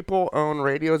 deaf people own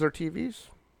radios or TVs?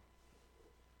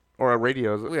 Or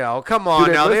radios? Yeah, come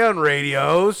on now. They own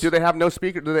radios. Do they have no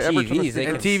speaker? Do they ever turn the TVs, they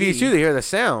And can TVs, see. too. They hear the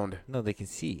sound. No, they can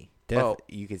see. Deaf, Oh.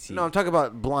 you can see. No, I'm talking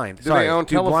about blind. Do Sorry. they own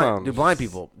telephones? Do blind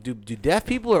people? Do deaf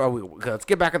people? Or are we? Okay, let's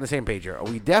get back on the same page here. Are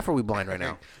we deaf or are we blind right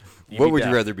now? What would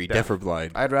you rather be, deaf or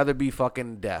blind? I'd rather be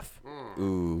fucking deaf.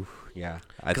 Ooh, yeah.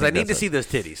 Because I need to see those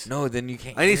titties. No, then you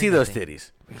can't. I need to see hear those nothing.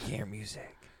 titties. We can't hear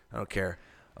music. I don't care.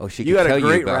 Oh, she You can got tell a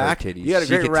great you about rack. her titties. You got a She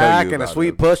great can tell rack you and a about sweet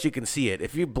them. puss. You can see it.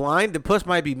 If you're blind, the puss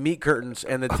might be meat curtains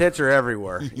and the tits are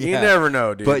everywhere. You Yeah. never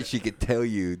know, dude. But she could tell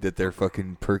you that they're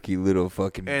fucking perky little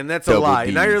fucking. And that's a double lie.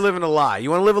 Ds. Now you're living a lie.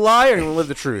 You want to live a lie or you want to live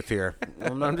the truth here?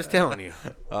 Well, I'm just telling you.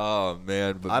 Oh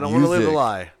man, but I don't want to live a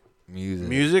lie. Music.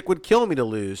 Music would kill me to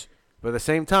lose, but at the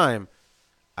same time,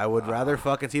 I would rather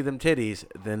fucking see them titties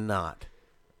than not.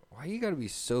 Why you gotta be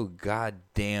so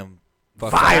goddamn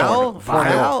Vile?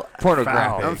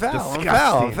 pornographic? I'm foul. Disgusting.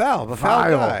 I'm foul. I'm a foul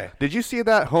guy. Did you see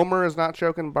that Homer is not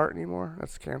choking Bart anymore?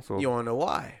 That's canceled. You want to know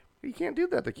why? You can't do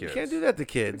that to kids. You can't do that to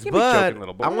kids. You can't be But choking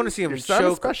little I want to boys. see him Your son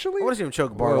choke. especially? I want to see him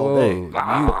choke Bart Whoa, all day.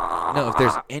 no, if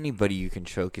there's anybody you can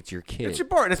choke, it's your kid. It's your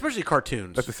Bart, and especially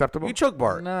cartoons. That's acceptable? You choke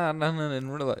Bart. No, in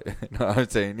real life. No, I'm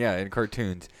saying, yeah, in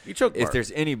cartoons. You choke Bart. If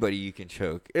there's anybody you can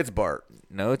choke, It's Bart.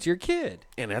 no, it's your kid.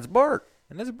 And that's Bart.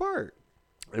 And that's Bart.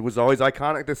 It was always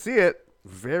iconic to see it.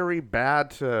 Very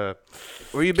bad to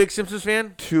Were you a big Simpsons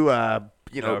fan?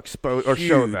 expose or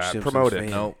show Huge that, Simpsons promote fan. it.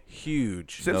 Nope.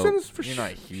 Huge. Simpsons Nope. for You're sure.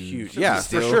 not huge. Huge. Yeah, for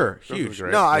Still. sure. Simpsons Huge. was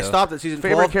great. No, I Still. stopped at season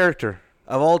Favorite 12 character?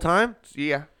 of all time.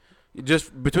 Yeah.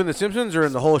 Just between the Simpsons or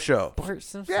in the whole show. Bart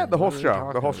Simpson. Yeah, the whole What are you show.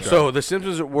 talking The whole about? show. So the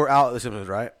Simpsons were out of the Simpsons,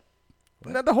 right?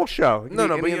 No, the whole show. No, Any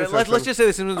but of the let's Simpsons. just say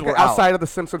the Simpsons Okay, were out. outside of the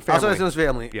Simpson family. Outside of the Simpsons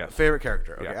family. Yes. Favorite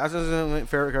character. Okay. Yeah. Outside of the Simpsons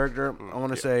favorite character, I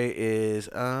want to say is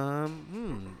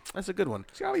that's a good one.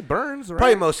 Scotty Burns, right?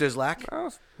 Probably Mo Sizlak.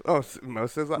 Mo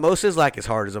Sizlak. Mo Sizlak is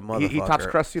hard as a motherfucker. He tops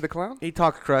Krusty the Clown? He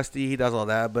talks Krusty. He does all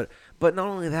that. But not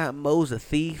only that, Mo's a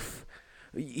thief.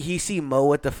 You see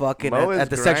Mo at the fucking Mo at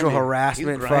the is sexual grimy.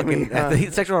 harassment He's grimy, fucking at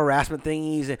the sexual harassment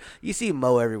thingies. You see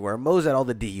Mo everywhere. Mo's at all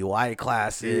the DUI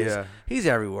classes. Yeah. He's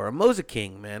everywhere. Mo's a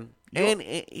king, man. And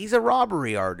he's a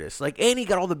robbery artist. And he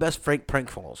got all the best prank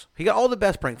calls. He got all the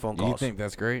best prank phone calls. You think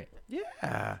that's great?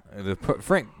 Yeah. The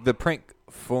prank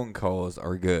phone calls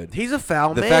are good. He's a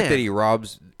foul The man. fact that he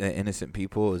robs innocent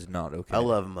people is not okay. I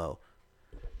love Mo.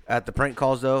 At the prank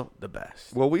calls, though, the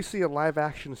best. Will we see a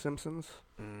live-action Simpsons?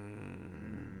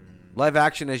 Live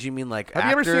action, as you mean like Have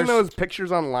actors? you ever seen those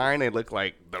pictures online? They look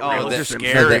like the real those are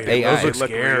Simpsons. scary. No, the AI. Those look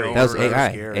scary. That was Those are AI.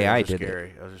 scary. AI Those are did it.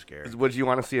 scary. Those are scary. Would you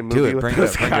want to see a movie Do it. with Bring it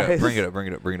those up. Bring it guys? up.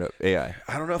 Bring it up. AI.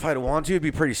 I don't know if I'd want to. It'd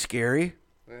be pretty scary.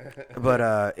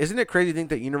 But isn't it crazy to think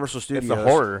that Universal Studios... It's a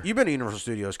horror. You've been to Universal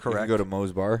Studios, You correct? can go to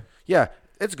Moe's Bar. Yeah,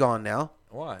 it's gone now.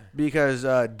 Why? Because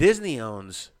Disney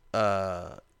owns...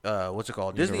 what's it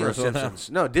called? Disney owns Universal now?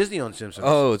 Simpsons. No, Disney owns Simpsons.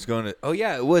 Oh, it's going to. Oh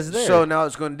yeah, it was there. So now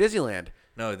it's going to Disneyland.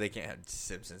 no, they can't have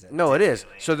Simpsons. At No, it is.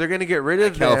 So they're going to get rid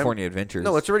of them. California Adventures.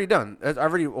 No, it's already done.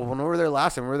 When we were there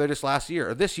last time, we were there just last year.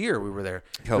 Or this year we were there.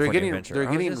 California Adventure. They're I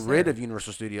was getting just rid there. of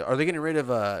Universal Studios. Or they're getting rid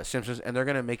of Simpsons, and they're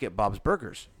going to make it Bob's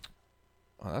Burgers.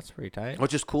 Oh, that's pretty tight.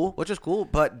 Which is cool.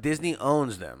 But Disney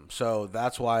owns them. So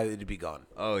that's why it'd be gone.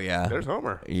 Oh yeah. There's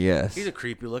Homer. Yes. He's a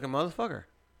creepy looking motherfucker.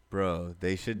 Bro,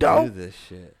 they should Dope. do this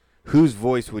shit. Whose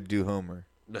voice would do Homer?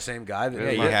 The same guy. That,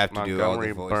 Yeah, you have to do all the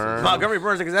Montgomery voices. Burns. Montgomery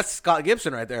Burns, because that's Scott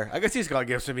Gibson right there. I can see Scott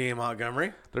Gibson being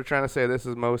Montgomery. They're trying to say this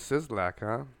is Mo Sizlak,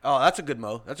 huh? Oh, that's a good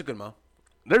Mo.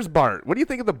 There's Bart. What do you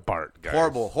think of the Bart, guys?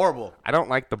 Horrible. I don't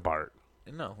like the Bart.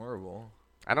 No, horrible.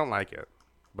 I don't like it.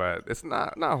 But it's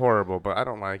not horrible, but I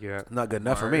don't like it. Not good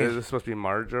enough for me. Is this supposed to be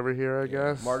Marge over here, I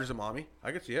guess? Marge is a mommy.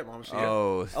 I can see it. Mom see it.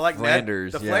 Oh, I like Ned.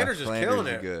 Flanders. The yeah, Flanders is killing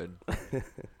is it. good.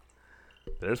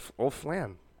 There's old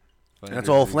Flan. That's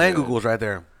all Flan Googles right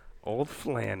there. Old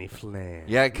Flanny Flan.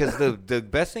 Yeah, because the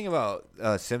best thing about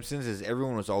Simpsons is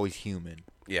everyone was always human.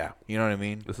 Yeah. You know what I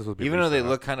mean? This is what Even though they Lisa.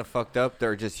 look kind of fucked up,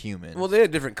 they're just human. Well, they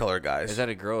had different color guys. Is that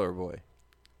a girl or a boy?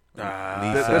 This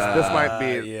might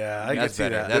be. Yeah, I can That's see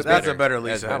better. that. That's That's better. a better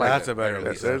That's Lisa. better. That's a better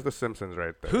Lisa. There's the Simpsons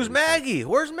right there. Who's Maggie?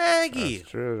 Where's Maggie? That's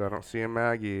true. I don't see a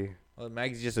Maggie. Well,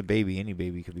 Maggie's just a baby. Any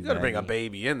baby could be. You got to bring a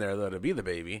baby in there, though, to be the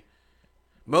baby.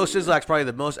 Mo Sizlak's probably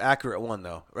the most accurate one,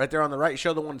 though. Right there on the right,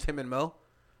 show the one with him and Mo.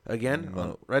 again.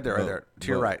 Mo. Right there, right there. To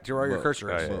your right. To where your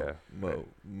cursor is.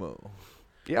 Mo.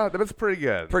 Yeah, that's pretty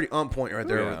good. Pretty on point right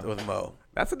there with Mo.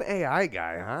 That's an AI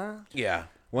guy, huh? Yeah.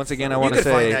 Once again, I want to say...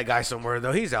 You can find that guy somewhere,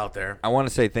 though. He's out there. I want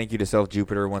to say thank you to Self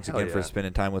Jupiter once again for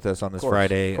spending time with us on this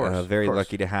Friday. Very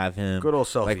lucky to have him. Good old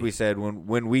Selfie. Like we said,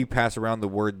 when we pass around the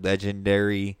word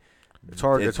legendary... It's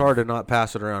hard to not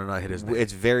pass it around and not hit his name.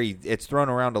 It's thrown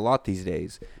around a lot these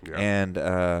days. Yeah.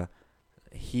 And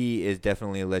he is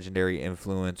definitely a legendary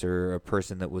influencer, a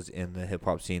person that was in the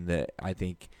hip-hop scene that I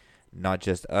think not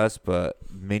just us, but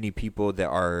many people that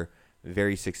are...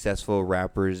 very successful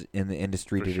rappers in the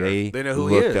industry today. They know who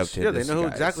he is. Up to yeah, they know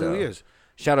exactly who he is.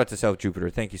 Shout out to Self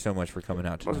Jupiter. Thank you so much for coming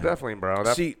out tonight. Most definitely, bro.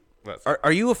 See,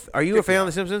 are you a fan of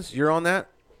The Simpsons? You're on that?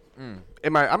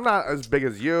 I'm not as big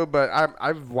as you, but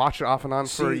I've watched it off and on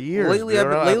for years. Lately,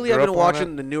 I've been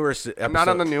watching the newer episodes. I'm not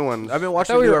on the new ones. I've been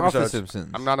watching the newer episodes. Simpsons.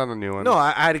 I'm not on the new ones. No,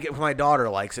 I had to get. My daughter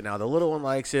likes it now. The little one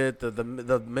likes it.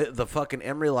 The fucking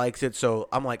Emery likes it. So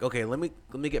I'm like, okay, let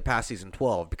me get past season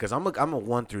 12 because I'm a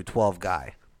 1 through 12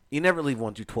 guy. You never leave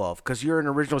 1 through 12 because you're an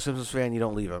original Simpsons fan. You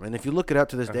don't leave them. And if you look it up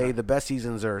to this day, the best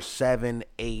seasons are 7,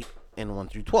 8, and 1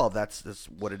 through 12. That's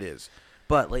what it is.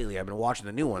 But lately, I've been watching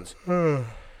the new ones,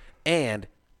 and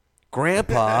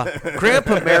Grandpa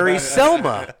marries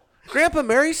Selma. Grandpa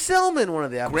marries Selma in one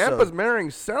of the episodes. Grandpa's marrying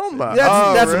Selma.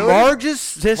 That's really? Marge's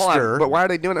sister. Hold on, but why are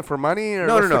they doing it for money? Or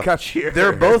No. The cut here?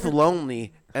 They're both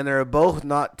lonely, and they're both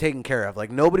not taken care of. Like,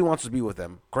 nobody wants to be with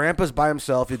them. Grandpa's by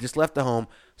himself. He just left the home.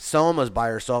 Selma's by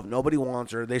herself. Nobody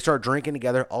wants her. They start drinking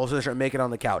together. All of a sudden, they start making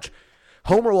on the couch.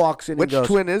 Homer walks in and Which goes... Which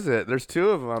twin is it? There's two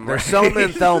of them. There's Selma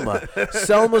and Thelma.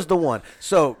 Selma's the one.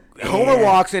 So Homer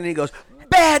walks in and he goes...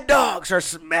 Bad dog starts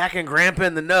smacking Grandpa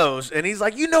in the nose, and he's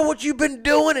like, "You know what you've been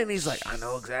doing?" And he's like, "I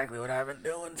know exactly what I've been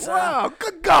doing, son." Wow,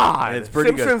 good God! It's pretty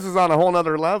Simpsons is on a whole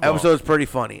nother level. Episode's pretty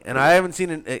funny, and I haven't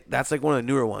seen it. That's like one of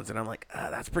the newer ones, and I'm like,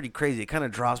 that's pretty crazy. It kind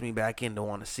of draws me back in to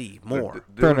want to see more.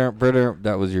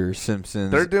 That was your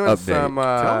Simpsons. They're doing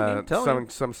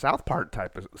update. some South Park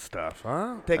type of stuff,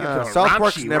 huh? Taking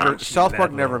South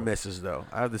Park never misses though.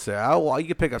 I have to say, you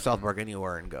can pick up South Park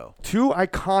anywhere and go. 2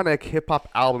 iconic hip hop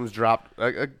albums dropped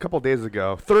a couple days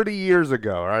ago, 30 years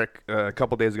ago, right? A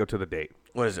couple days ago to the date.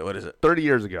 What is it? 30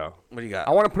 years ago. What do you got?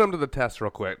 I want to put them to the test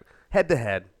real quick. Head to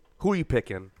head, who are you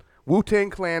picking? Wu-Tang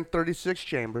Clan 36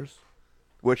 Chambers,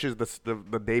 which is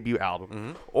the debut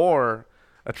album, or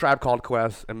A Tribe Called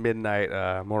Quest and Midnight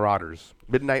Marauders.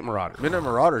 Midnight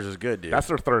Marauders is good, dude. That's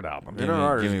their third album. Midnight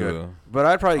Marauders is good. But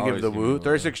I'd probably give the Wu.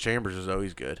 36 Chambers is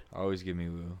always good. Always give me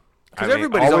Wu. Because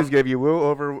everybody's always give you Wu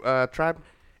over Tribe?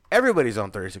 Everybody's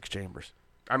on 36 Chambers.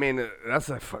 I mean, that's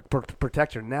a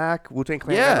protect your neck. Wu-Tang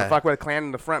Clan, the fuck with a clan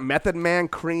in the front. Method Man,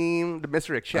 Cream, the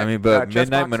Mystery of Check. I mean, but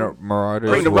Midnight Marauders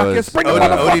Bring the ruckus. Bring the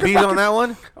ODB's on that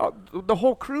one? The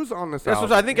whole crew's on this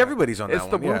album. I think everybody's on that one.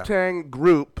 It's the Wu-Tang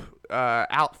group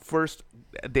first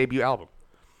debut album.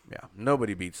 Yeah,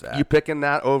 nobody beats that. You picking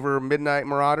that over Midnight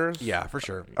Marauders? Yeah, for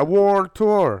sure. A War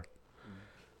Tour.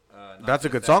 That's a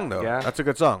good song, though. Yeah. That's a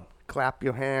good song. Clap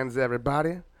your hands,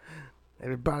 everybody.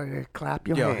 Everybody clap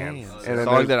your hands. And the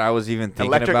song that I was even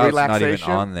thinking about is not even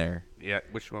on there. Yeah,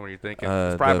 which one were you thinking?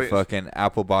 The fucking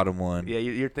apple bottom one. Yeah,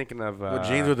 you're thinking of...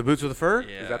 jeans with the boots with the fur?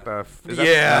 Yeah. Is that the...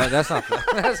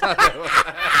 That's not the...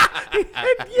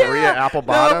 Maria Apple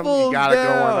Bottom, you got it going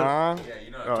on. Yeah,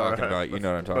 you know what I'm talking about. You know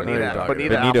what I'm talking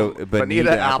about.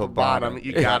 Bonita Apple Bottom,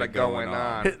 you got it going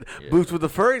on. Boots with the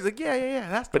fur? He's like, yeah,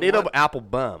 that's the Bonita one. Apple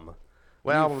Bum.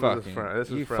 Well,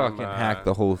 this is from fucking hacked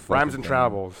the whole fucking Rhymes and thing.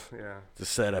 Travels. Yeah, it's a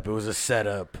setup. It was a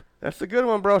setup. That's a good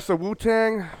one, bro. So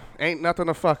Wu-Tang ain't nothing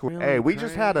to fuck with. Hey, we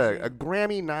just had a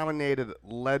Grammy-nominated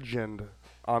legend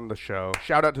on the show.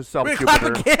 Shout out to Self Jupiter.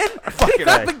 Clap again?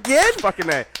 Clap again? Fucking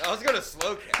A. I was going to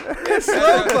slow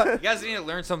clap. You guys need to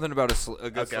learn something about a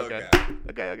good slow clap.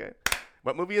 Okay.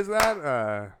 What movie is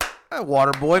that?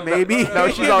 Waterboy, maybe. No,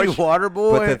 she's always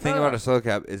Waterboy. But the thing about a slow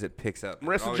cap is it picks up.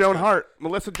 Melissa Joan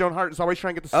Hart is always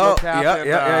trying to get the slow cap.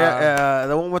 Yeah.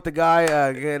 The one with the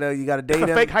guy, you got to date him.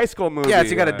 It's a fake high school movie. Yeah, so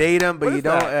you got to date him, but you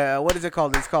don't. That? What is it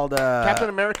called? It's called... Captain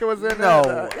America was in it?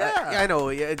 No. Yeah, I know.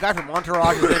 A guy from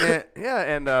Entourage is in it. Yeah,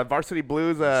 and Varsity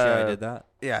Blues. I did that.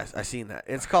 Yeah, I seen that.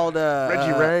 It's called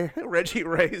Reggie Ray. Reggie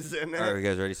Ray's in it. All right, you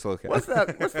guys ready? Slow cap. What's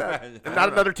that?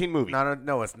 Not another teen movie.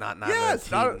 No, it's not.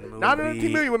 Yes, not another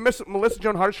teen movie when Melissa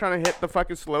Joan Hart's trying to hit the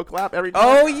fucking slow clap every time.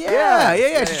 Oh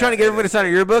yeah. She's trying to get everybody to sign a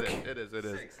yearbook. It is.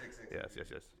 Yes.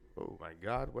 Oh my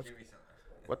God, what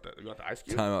the? You want the ice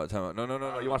cube? Time out.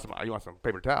 No. You want some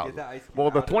paper towels? Get that ice cube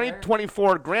Well, the out of there.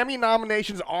 2024 Grammy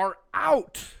nominations are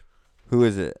out. Who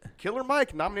is it? Killer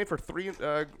Mike nominated for 3.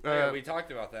 We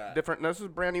talked about that. Different. No, this is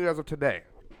brand new as of today.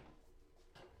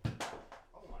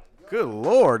 Good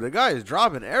Lord, the guy is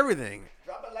dropping everything.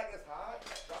 Drop it like it's hot.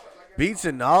 Beats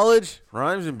and knowledge,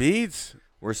 rhymes and beats.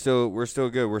 We're still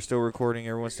good. We're still recording.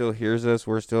 Everyone still hears us.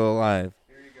 We're still alive.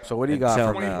 So what do you got?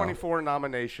 Until For now. 2024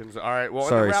 nominations. All right. Well,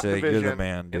 Sorry, in the rap Sig, division, you're the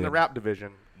man, in the dude. rap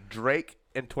division, Drake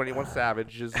and 21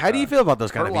 Savage is. How do you feel about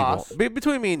those kind of her people? loss.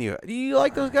 Between me and you, do you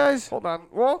like those guys? Hold on.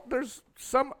 Well, there's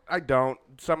some I don't,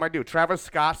 some I do. Travis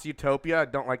Scott's Utopia, I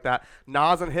don't like that.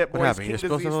 Nas and Hit What Boys happened? King You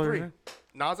supposed to Disease know what 3. you're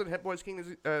Nas and Hit Boys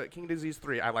King Disease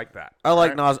 3. I like that. I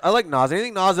like All right? Nas. I like Nas.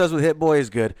 Anything Nas does with Hit Boy is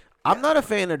good. I'm not a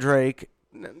fan of Drake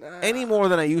any more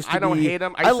than I used to be. I don't hate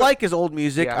him. I like his old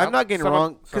music. Yeah, I'm not getting some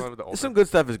wrong. of the 'Cause older. some good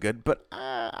stuff is good, but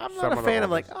I'm Some not a of the fan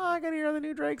of oldest. like, I gotta hear the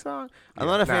new Drake song. I'm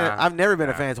Yeah, not a fan. nah, I've never been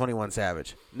a nah. fan of 21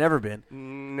 Savage. Never been.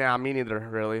 Nah, me neither,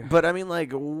 really. But I mean,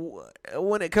 like,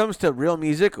 when it comes to real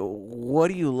music, what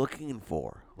are you looking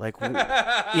for? Like,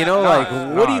 you know, like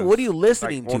what are you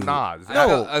listening like, to? well, Nas.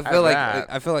 No,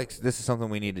 I feel like this is something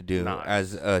we need to do Nice.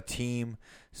 as a team.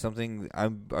 Something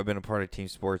I've been a part of team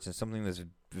sports, and something that's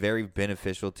very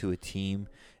beneficial to a team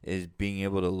is being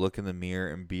able to look in the mirror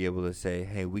and be able to say,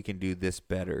 "Hey, we can do this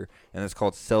better," and it's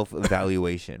called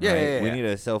self-evaluation. Yeah, right? yeah, We yeah. need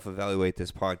to self-evaluate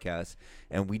this podcast,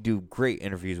 and we do great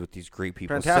interviews with these great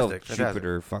people. Fantastic,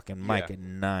 Jupiter, fucking Mike Yeah. at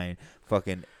 9,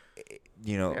 fucking.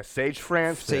 You know, Yeah, Sage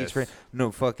Francis. no,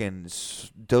 fucking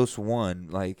Dose 1,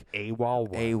 like AWOL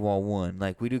 1. AWOL 1.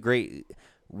 Like, we do great.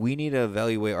 We need to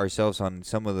evaluate ourselves on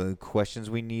some of the questions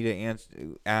we need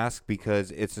to ask, because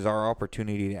it's our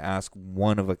opportunity to ask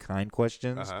one-of-a-kind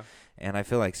questions. Uh-huh. And I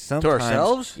feel like sometimes,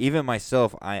 ourselves? even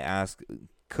myself, I ask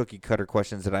cookie-cutter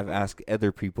questions that I've asked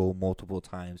other people multiple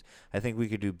times. I think we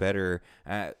could do better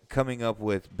at coming up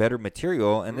with better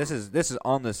material. And this is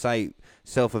on the site,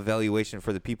 self-evaluation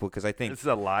for the people, because I think This is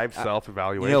a live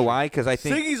self-evaluation. you know why? Because I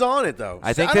think Siggy's on it though.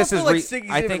 I think don't this is feel like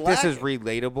Siggy's I even think this is lacking.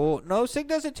 relatable. No, Sig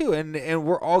does it too, and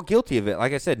we're all guilty of it.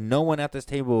 Like I said, no one at this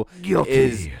table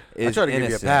is I try to give you a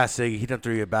innocent. pass, Siggy. He done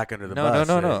threw you back under the bus.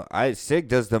 No. Sig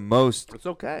does the most. It's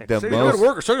okay. The Siggy's a most. good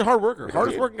worker. Siggy's a hard worker.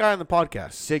 Hardest working guy on the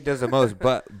podcast. Sig does the most,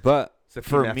 but It's a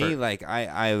for team me, effort. like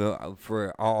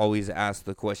I'll always ask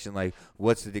the question, like,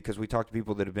 what's the, because we talk to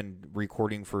people that have been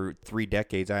recording for 3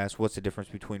 decades. I ask, what's the difference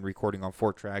between recording on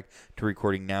 4-track to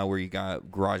recording now where you got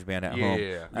GarageBand at home?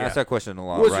 Yeah. I ask that question a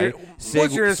lot, What's right?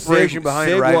 your inspiration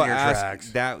behind Sig writing will your ask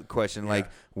tracks? that question, like,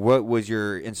 what was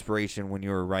your inspiration when you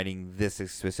were writing this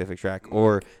specific track?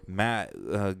 Or Matt,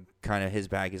 kind of his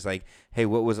bag is like, hey,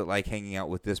 what was it like hanging out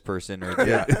with this person or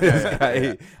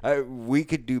this guy? We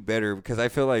could do better, because I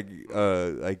feel like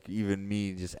even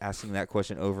me just asking that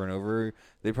question over and over,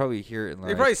 they probably hear it. And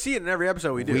They probably see it in every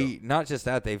episode we do. not just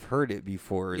that, they've heard it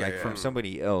before, from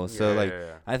somebody else. So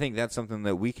I think that's something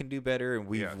that we can do better, and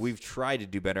we've tried to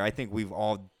do better. I think we've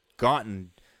all gotten.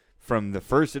 From the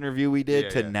first interview we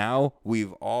did to now,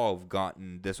 we've all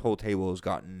gotten, this whole table has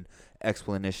gotten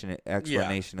explanationally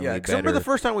Yeah, better. remember the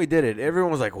first time we did it,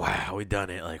 everyone was like, "Wow, we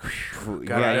done it!" Like, we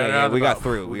got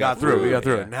through. We got through it.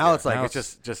 Yeah. Now it's like Now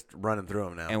it's just running through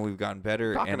them now. and we've gotten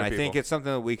better. Talking And to I think people. it's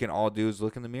something that we can all do is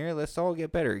look in the mirror. Let's all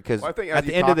get better, because Well, I think at as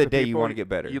the you end talk of the to day, you people, want to get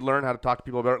better. You learn how to talk to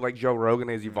people better. Like Joe Rogan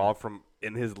has evolved from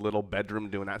in his little bedroom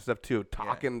doing that stuff too,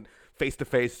 talking face to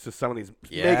face to some of these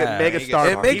mega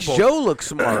stars. It makes people. Joe look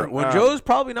smart when Joe's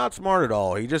probably not smart at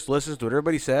all. He just listens to what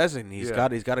everybody says, and he's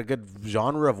got a good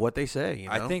genre of what they say. You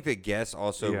know? I think that guests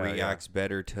also Yeah, reacts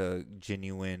better to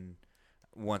genuine,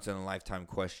 once in a lifetime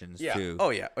questions too. Oh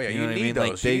yeah. You know You what I need mean? those.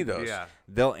 Like, You need those. Yeah.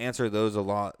 They'll answer those a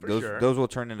lot. sure. Those will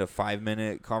turn into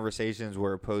 5-minute conversations,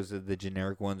 where opposed to the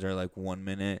generic ones are like 1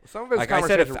 minute. Some of his like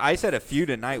conversations I said a few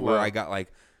tonight where flow. I got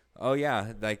like, oh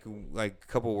yeah, like a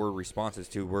couple word responses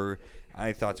to where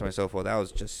I thought to myself, well, that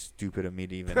was just stupid of me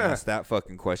to even ask that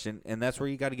fucking question. And that's where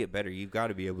you got to get better. You've got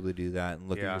to be able to do that and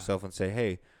look at yourself and say,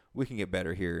 hey, we can get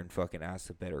better here and fucking ask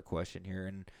a better question here.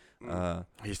 And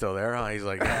He's still there, huh? He's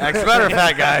like, as a matter of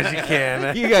fact, guys, you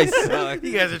can. you guys suck.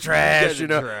 You guys are trash. You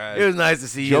guys are trash. It was nice to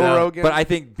see Joe you. know? Rogan. But I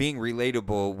think being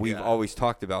relatable, we've always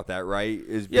talked about that, right?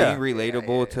 Is being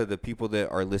relatable to the people that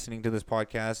are listening to this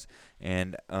podcast,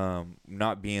 and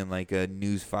not being like a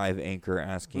News 5 anchor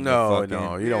asking No, a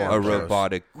fucking, you don't a want those.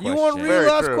 robotic question. You want Very real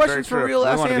ass true, questions very for true. real We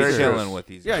ass want to be answers. chilling with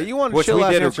these Yeah, guys. you want Which we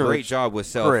chill-ass did a answers. great job with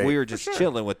Self. Great. We were just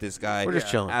chilling with this guy. We're just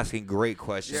chilling. Asking great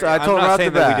questions. So I told him I'm right not off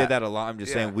saying the that we bat. did that a lot. I'm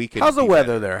just saying we could How's the be weather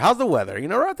better. there? How's the weather? You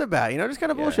know, right off the bat, just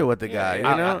kind of bullshit with the guy. You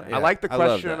know, I like the I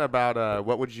love question that. about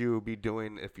what would you be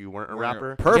doing if you weren't a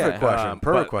rapper. Perfect Yeah. question.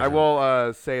 Perfect But I question.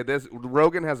 will say this: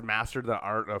 Rogan has mastered the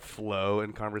art of flow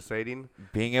in conversating.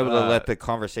 Being able to let the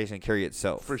conversation carry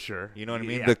itself. For sure. You know what I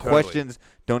mean? Yeah, The totally. questions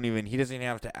don't even, he doesn't even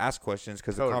have to ask questions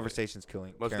because the Totally. conversation's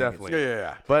killing. Most carrying definitely.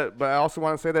 itself. Yeah. But I also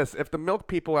want to say this: if the milk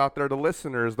people out there, the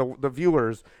listeners, the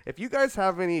viewers, if you guys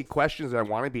have any any questions that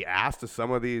want to be asked to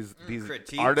some of these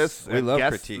critiques. artists We and love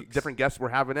guests, critiques. different guests we're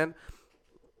having in,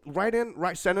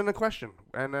 send in a question,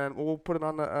 and then we'll put it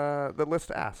on the list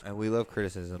to ask. And we love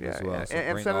criticism as well. So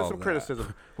and bring send in all some of that.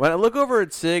 criticism. When I look over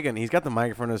at Sig and he's got the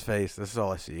microphone in his face, this is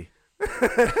all I see.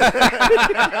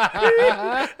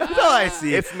 That's all I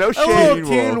see. It's no a shave. little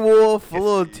Teen Wolf, a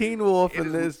little Teen Wolf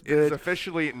in this It's bitch.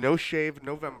 officially No Shave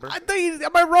November.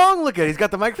 Am I wrong? Look at it. He's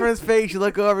got the microphone in his face. You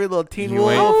look over, little Teen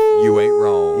Wolf. You ain't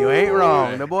wrong. You ain't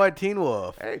wrong. The boy Teen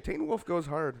Wolf. Hey, Teen Wolf goes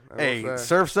hard. Hey,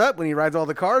 surfs up when he rides all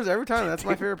the cars every time. That's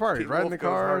my favorite part. He's Teen riding Wolf the goes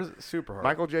cars hard. super hard.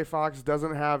 Michael J. Fox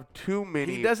doesn't have too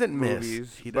many He doesn't miss.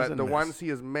 movies, He but doesn't the miss. ones he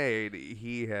has made,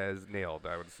 he has nailed,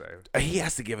 I would say. He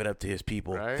has to give it up to his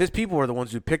people. Right? His people are the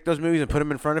ones who picked those movies and put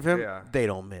them in front of him. Yeah. They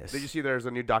don't miss. Did you see there's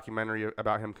a new documentary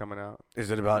about him coming out? Is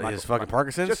it about his fucking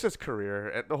Parkinson's? Just his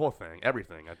career, the whole thing,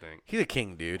 everything, I think. He's a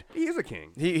king, dude. He's a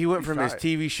king. He went He's from his tight.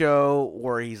 TV show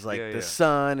where he's like the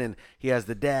son and he has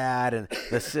the dad and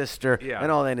the sister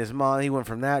and all that, and his mom. He went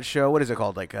from that show. What is it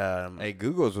called? Like Hey,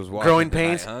 Google's was watching. Growing tonight,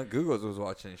 Pains. Huh? Google's was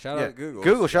watching. Shout out to Google.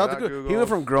 Google. Shout out to Google. He went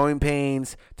from Growing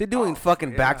Pains to doing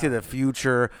fucking Back to the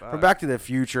Future. From Back to the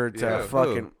Future to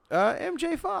fucking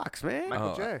MJ Fox, man.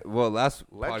 Michael J. Well, last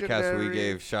podcast we Legendary.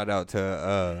 gave shout out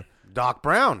to Doc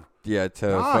Brown. Yeah, to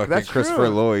Doc, fucking that's Christopher true.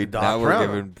 Lloyd. Doc Now we're Brown.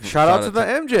 giving shout out to the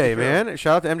MJ, man.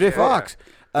 Shout out to MJ Fox.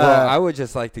 Well, I would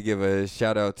just like to give a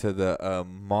shout out to the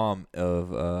mom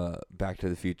of Back to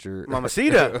the Future.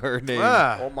 Mamacita. Her name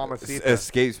Old Mamacita.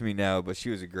 escapes me now, but she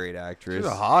was a great actress.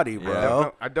 She's a hottie, bro. Yeah.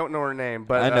 I don't know her name,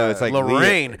 but I know it's like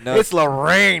Lorraine. Leah, no, It's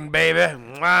Lorraine, baby.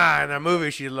 Mwah, in the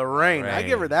movie, she's Lorraine. I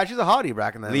give her that. She's a hottie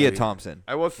back in that Leah movie. Thompson.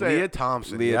 I will say Leah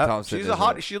Thompson. Leah Yep. Thompson She's is a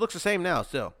hottie. She looks the same now,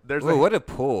 still. There's Whoa, what a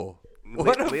pull.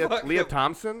 Leah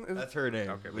Thompson? That's her name.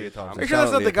 Okay, Leah Thompson. Are you sure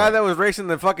that's not the guy that was racing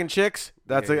the fucking chicks?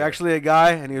 That's actually a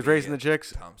guy, and he was racing the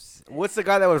chicks? Thompson. What's the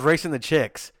guy that was racing the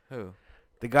chicks? Who?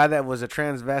 The guy that was a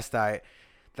transvestite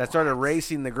that started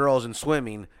racing the girls in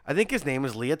swimming. I think his name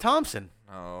is Leah Thompson.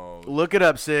 Oh. Look it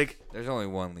up, Sig. There's only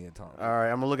one Leah Thompson. All right,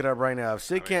 I'm going to look it up right now. If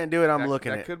Sig can't do it, I'm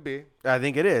looking at it. That could be. I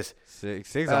think it is.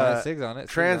 Sig's on it. Sig's on it.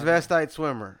 Transvestite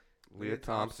swimmer. Leah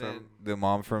Thompson. The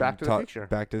mom from Back to the Future.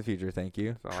 Back to the Future. Thank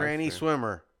you. Tranny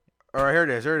swimmer. All right, here it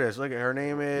is. Here it is. Look at her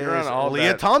name is You're on all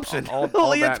Leah that- Thompson. all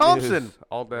Leah that Thompson. news,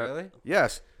 all that. Really?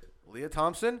 Yes. Leah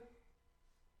Thompson.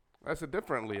 That's a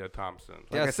different Leah Thompson.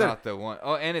 Like I That's said- not the one.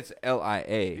 Oh, and it's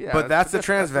LIA. Yeah, But that's the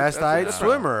transvestite that's a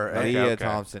swimmer. different- Leah Okay.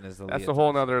 Thompson is the That's Leah a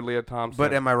whole Thompson. nother Leah Thompson.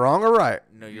 But am I wrong or right?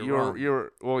 No, you're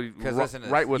wrong. Because listen,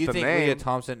 right with you the think name. Leah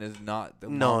Thompson is not the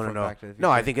No, mom no, from no. Back to the Future? No,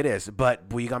 I think it is. But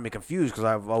you got me confused because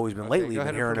I've always been lately go been ahead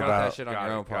and hearing promote that about shit on Got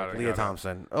your it, own got it, podcast. Leah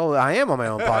Thompson. Oh, I am on my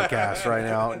own podcast right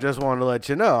now. Just wanted to let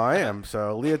you know I am.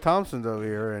 So Leah Thompson's over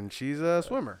here, and she's a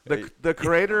swimmer. The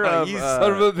creator Oh, of you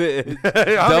son of a bitch.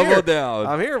 I'm Double here. down.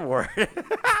 I'm here for it.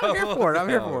 I'm here for it. I'm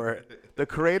here for it. the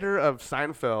creator of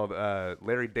Seinfeld,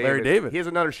 Larry David. Larry David. He has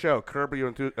another show, Curb Your,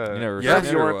 never Curb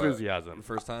seen Your it or what? Enthusiasm.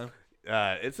 First time?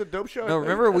 It's a dope show. No,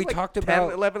 remember It's we like talked 10,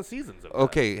 about 11 seasons of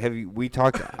Okay, have you? We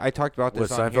talked. I talked about this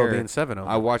With on Seinfeld here. being 7 of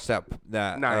them. I watched that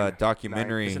Nine.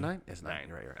 documentary. Is it 9? It's 9.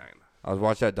 You're right. You're right. I was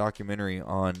watching that documentary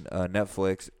on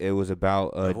Netflix. It was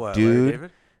about a Of what, Larry dude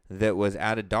David? that was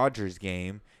at a Dodgers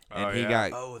game, and Oh, he yeah.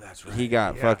 got Oh, that's right. he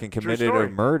got Yeah. fucking True committed story. a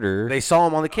murder. They saw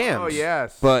him on the cams. Oh,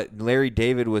 yes. But Larry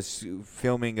David was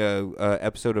filming a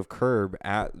episode of Curb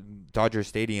at Dodger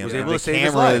Stadium. Was and able the to save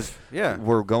his cameras life. Yeah.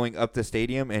 were going up the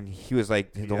stadium, and he was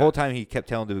like, the whole time he kept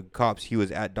telling the cops he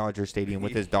was at Dodger Stadium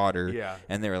with his daughter. Yeah.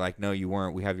 And they were like, no, you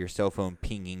weren't. We have your cell phone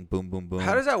pinging, boom, boom, boom.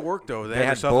 How does that work, though? They have had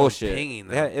your cell phone bullshit. pinging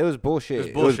They had- them. it was bullshit.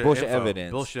 It was bullshit info.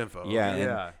 evidence. Bullshit info. Yeah, Okay.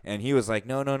 Yeah. And he was like,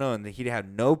 no, and he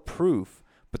had no proof.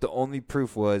 But the only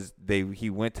proof was he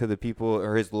went to the people,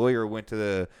 or his lawyer went to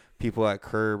the people at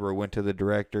Curb, or went to the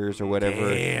directors or whatever.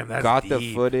 Damn, that's got the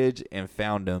deep. footage and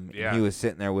found him. Yeah. And he was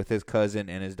sitting there with his cousin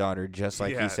and his daughter, just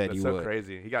like yeah, he said that's he so would.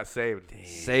 crazy. He got saved.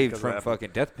 Saved Because from of that. fucking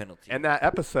death penalty. And that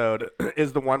episode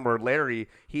is the one where Larry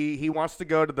he wants to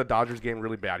go to the Dodgers game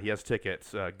really bad. He has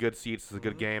tickets, good seats. It's a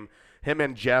good game. Him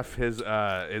and Jeff, his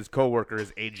coworker,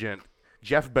 his agent.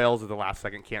 Jeff bails at the last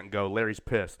second, can't go. Larry's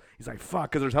pissed. He's like,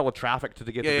 "Fuck," because there's hella traffic to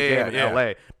get to the game in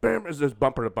L.A. Boom, it's just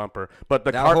bumper to bumper. But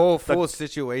the that whole full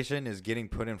situation is getting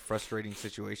put in frustrating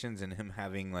situations, and him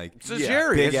having like It's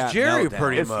Jerry. big It's ass Jerry meltdown.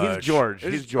 pretty much. He's George.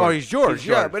 It's- He's George. Oh, he's George. He's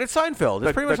Yeah, George. but it's Seinfeld.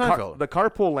 It's pretty much Seinfeld. The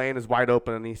carpool lane is wide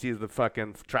open, and he sees the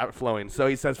fucking traffic flowing. So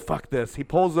he says, "Fuck this." He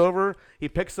pulls over. He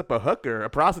picks up a hooker, a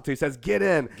prostitute. He says, "Get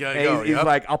in." Gotta And go, he's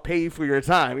like, "I'll pay you for your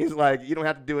time." He's like, "You don't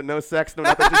have to do it. No sex, no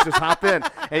nothing. just hop in."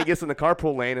 And he gets in the car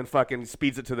carpool lane and fucking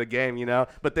speeds it to the game, you know.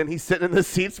 But then he's sitting in the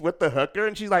seats with the hooker,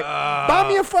 and she's like, "Buy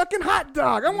me a fucking hot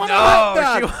dog. I want a hot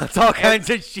dog." She wants all kinds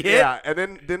of shit. Yeah,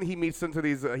 and then he meets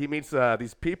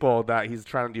these people that he's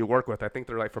trying to do work with. I think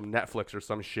they're like from Netflix or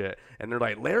some shit, and they're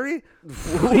like, "Larry,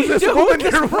 who's this woman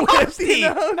you're with?" You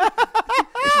know?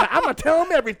 I'm gonna tell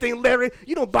him everything, Larry.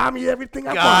 You don't buy me everything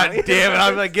I God want. damn it!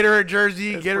 I'm like, get her a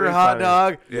jersey, get her a hot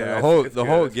dog. Yeah, the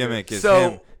whole gimmick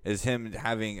is him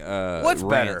having what's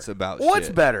rants better? about what's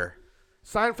shit. better?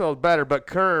 Seinfeld's better, but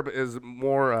Curb is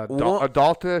more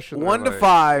adultish. And 1 to like,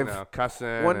 5, you know,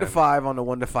 cussing. 1 to 5 on a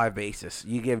 1 to 5 basis.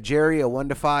 You give Jerry a 1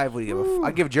 to 5. What do you give?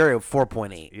 I give Jerry a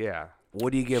 4.8. Yeah.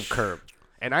 What do you give Curb?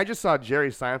 And I just saw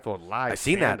Jerry Seinfeld live. I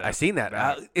seen that.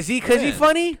 That. Is he because he's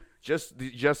funny? Just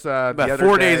about the other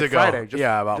 4 day, days ago. Friday,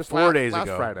 About 4 days last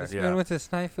ago. Friday. This man went to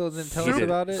Seinfeld and tell us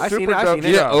about it. I seen Did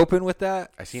it. it open with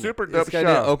that? I seen Super it. dope This guy show.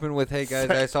 didn't open with, "Hey guys,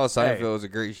 I saw Seinfeld. Hey. It was a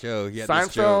great show." He had Seinfeld-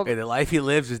 this joke. Hey, the life he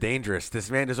lives is dangerous.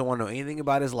 This man doesn't want to know anything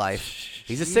about his life.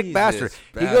 He's a sick Jesus, bastard.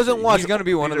 He doesn't watch. He's gonna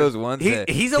be one of those ones that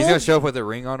he's gonna show up with a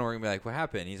ring on, or we're gonna be like, "What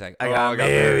happened?" He's like, I "Oh, got I got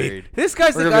married." This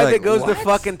guy's We're the gonna guy be that goes like, to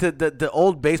 "What?" fucking to the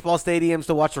old baseball stadiums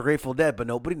to watch the Grateful Dead, but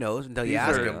nobody knows until you These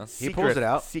ask are him. He secret- pulls it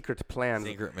out. Secret plans.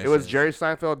 Secret It was missions. Jerry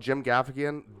Seinfeld, Jim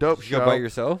Gaffigan, dope You show. go by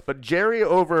yourself? But Jerry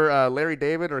over Larry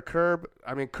David or Curb.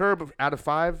 I mean, Curb out of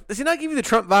 5. Does he not give you the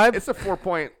Trump vibe? It's a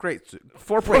 4-point. Great.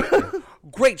 4 point.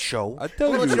 Great show. I tell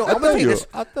I'm gonna let you. know. I'm gonna take this.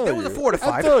 I tell It was a you. 4 to I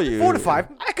 5. tell you. 4 to 5.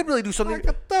 I could really do something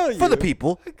tell for the you.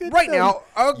 people right now.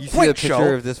 A You see great the picture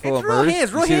show. of this full It's of real Merce? hands,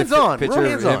 You real see the hands on, picture real of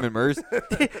hands him on. and Merce?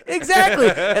 Exactly.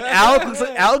 And Alex looks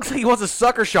like he wants to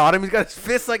sucker shot him. He's got his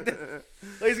fist like this.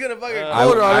 Like he's gonna fucking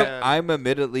hold on him. I'm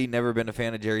admittedly never been a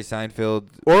fan of Jerry Seinfeld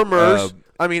Or Merce.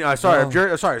 Sorry, no.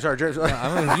 Jerry. Sorry.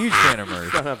 I'm a huge fan of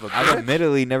Merce. I've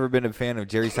admittedly never been a fan of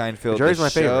Jerry Seinfeld, Jerry's the my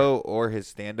favorite. show or his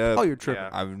stand-up. Oh, you're tripping.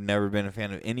 I've never been a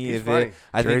fan of any He's of funny. it.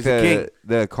 I Jerry's think a king.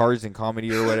 the Cars and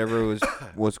Comedy or whatever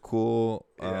was cool.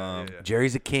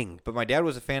 Jerry's a king. But my dad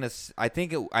was a fan of. I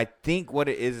think what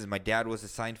it is my dad was a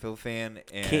Seinfeld fan.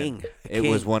 And King. It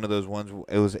King. was one of those ones.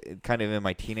 It was kind of in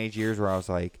my teenage years where I was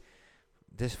like,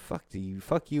 fuck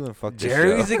you and fuck this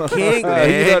Jerry's show. a king, You know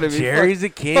man. what I mean? Jerry's a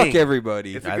king. Fuck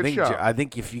everybody. It's a good show. I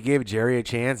think if you gave Jerry a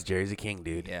chance, Jerry's a king,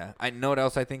 dude. Yeah. I know what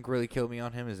else I think really killed me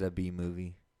on him is that B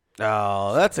movie.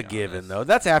 Oh, that's a given though.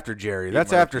 That's after Jerry.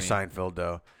 That's marked after me. Seinfeld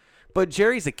though. But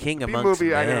Jerry's a king B amongst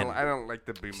movie. men. I don't like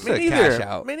the B movie. It's a Me cash neither.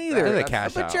 out. Me neither. It's a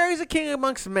cash But out. Jerry's a king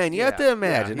amongst men. You have Yeah, to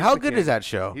imagine. he's How the good king. is that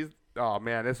show? Oh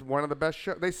man, it's one of the best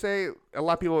shows. They say a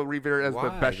lot of people revere it as the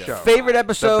Why, best though? show. Favorite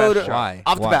episode best show. Why?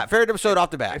 off the Why? bat. Favorite episode off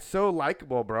the bat. It's so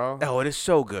likable, bro. Oh, it is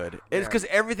so good. It's Yeah. because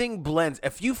everything blends.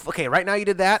 If you right now you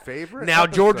did that. Favorite now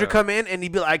George would episode. come in and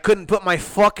he'd be like, I couldn't put my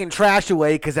fucking trash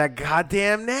away because that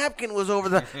goddamn napkin was over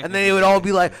the. And then they would all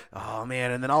be like, oh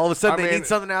man. And then all of a sudden I they mean- need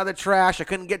something out of the trash. I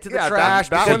couldn't get to the Yeah, trash.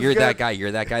 that So one's you're good. that guy.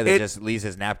 You're that guy that It- just leaves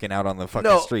his napkin out on the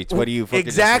fucking streets. What do you fucking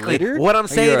exactly? Just litter? What I'm Are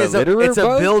saying you is litterer, it's a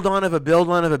bud? build on of a build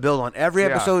on of a build on. Every Yeah.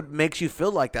 episode makes you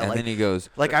feel like that. And like, then he goes.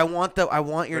 like I want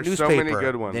your There's so newspaper. many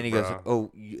good ones. Then he bro. goes,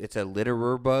 "Oh, it's a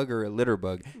litterer bug or a litter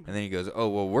bug?" And then he goes, "Oh,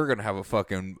 well, we're gonna have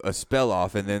a spell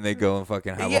off." And then they go and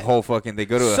fucking have Yeah. a whole fucking. They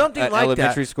go to Something an like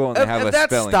elementary that. school and they have a that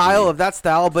spelling style bee. of that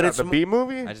style, but Is it's that the B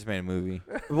movie. I just made a movie.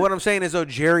 what I'm saying is, though,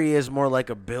 Jerry is more like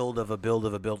a build of a build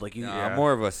of a build. Like you, I'm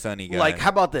more of a sunny guy. like how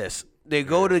about this? They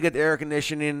go to get the air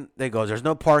conditioning. They go, there's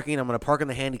no parking. I'm going to park in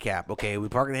the handicap. Okay, we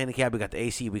park in the handicap. We got the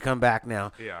AC. We come back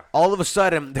now. Yeah. All of a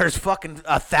sudden, there's fucking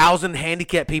 1,000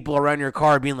 handicapped people around your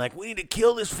car being like, we need to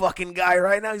kill this fucking guy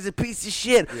right now. He's a piece of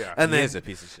shit. Yeah. And He then, is a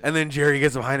piece of shit. And then Jerry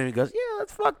gets behind him and goes, yeah,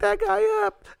 let's fuck that guy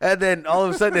up. And then all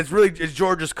of a sudden, it's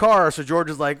George's car. So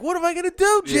George is like, what am I going to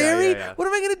do, Jerry? yeah. What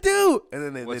am I going to do?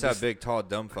 And then What's they that just, big, tall,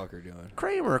 dumb fucker doing?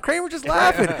 Kramer just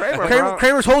laughing. bro.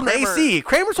 Kramer's holding the Kramer- AC.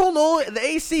 Kramer's holding the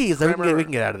AC. He's like, Kramer- we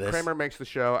can get out of this. Kramer makes the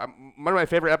show. One of my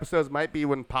favorite episodes might be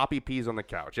when Poppy pees on the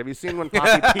couch. Have you seen when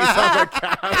Poppy pees on the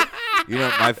couch? You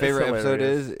know, my favorite episode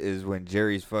hilarious. is when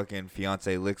Jerry's fucking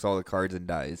fiance licks all the cards and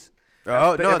dies.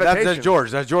 Oh The no, that's invitation. George.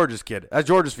 That's George's kid. That's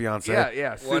George's fiance.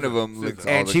 Yeah. One of them Susan. licks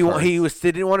all And the she cards.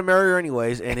 didn't want to marry her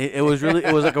anyways, and it was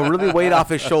like a really weight off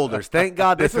his shoulders. Thank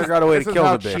God they figured out a way to kill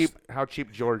the bitch. How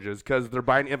cheap George is, because they're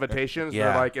buying invitations. Yeah.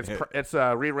 They're like it's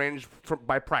rearranged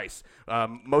by price,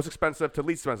 most expensive to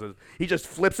least expensive. He just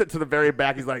flips it to the very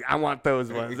back. He's like, I want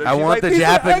those ones. And I she's want like, the "These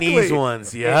are Japanese ugly."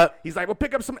 ones. And Yep. He's like, well,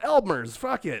 pick up some Elmer's.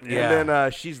 Fuck it. Yeah. And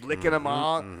then she's licking them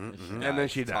all, and then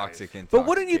she dies. Toxic. But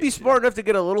wouldn't you be smart enough to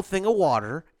get a little thing of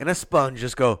water and a sponge?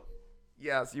 Just go.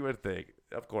 Yes, you would think.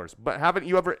 Of course. But haven't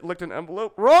you ever licked an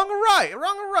envelope? Wrong or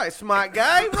right, smart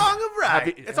guy. Wrong or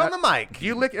right. It's on the mic. Do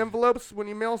you lick envelopes when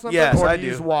you mail something? Yes, or I do. do.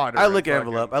 You use water? I lick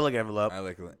envelope.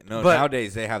 No, But-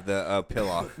 nowadays they have the pill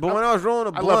off. But when I was rolling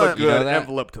a I blunt, love a You know good that?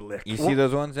 envelope to lick. You see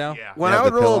those ones now? Yeah. when They I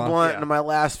have would the roll pill a blunt, off? in my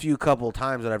last few couple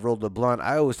times that I've rolled a blunt,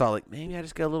 I always thought like maybe I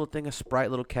just get a little thing of Sprite,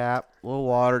 little cap, a little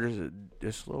water,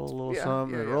 just a little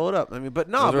something, and roll it up. I mean, but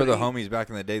no, Those were but the homies back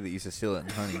in the day that used to seal it in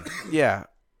honey. Yeah,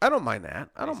 I don't mind that.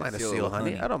 I don't Makes it mind a seal seal with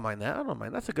honey. honey. I don't mind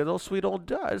that. That's a good old sweet old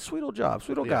job, sweet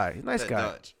old guy, nice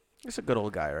guy. It's a good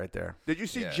old guy right there. Did you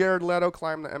see Jared Leto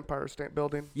climb the Empire State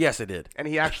Building? Yes, I did. And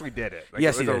he actually did it. Like,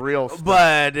 Yes, it he was did. a real stunt.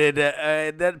 But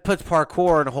that puts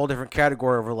parkour in a whole different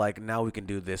category. Over like now we can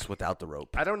do this without the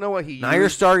rope. I don't know what he Now used. you're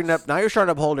starting up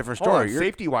a whole different story.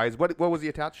 Safety wise, what was he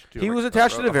attached to? He Like, was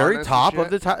attached to the very harness and top of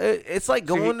shit? the top. It's like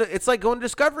going to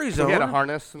Discovery Zone. he had a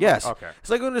harness and- Yes. okay.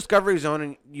 It's like going to Discovery Zone,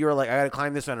 and you're like, I got to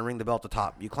climb this and ring the bell at the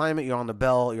top. You climb it, you're on the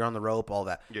bell, you're on the rope, all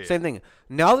that. Yeah, Same thing.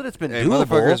 Now that it's been Hey, doable,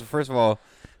 motherfuckers, first of all,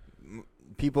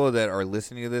 people that are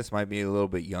listening to this might be a little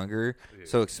bit younger.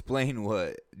 So explain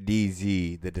what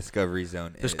DZ, the Discovery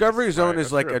Zone, is. Discovery Zone is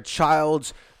that's like true. a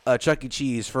child's Chuck E.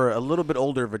 Cheese for a little bit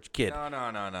older of a kid. No,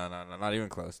 not even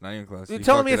close. Not even close. You're You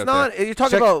telling fucked me it it's up not? there. You're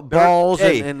talking Check- about balls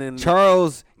Hey, and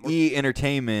Charles E.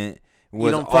 Entertainment was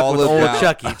you don't fuck all with about old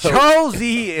Chucky. Charles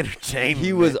E. Entertainment.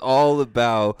 He was all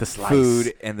about The slice.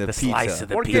 food and the The pizza. slice of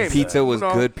the More pizza. games. pizza was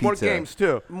No, good More pizza. games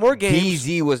too. More games.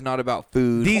 DZ was not about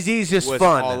food. DZ's just was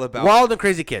fun. all about Wild and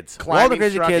crazy kids. Wild climbing and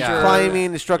crazy kids, structures.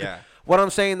 climbing, destructive. Yeah. What I'm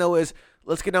saying though is,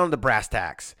 let's get down to the brass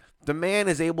tacks. The man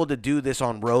is able to do this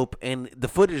on rope, and the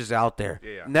footage is out there.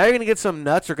 Yeah. Now you're gonna get some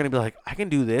nuts who are gonna be like, I can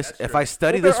do this if I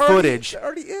study Well, this there already- footage There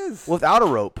already is. without a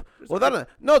rope.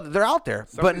 No, they're out there.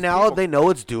 Some But of these now people- they know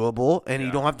it's doable, and you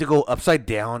Yeah. don't have to go upside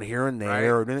down here and there Right.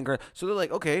 or anything. So they're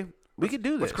like, okay, we could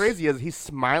do this. What's crazy is he's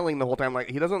smiling the whole time. Like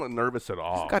he doesn't look nervous at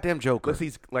all. He's a goddamn joker. Unless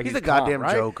he's like He's a calm, goddamn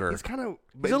right? joker. He's kind of.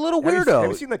 He's a little Have weirdo.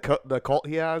 you seen the cult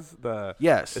he has?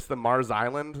 Yes. It's the Mars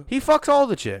Island. He fucks all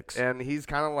the chicks. And he's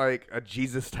kind of like a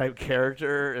Jesus type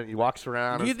character, and he walks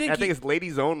around. Do you and think I think he- it's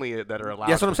ladies only that are allowed.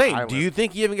 That's what I'm to the saying. Do island. you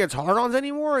think he even gets hard-ons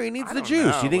anymore? Or he needs I the don't juice.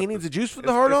 know, You think he but needs the juice for the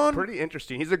it's hard-on? pretty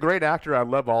interesting. He's a great actor. I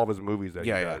love all of his movies that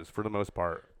Yeah, he yeah. does. For the most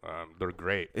part, they're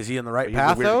great. Is he in the right He's a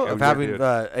path weird- though a of weird having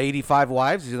dude. 85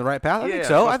 wives? Is he in the right path? I think Yeah,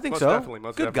 so. most- I think most so. definitely,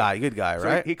 most Good guy, So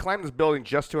right? he climbed this building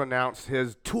just to announce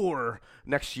his tour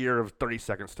next year of 30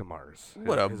 Seconds to Mars.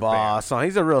 What a His boss! band.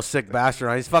 He's a real sick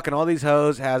bastard. He's fucking all these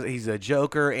hoes. He's a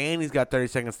joker, and he's got 30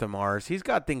 Seconds to Mars. He's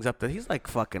got things up there. He's like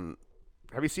fucking.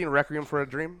 Have you seen Requiem for a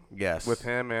Dream? Yes. With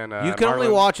him and You can only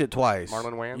watch it twice.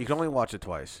 Marlon Wayans. You can only watch it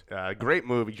twice. Great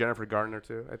movie. Jennifer Garner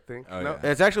too, I think. Oh, No, yeah.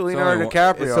 It's actually It's Leonardo only one-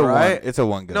 DiCaprio, it's a one- right? it's a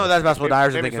one go. No, that's Basketball Maybe-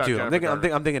 Diaries. I'm maybe thinking it's too. not I'm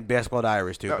thinking Jennifer Basketball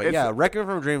Diaries too. No, But it's- yeah, Requiem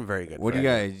for a Dream, very good. What do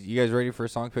Very you guys ready for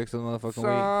song picks of the motherfucking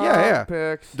week? Yeah.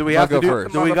 Picks. Do we I'll have to go do?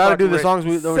 first. Do we got to do the Motherfucking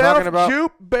songs that we're talking about?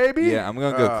 Self-jupe, baby. Yeah, I'm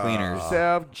gonna go cleaners.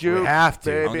 Self-jupe. We have to.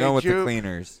 Baby, I'm going with the jupe.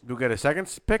 cleaners. Do we get a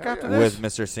second pick after this?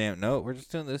 With Mr. Sam. No, we're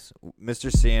just doing this. Mr.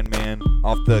 Sandman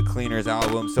off the Cleaners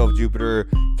album, Self Jupiter,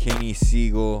 Kenny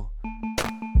Siegel.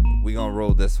 We gonna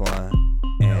roll this one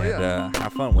and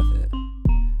have fun with it.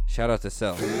 Shout out to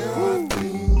Self. There are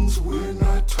things we're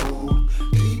not told.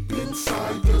 Deep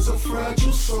inside, there's a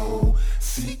fragile soul.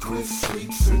 Secret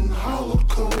sleeps in hollow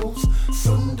coves.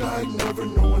 Some died never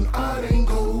knowing I ain't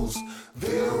goes.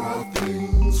 There are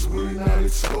things we're not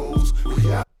exposed. You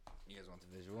guys want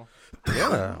the visual?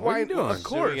 Yeah. What are you doing? Of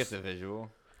course. Should we get the visual?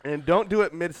 And don't do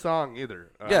it mid-song either.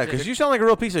 Yeah, because you sound like a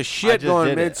real piece of shit just going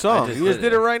did it. mid-song. I just You just did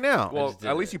did it. it right now. Well, just did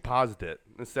at least it. you paused it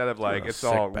instead of like You're a it's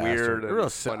all sick bastard. weird You're and real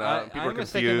spun sick. out. People are I'm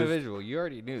just taking the confused. visual. You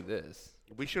already knew this.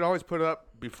 We should always put it up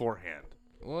beforehand.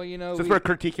 Well, you know, Since we're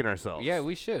critiquing ourselves. yeah,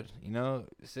 we should. You know,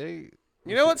 say.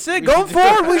 You know what, Sig? Going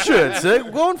forward, we should.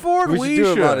 Sig, going forward, we do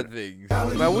should. a lot of things.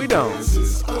 But we don't. This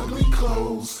is ugly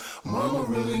clothes. Mama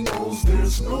really knows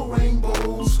there's no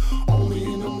rainbows. Only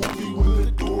in a movie when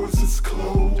the doors is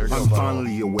closed. I'm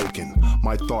finally awakened.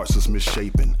 My thoughts is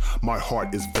misshapen. My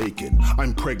heart is vacant.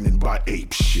 I'm pregnant by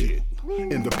ape shit.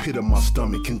 In the pit of my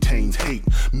stomach contains hate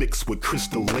mixed with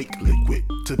Crystal Lake liquid.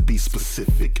 To be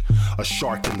specific, a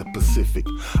shark in the Pacific.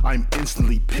 I'm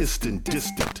instantly pissed and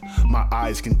distant. My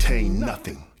eyes contain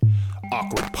nothing.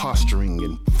 Awkward posturing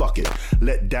and fuck it.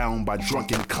 Let down by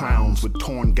drunken clowns with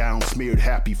torn gowns, smeared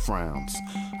happy frowns.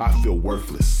 I feel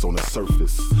worthless on the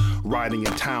surface. Riding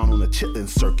in town on a chitlin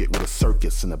circuit with a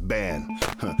circus and a band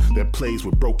that plays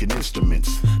with broken instruments.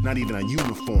 Not even a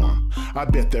uniform. I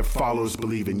bet their followers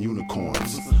believe in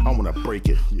unicorns. I wanna break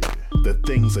it. The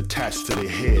things attached to their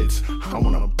heads. I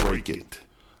wanna break it.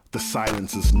 The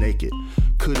silence is naked.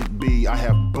 Could it be I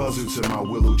have buzzards in my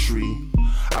willow tree?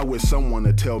 I wish someone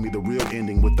to tell me the real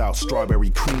ending without strawberry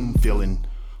cream filling.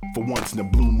 For once in a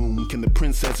blue moon, can the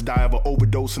princess die of an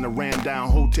overdose in a ran-down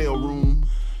hotel room?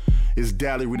 Is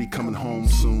Dally really coming home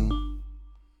soon?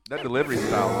 That delivery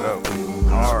style, dope.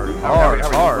 Hard.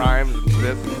 Rhymes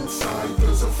and this.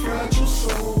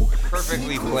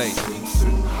 Perfectly placed.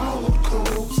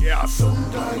 Yeah.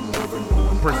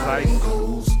 Precise.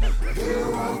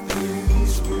 There are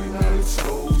things we're not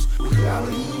exposed.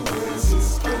 Reality wears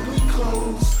its ugly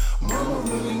clothes. Mama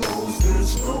really knows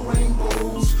there's no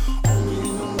rainbows. Only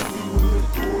in the movie when the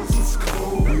doors is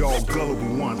closed. We all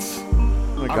gullible once.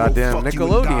 The goddamn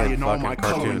Nickelodeon fucking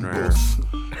cartoon right here.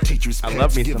 Teachers' I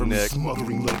love me give some them Nick.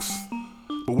 smothering looks.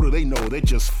 But what do they know? They're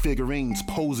just figurines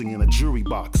posing in a jury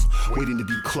box, waiting to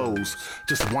be closed.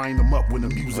 Just wind them up when the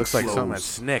music Looks like slows. something that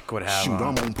Snick would have Shoot,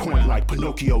 on. I'm on point like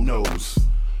Pinocchio knows.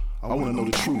 I want to know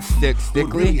the truth. Stickly?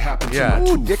 What really happened Yeah. to my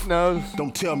Ooh, tooth? Dick knows.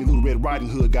 Don't tell me Little Red Riding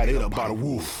Hood got ate up by the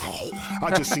wolf. I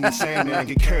just seen Sandman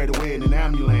get carried away in an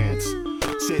ambulance.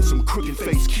 Said some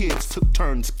crooked-faced kids took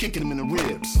turns kicking him in the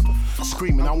ribs.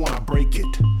 Screaming, I want to break it.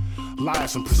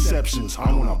 Lies and perceptions,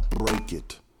 I want to break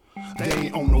it. They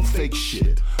ain't on no fake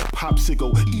shit.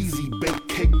 Popsicle, easy baked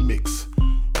cake mix.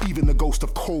 Even the ghost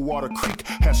of Coldwater Creek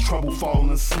has trouble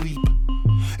falling asleep.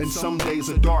 And some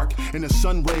days are dark, and the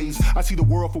sun rays, I see the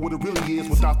world for what it really is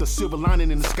without the silver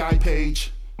lining in the sky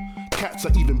page. Cats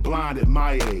are even blind at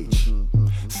my age.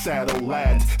 Sad old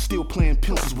lads still playing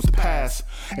pencils with the past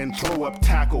and throw up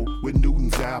tackle with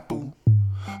Newton's apple.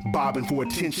 Bobbing for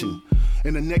attention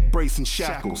in a neck brace and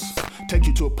shackles. Take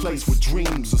you to a place where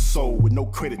dreams are sold with no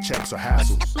credit checks or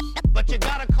hassles. But you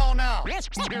gotta call now. Here's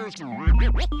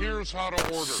how to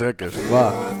order. Sick as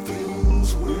fuck.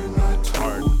 Things we're not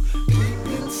told.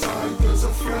 Deep inside there's a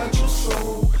fragile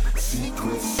soul.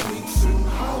 Secret sleeps in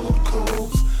hollow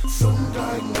coves. Some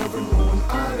died never knowing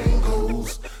iron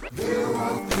goes. There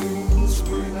are things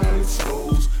we're not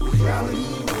exposed. Reality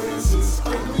wears its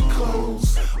ugly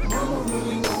clothes. Mama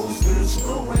really knows there's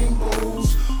no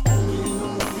rainbows. Only in the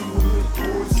movie when the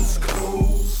doors is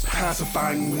closed.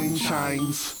 Pacifying wind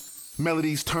chimes.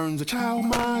 Melodies turns a child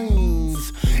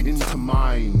minds into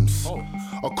mimes.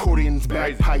 Accordions,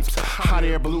 bagpipes, hot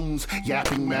air balloons,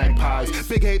 yapping magpies.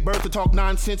 Big head birds to talk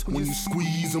nonsense when you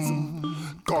squeeze them.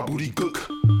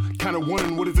 Gobbledygook. Kinda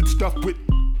wondering what is it stuffed with?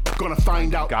 Gonna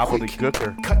find out.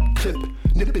 Gobbledygooker. Cut, clip,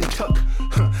 nip and tuck.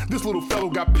 This little fellow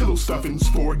got pillow stuffings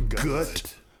for a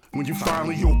gut. When you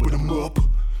finally open them up,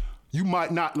 you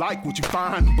might not like what you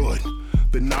find, but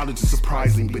the knowledge is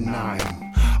surprisingly benign.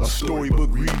 A storybook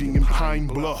reading in Pine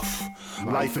Bluff.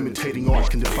 Life imitating art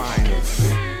can define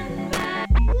us.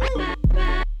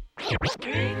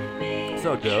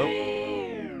 So dope.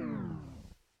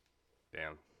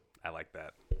 Damn, I like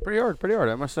that. Pretty hard,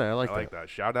 I must say. I like that.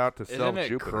 Shout out to Self Isn't it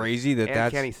Jupiter. crazy that and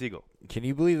that's Kenny Siegel. Can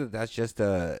you believe that that's just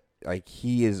like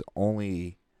he is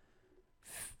only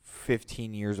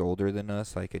 15 years older than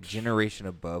us, like a generation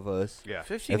above us. Yeah,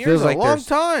 15 years is a long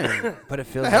time. But it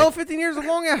feels the hell, like 15 years is a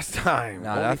long ass time.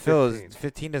 No, that feels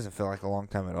 15 doesn't feel like a long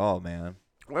time at all, man.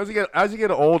 Well, as you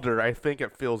get older, I think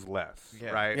it feels less,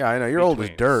 right? Yeah, I know. You're old as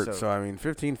dirt, so I mean,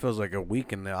 15 feels like a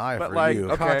week in the eye But for like,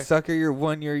 you. okay. Cocksucker, you're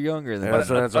 1 year younger than me.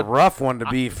 That's a rough one to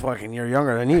be fucking you're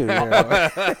younger than you. You know?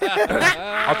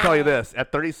 I'll tell you this.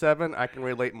 At 37, I can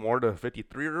relate more to a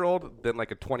 53-year-old than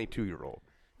like a 22-year-old.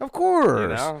 Of course. You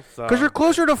know? Because you're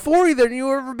closer to 40 than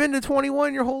you've ever been to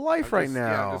 21 your whole life right now.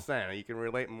 Yeah, I'm just saying. You can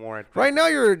relate more. Right now,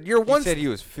 you're one. He said he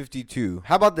was 52.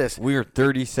 How about this? We are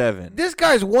 37. This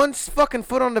guy's one fucking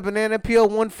foot on the banana peel,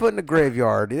 1 foot in the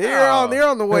graveyard. They're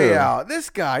on the way out. This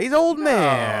guy, he's old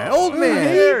man. Old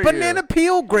man. Banana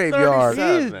peel graveyard.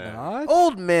 He's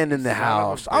old man in the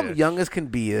house. I'm young as can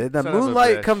be. The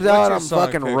moonlight comes out, I'm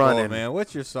fucking running. Man,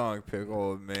 what's your song pick,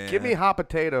 old man? Give me Hot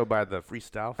Potato by the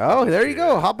Freestyle. Oh, there you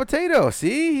go. Hot potato.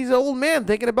 See, he's an old man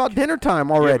thinking about dinner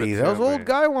time already. That old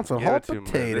guy wants a hot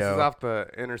potato. This is off the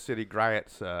Inner City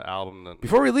Griots album.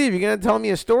 Before we leave, you gonna tell me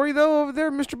a story though over there,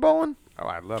 Mr. Ballin? Oh,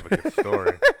 I love a good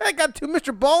story. I got two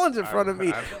Mr. Ballins in front of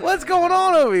me. What's going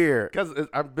on over here? Because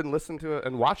I've been listening to it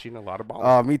and watching a lot of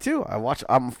Ballin. Me too.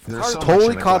 I'm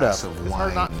totally caught up. It's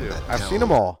hard not to. I've seen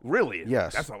them all. Really?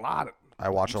 Yes. That's a lot. I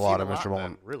watch a lot of Mr.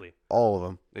 Ballin. Really? All of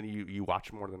them. Then you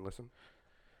watch more than listen?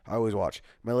 I always watch.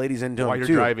 My lady's into While them you're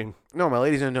too. driving. No, my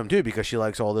lady's into them too because she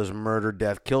likes all those murder,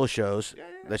 death, kill shows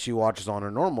that she watches on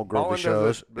her normal groovy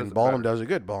shows. And Ballin does it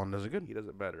good. Ballin does it good. He does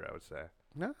it better, I would say.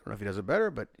 No, I don't know if he does it better,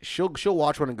 but she'll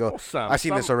watch one and go, Well, I've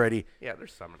seen this already. Yeah,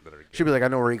 there's some that are good. She'll be like, I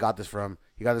know where he got this from.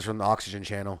 He got this from the Oxygen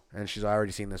channel. And she's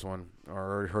already seen this one or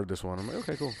already heard this one. I'm like,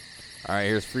 okay, cool. All right,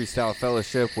 here's Freestyle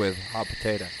Fellowship with Hot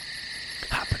Potato.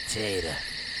 Hot potato.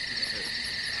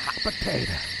 Hot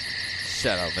potato.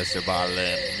 Shut up, Mr.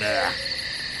 Bottlin.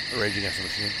 Nah. Rage Against the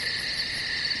Machine.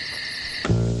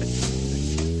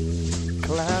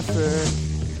 Classic.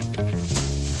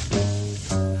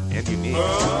 And unique.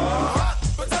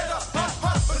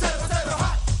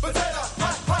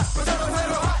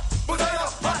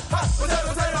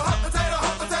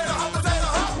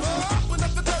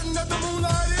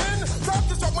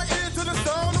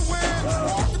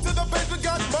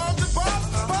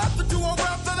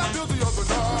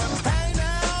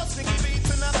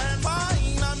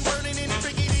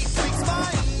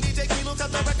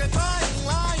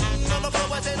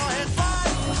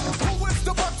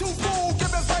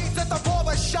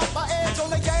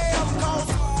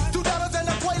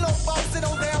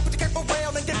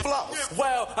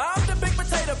 Well, I'm the big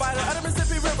potato biter, out of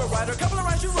Mississippi River rider. Couple of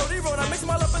rides you rode, I mix them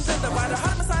all up and then divider.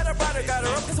 Hot beside a rider, got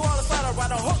her up, cause all the slider,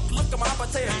 rider, hook, look at my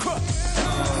potato cook.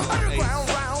 Underground,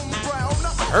 round, brown,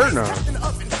 heard no. in the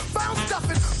oven, found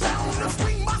stuffing, bound to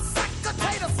swing my sack of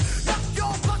potatoes. Knock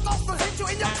your block off and hit you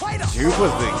in your crater. Jupe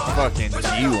was the fucking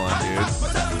G1, dude.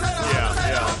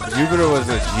 Yeah. Jupiter was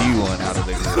a G1 out of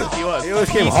the group. He was. It always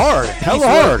came hard. Hella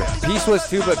hard. Peace was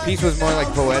too, but Peace was more like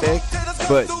poetic.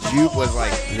 But Jupe was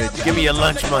like, Give me your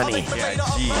lunch money. yeah,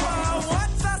 G.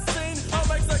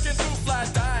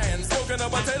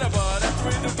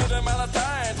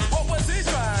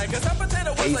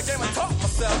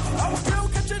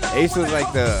 Ace was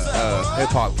like the hip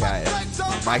hop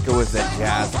cat. Micah was the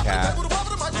jazz cat.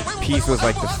 Peace was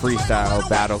like the freestyle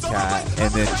battle cat,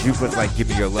 and then Jupe was like, give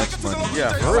me your lunch money.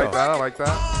 Yeah, I like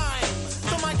that.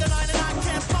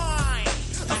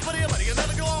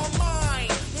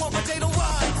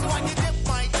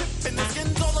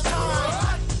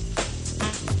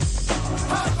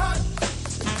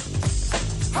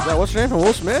 Is that what's her name from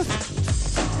Will Smith?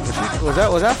 Was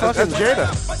that fucking Jada?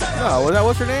 No, was that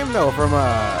what's her name? No, from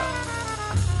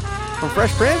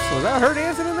Fresh Prince. Was that her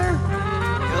dancing in there?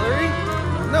 Hillary?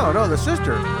 No, the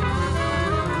sister.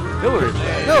 Hillary.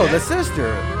 No, the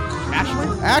sister.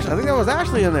 Ashley. I think that was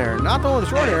Ashley in there, not the one with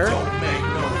the short hair.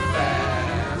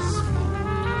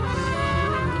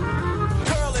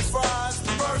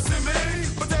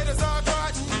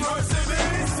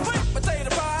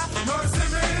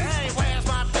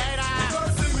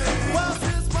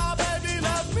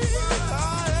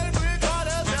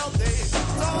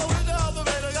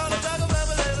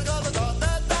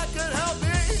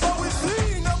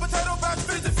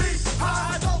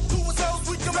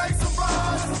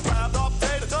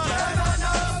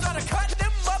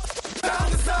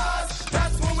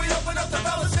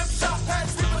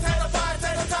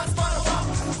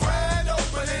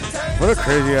 What a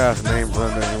crazy ass name for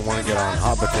them that want to get on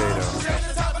Hot Potato.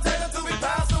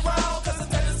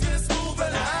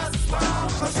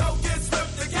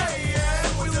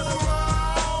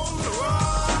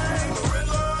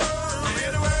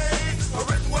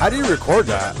 How do you record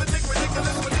that?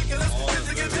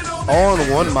 All on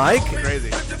one mic? Crazy.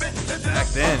 Back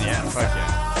then, yeah, fuck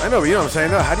yeah. I know, but you know what I'm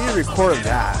saying? No, how do you record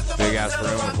that? Big ass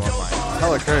room with one mic.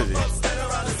 Hella crazy.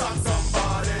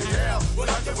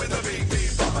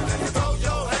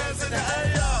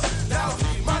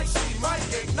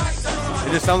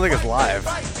 It just sounds like it's live.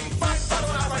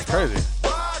 It's crazy.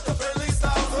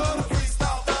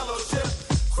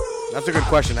 That's a good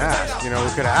question to ask. You know, we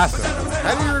could have asked them.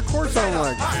 How do you record something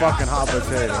like fucking Hot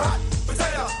Potato?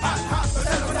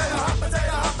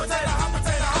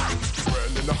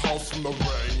 Ran in the house in the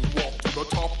rain, walked to the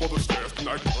top of the stairs, and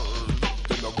I turned.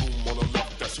 In the room on the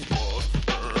left, there she was.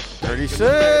 36.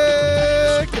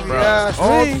 If you ask me.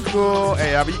 Old school.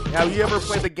 Hey, have you ever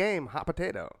played the game Hot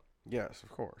Potato? Yes, of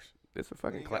course. It's a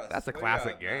fucking that's a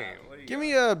classic game. Give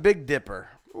me a Big Dipper.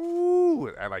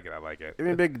 Ooh, I like it. Give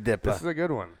me a Big Dipper. This is a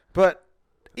good one. But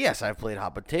yes, I've played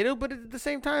Hot Potato, but at the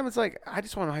same time, it's like I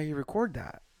just want to know how you record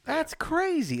that. That's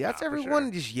crazy. That's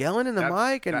everyone just yelling in the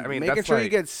mic and making sure you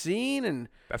get seen and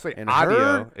that's like and audio.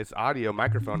 heard. It's audio,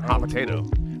 microphone, Hot Potato.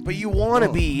 But you want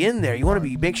to be in there. You want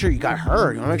to make sure you got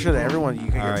heard. You want to make sure that everyone you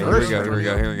can All right, get here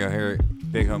we go.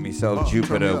 Big homie self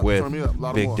Jupiter with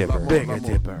Big Dipper. Big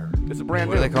Dipper. It's a brand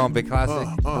What new. do they call him? Big Classic?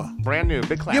 Brand new,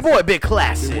 big classic. Your boy, Big It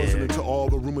wasn't Classic. until all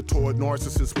the rheumatoid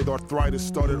narcissists with arthritis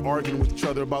started arguing with each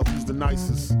other about who's the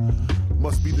nicest.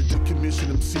 Must be the decommissioned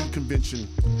MC convention.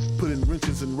 Putting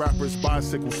wrenches in rappers'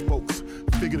 bicycle spokes.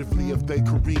 Figuratively, if they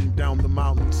careen down the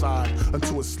mountainside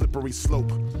onto a slippery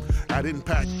slope. At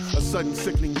impact, a sudden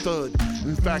sickening thud.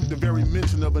 In fact, the very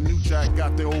mention of a new jack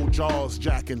got their old jaws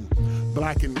jacking.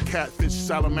 Blackened catfish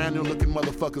salamander looking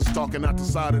motherfuckers talking out the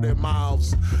side of their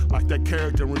mouths. Like that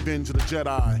character in Revenge of the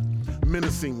Jedi.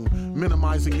 menacing,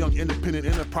 minimizing young independent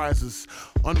enterprises.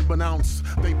 Unbeknownst,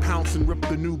 they pounce and rip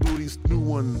the new booties, new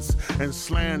ones, and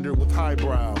slander with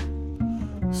highbrow.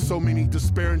 So many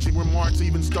disparaging remarks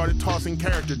even started tossing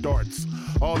character darts.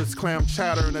 All this clam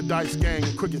chatter and a dice gang,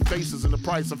 crooked faces and the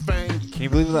price of fame. Can you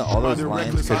believe that all those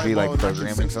lines could be like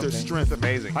programming something? Strength.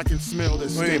 Amazing. I can smell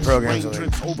this stench,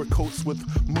 raindrinks, overcoats with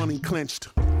money clenched.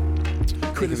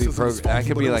 That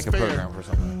could be like a program for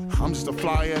something. I'm just a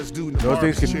fly ass dude. Those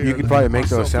things you could probably make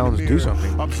those sounds do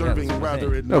something. Observing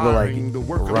rather no, but like admiring the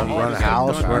work run a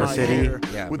house, run a city.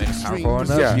 Yeah, with make it extreme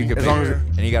powerful enough. Yeah, You could as make long as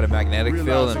and you got a magnetic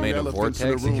field and made a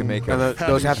vortex. You can make a.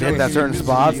 Those have to hit that certain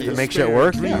spots to make shit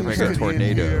work. Yeah, make a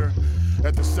tornado.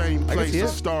 At the same I can place see a it.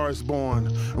 star is born,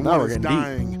 and Now one we're is getting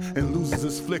dying and loses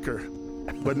its flicker,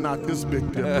 but not this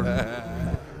Big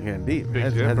Dipper. You're getting deep. Big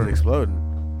Heads Dipper. exploding.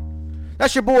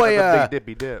 That's your boy. Big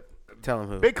dippy dip. Tell him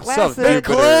who. Big Self classic. Big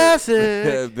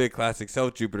classic. Big classic.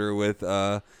 Self Jupiter with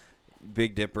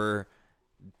Big Dipper.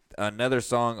 Another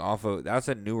song off of that's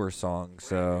a newer song.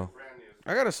 So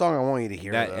I got a song I want you to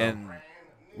hear. that though. and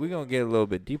we're gonna get a little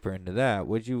bit deeper into that.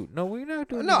 Would you? No, we're not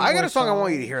doing. No, any I got more a song I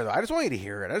want you to songs. hear though. I just want you to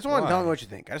hear it. I just want to Why? tell me what you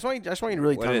think. I just want you to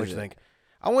really What tell me is what you it? think.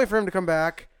 I'm waiting for him to come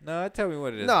back. No, tell me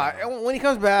what it is. No, now. when he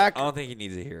comes back, I don't think he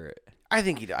needs to hear it. I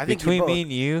think he does. I think Between you both. me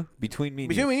and you, between me and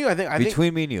Between you, me and you, I think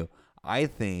between me and you, I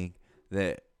think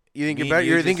that you think me you're better. and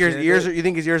you You think just your heard ears? it. You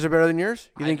think his ears are better than yours?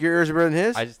 You think your ears are better than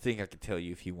his? I just think I could tell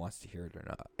you if he wants to hear it or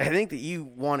not. I think that you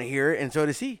want to hear it, and so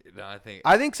does he. No, I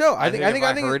think so. I think if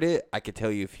I heard it, I could tell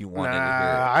you if you wanted to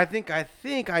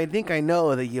hear I think I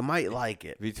know that you might like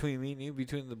it. it. Between me and you,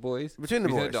 between the boys, Between the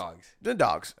boys. the dogs, The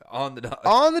dogs. on the dogs.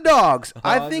 On the dogs.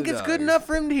 I On think the it's good dogs. enough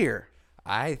for him to hear.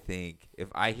 I think if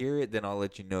I hear it, then I'll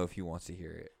let you know if he wants to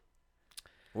hear it.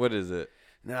 What is it?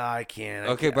 No, I can't.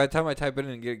 Okay, by the time I type it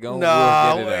in and get it going,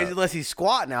 No, we'll get it out. unless he's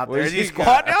squatting out there. Where's Is he he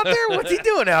squatting got? out there? What's he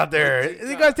doing out there? Is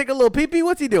he guys take a little pee-pee?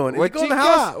 What's he doing? Is What he going you in the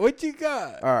house? got? What you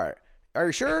got? All right. Are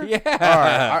you sure? Yeah. All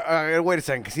right. I gotta wait a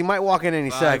second because he might walk in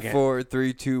any 5, second. 4,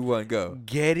 3, 2, 1, go.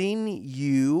 Getting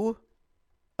you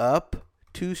up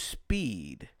to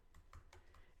speed.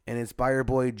 And it's by your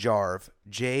boy Jarv.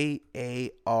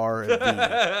 Jarv.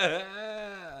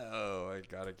 Oh my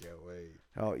god, I can't wait.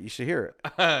 Oh, you should hear it.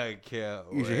 I can't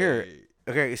wait. You should hear it.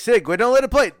 Okay, Sig, wait, don't let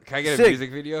it play. Can I get Sig, a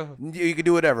music video? You can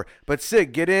do whatever. But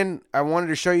Sig, get in. I wanted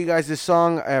to show you guys this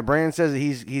song. Brandon says that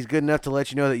he's good enough to let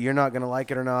you know that you're not going to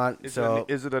like it or not. Is So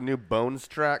it a new Bones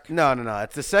track? No.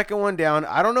 It's the second one down.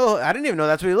 I don't know. I didn't even know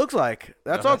that's what he looks like.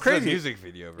 That's all crazy. A music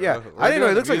video, bro. Yeah, We're I didn't know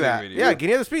he doing looks a like that. music video. Yeah, can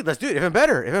you have the speed? Let's do it. Even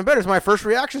better. It's my first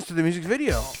reactions to the music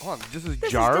video. Hold on, this is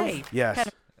Jarv? Yes.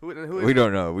 Who is We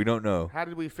don't know. We don't know. How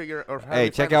did we figure? Or how did Hey, we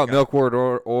check find out this guy?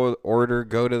 Milk Order.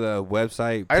 Go to the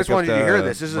website. I just pick up wanted you to hear the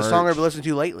this. This is a merch. song I've been listening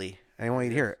to lately. I want you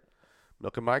to hear it.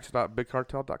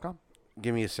 milkandmikes.bigcartel.com.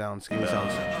 Give me a sounds.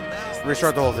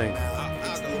 Restart the whole thing.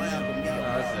 That's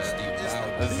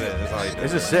it. That's all he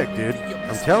This does. is sick, dude.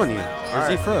 I'm telling you. Where's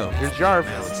he from? Here's Jarv.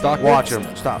 Stockton? Watch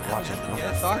him. Stop. Watch him.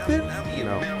 No. Stockton?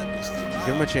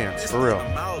 Give him a chance. For real.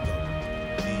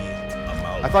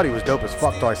 I thought he was dope as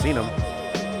fuck till I seen him.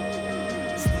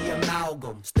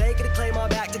 Stay to claim my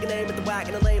back, take a name at the whack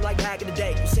and a lame like back in the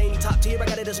day. You saying you top tier, I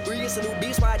gotta disagree. It's a new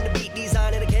beast riding the beat,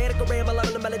 designing a category. I'm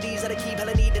loving the melodies that I keep,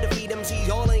 hella need to defeat MCs.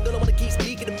 Y'all ain't gonna wanna keep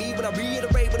speaking to me when I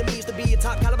reiterate what it means to be a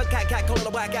top caliber cat, calling a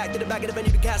whack act to the back of the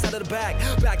venue, be cast out of the bag.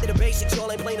 Back to the basics,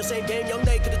 y'all ain't playing the same game. Young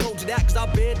Nate could've told you that, cause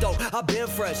I've been dope, I've been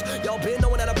fresh. Y'all been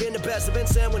knowing that I've been the best. I've been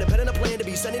saying when I pen in a plan to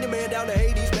be sending the man down to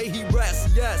Hades, may he rest.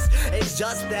 Yes, it's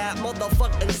just that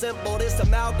motherfucking simple. This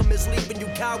amalgam is leaving you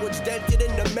cowards dented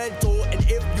in the mental. And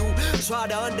if you try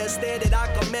to understand it, I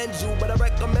commend you, but I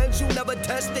recommend you never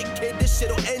test it, kid. This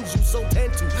shit'll end you, so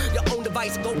tend to your own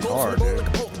device and go hard, for the roll dude.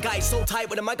 like a potent guy. So tight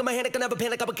with a mic in my hand, I can never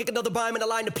panic. I'ma kick another rhyme and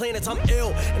align the planets. I'm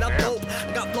ill and I'm dope.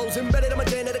 I got flows embedded in my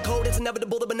genetic code. It's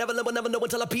inevitable. The benevolent will never know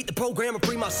until I beat the program and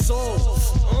free my soul.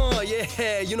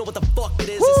 Yeah, you know what the fuck it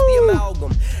is. It's the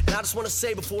amalgam. And I just want to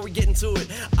say before we get into it,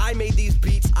 I made these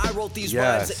beats, I wrote these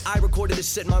rhymes, and I recorded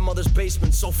this shit in my mother's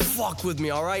basement. So fuck with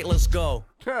me, all right? Let's go.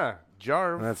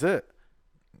 Jarv. That's it.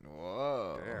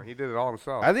 Whoa. Damn, he did it all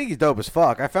himself. I think he's dope as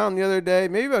fuck. I found him the other day,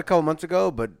 maybe about a couple months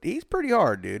ago, but he's pretty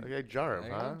hard, dude. Okay, Jarv,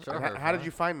 huh? Jarv, How did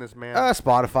you find this man?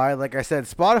 Spotify, like I said,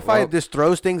 Spotify just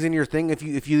throws things in your thing. If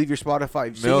you leave your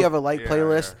Spotify, say you have a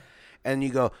playlist, and you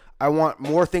go, I want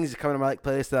more things to come into my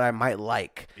playlist that I might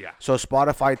like. Yeah. So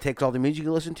Spotify takes all the music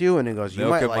you listen to, and it goes, you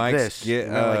Milk might and like Mike's this. Get,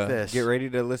 you might like this. Get ready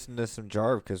to listen to some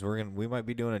Jarv because we might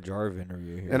be doing a Jarv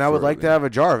interview here. And I would like to shortly. have a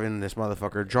Jarv in this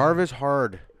motherfucker. Jarv is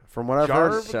hard. From what I've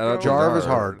heard, Shout out to Jarv is Jarv.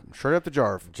 hard. Straight up to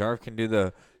Jarv. Jarv can do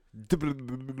the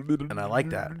And I like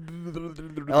that.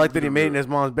 I like that he made it in his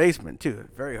mom's basement too.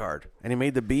 Very hard. And he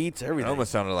made the beats, everything. It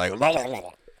almost sounded like.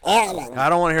 I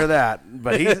don't want to hear that,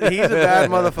 but he's a bad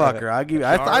motherfucker.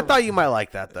 I thought you might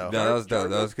like that though. No, that was dope.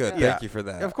 That was good. Yeah. Thank you for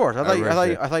that. Of course, I thought you Hey,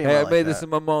 might I like made that. this in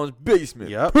my mom's basement.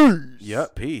 Yep. Peace.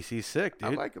 Yep. Peace. He's sick,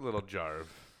 dude. I like a little Jarv.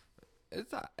 It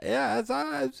was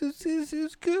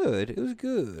good. It was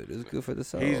good. It was good for the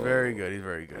song. He's very good. He's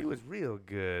very good. He was real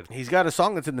good. He's got a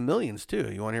song that's in the millions too.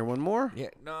 You want to hear one more? Yeah.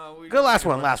 No. Good. Last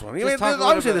one.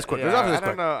 Obviously this quick. Yeah, Obviously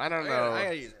this I don't quick.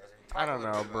 know. I don't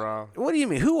know, bro. What do you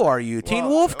mean? Who are you, Teen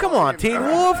Wolf? Come on, Teen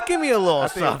Wolf. Give me a little I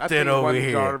think something over one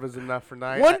here. Jarv is enough for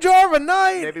night. One jar of a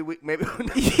night. Maybe.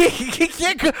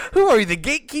 Who are you, the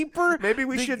gatekeeper? Maybe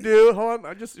we should do. Hold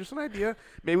on, just an idea.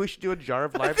 Maybe we should do a jar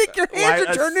of life. I think your hands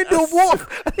are turned into a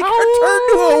wolf. I think you're turned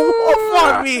to a wolf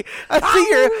on me.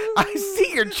 I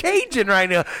see you're changing right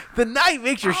now. The night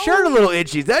makes your shirt a little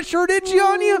itchy. Is that shirt itchy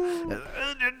on you?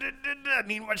 I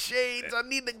need my shades. I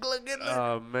need the glug in there.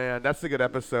 Oh man, that's a good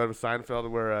episode of Seinfeld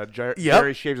where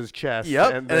Jerry shaves his chest.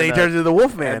 Yep. And then he turns into the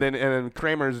wolf man. And then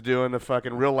Kramer's doing the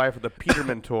fucking real life of the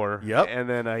Peterman tour. Yep. And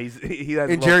then he has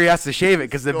and Jerry has to shave it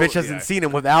because the bitch hasn't seen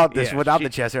him without the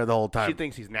chest hair the whole time. She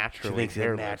thinks he's natural. She thinks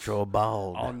he's natural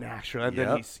bald. All natural. And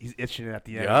then he's itching at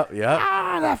the end. Yep.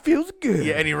 Ah, that feels good.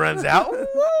 Yeah, and he runs out.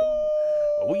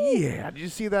 Oh yeah. Did you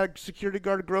see that security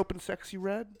guard groping Sexy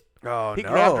Red? Oh He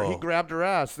no. grabbed her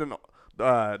ass. And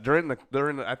during the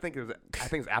I think it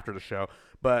was after the show.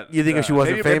 But you think if she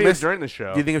wasn't maybe famous it was during the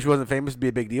show? Do you think if she wasn't famous, it'd be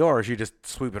a big deal, or is she just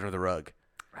sweeping under the rug?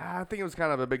 I think it was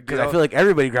kind of a big deal. Because I feel like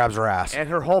everybody grabs her ass. And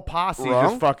her whole posse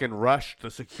just fucking rushed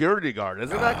the security guard.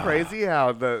 Isn't that crazy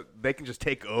how they can just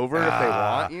take over if they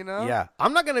want, you know? Yeah.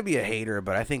 I'm not going to be a hater,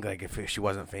 but I think like if she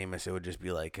wasn't famous, it would just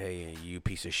be like, hey, you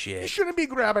piece of shit. You shouldn't be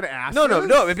grabbing asses. No.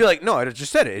 It'd be like, no, I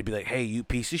just said it. It'd be like, hey, you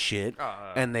piece of shit.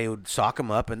 And they would sock him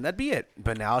up, and that'd be it.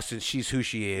 But now, since she's who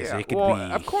she is, it could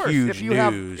be of course, huge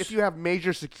news. If you have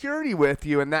major security with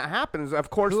you and that happens, of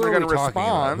course they're going to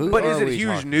respond. But is it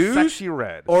huge news? Sexy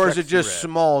Red. Or is it just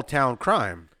small town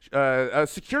crime? A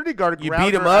security guard. You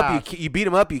beat him up. You beat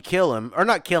him up. You kill him, or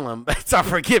not kill him. Sorry,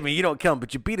 forgive me. You don't kill him,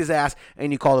 but you beat his ass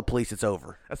and you call the police. It's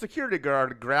over. A security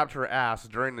guard grabbed her ass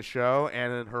during the show,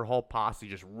 and then her whole posse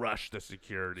just rushed the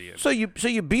security. So you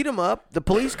beat him up. The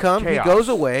police come. Chaos. He goes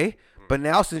away. But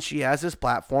now, since she has this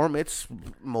platform, it's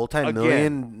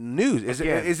multi-million news.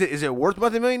 Is it worth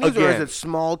multi-million news, or is it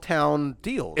small town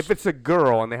deals? If it's a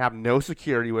girl and they have no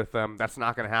security with them, that's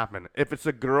not going to happen. If it's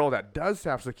a girl that does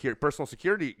have personal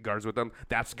security guards with them,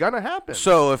 that's going to happen.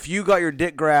 So if you got your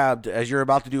dick grabbed as you're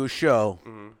about to do a show,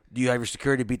 do you have your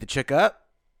security beat the chick up?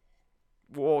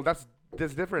 Well, that's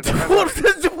different. What's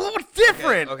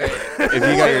different? Okay. If you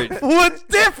got your what's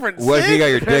different? What if you got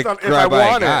your dick grabbed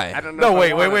by a guy? I don't know. No,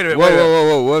 wait a minute.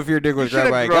 Whoa! What if your dick was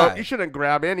grabbed by a guy? You shouldn't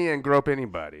grab any and grope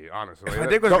anybody. Honestly, if my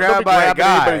dick was grabbed by a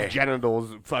guy, anybody's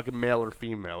genitals, fucking male or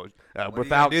female,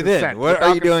 without consent. What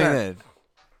are you doing then?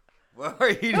 What are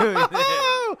you doing then?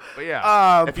 But yeah,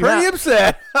 I'm pretty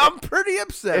upset. I'm pretty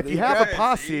upset. If you have a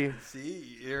posse,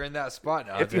 see, you're in that spot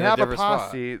now. If you have a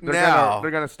posse,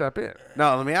 they're gonna step in.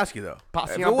 No, let me ask you though.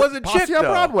 Posse if it was a chick on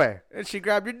Broadway, and she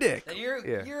grabbed your dick,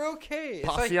 you're okay. It's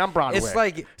Posse like, on Broadway. It's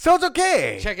like so it's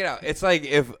okay. Check it out. It's like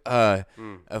if a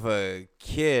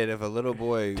little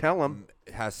boy tell him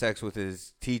has sex with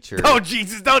his teacher. Oh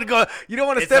Jesus! Don't go. You don't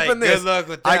want to step in this. Good luck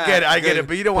with that. I get it,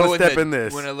 but you don't want to step in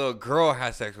this. When a little girl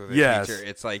has sex with a teacher,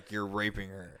 it's like you're raping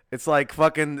her. It's like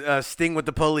fucking Sting with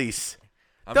the police.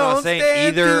 I'm don't not saying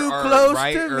stand either too are close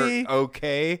right to or me.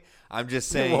 okay. I'm just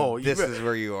saying this is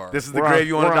where you are. This is the grave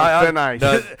you want to die on.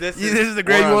 This is the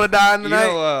grave you want to die on tonight.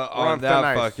 You know,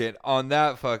 on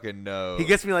that fucking note. He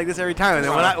gets me like this every time, and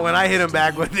then when I hit him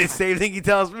back with the same thing he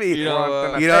tells me, you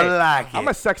don't like it. I'm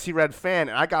a Sexy Red fan,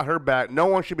 and I got her back. No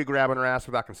one should be grabbing her ass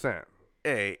without consent.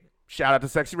 Hey. Shout out to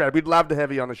Sexy Red. We'd love to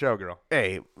have you on the show, girl.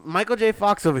 Hey, Michael J.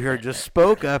 Fox over here just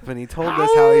spoke up, and he told us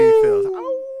how he feels.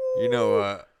 You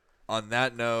know, on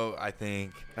that note, I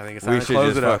think it's we time to should close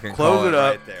just it up. fucking Close call it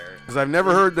up right there. Because I've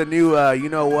never heard the new you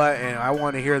know what, and I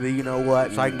want to hear the you know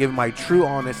what, so I can give my true,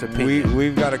 honest opinion.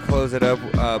 We've got to close it up.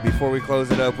 Before we close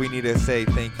it up, we need to say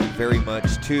thank you very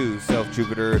much to Self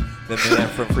Jupiter, the man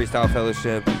from Freestyle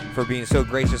Fellowship, for being so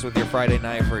gracious with your Friday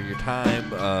night, for your time,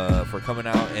 for coming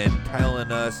out and telling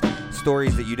us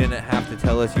stories that you didn't have to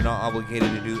tell us. You're not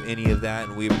obligated to do any of that,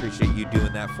 and we appreciate you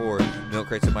doing that for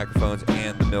Milkcrates and Microphones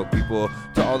and the Milk People.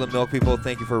 To all the Milk Milk People,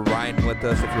 thank you for riding with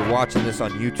us. If you're watching this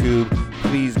on YouTube,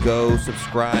 please go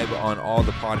subscribe on all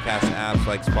the podcast apps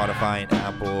like Spotify and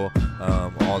Apple,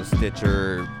 all the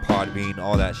Stitcher, Podbean,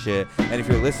 all that shit. And if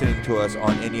you're listening to us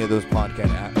on any of those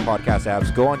podcast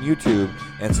apps, go on YouTube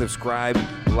and subscribe,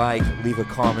 like, leave a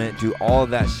comment, do all of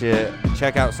that shit.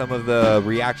 Check out some of the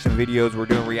reaction videos. We're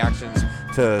doing reactions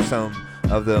to some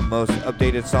of the most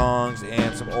updated songs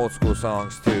and some old school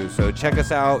songs too. So check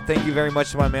us out. Thank you very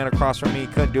much to my man across from me.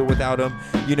 Couldn't do it without him.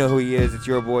 You know who he is. It's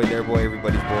your boy, their boy,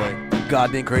 everybody's boy.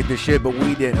 God didn't create this shit, but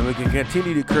we did, and we can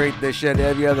continue to create this shit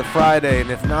every other Friday.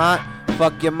 And if not,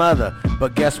 fuck your mother.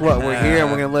 But guess what? We're here, and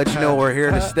we're gonna let you know we're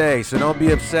here to stay. So don't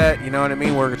be upset. You know what I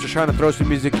mean? We're just trying to throw some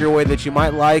music your way that you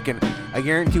might like, and I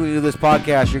guarantee when you do this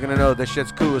podcast, you're gonna know this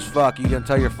shit's cool as fuck. You're gonna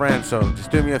tell your friends. So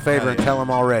just do me a favor and tell them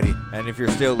already. And if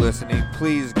you're still listening,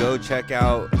 please go check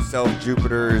out Self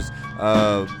Jupiter's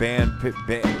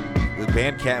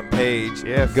Bandcamp page.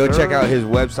 Yes, go sir. check out his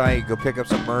website. Go pick up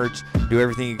some merch. Do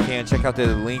everything you can. Check out the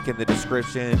link in the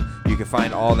description. You can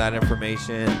find all that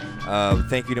information.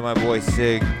 Thank you to my boy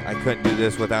Sig. I couldn't do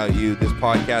this without you. This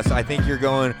podcast, I think we're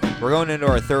going into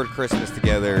our third Christmas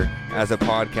together as a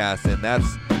podcast, and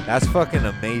that's fucking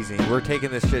amazing. We're taking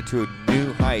this shit to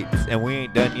new heights, and we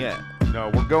ain't done yet. No,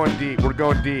 we're going deep. We're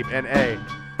going deep. And hey,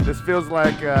 this feels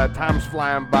like time's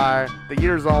flying by. The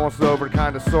year's almost over,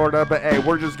 kind of, sort of. But hey,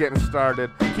 we're just getting started.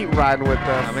 Keep riding with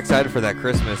us. I'm excited for that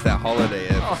Christmas, that holiday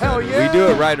episode. Oh, hell yeah. We do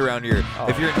it right around here. Oh.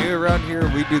 If you're new around here,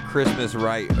 we do Christmas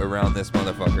right around this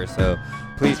motherfucker. So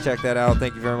please check that out.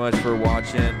 Thank you very much for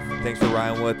watching. Thanks for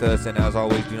riding with us. And as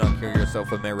always, do not kill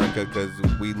yourself, America, because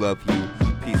we love you.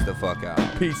 Peace the fuck out.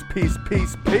 Peace, peace,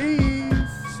 peace,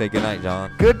 peace. Say goodnight,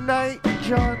 John. Good night,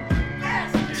 John.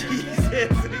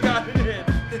 Jesus, we got it in.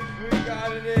 We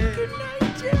got it in. Good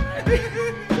night,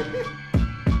 John.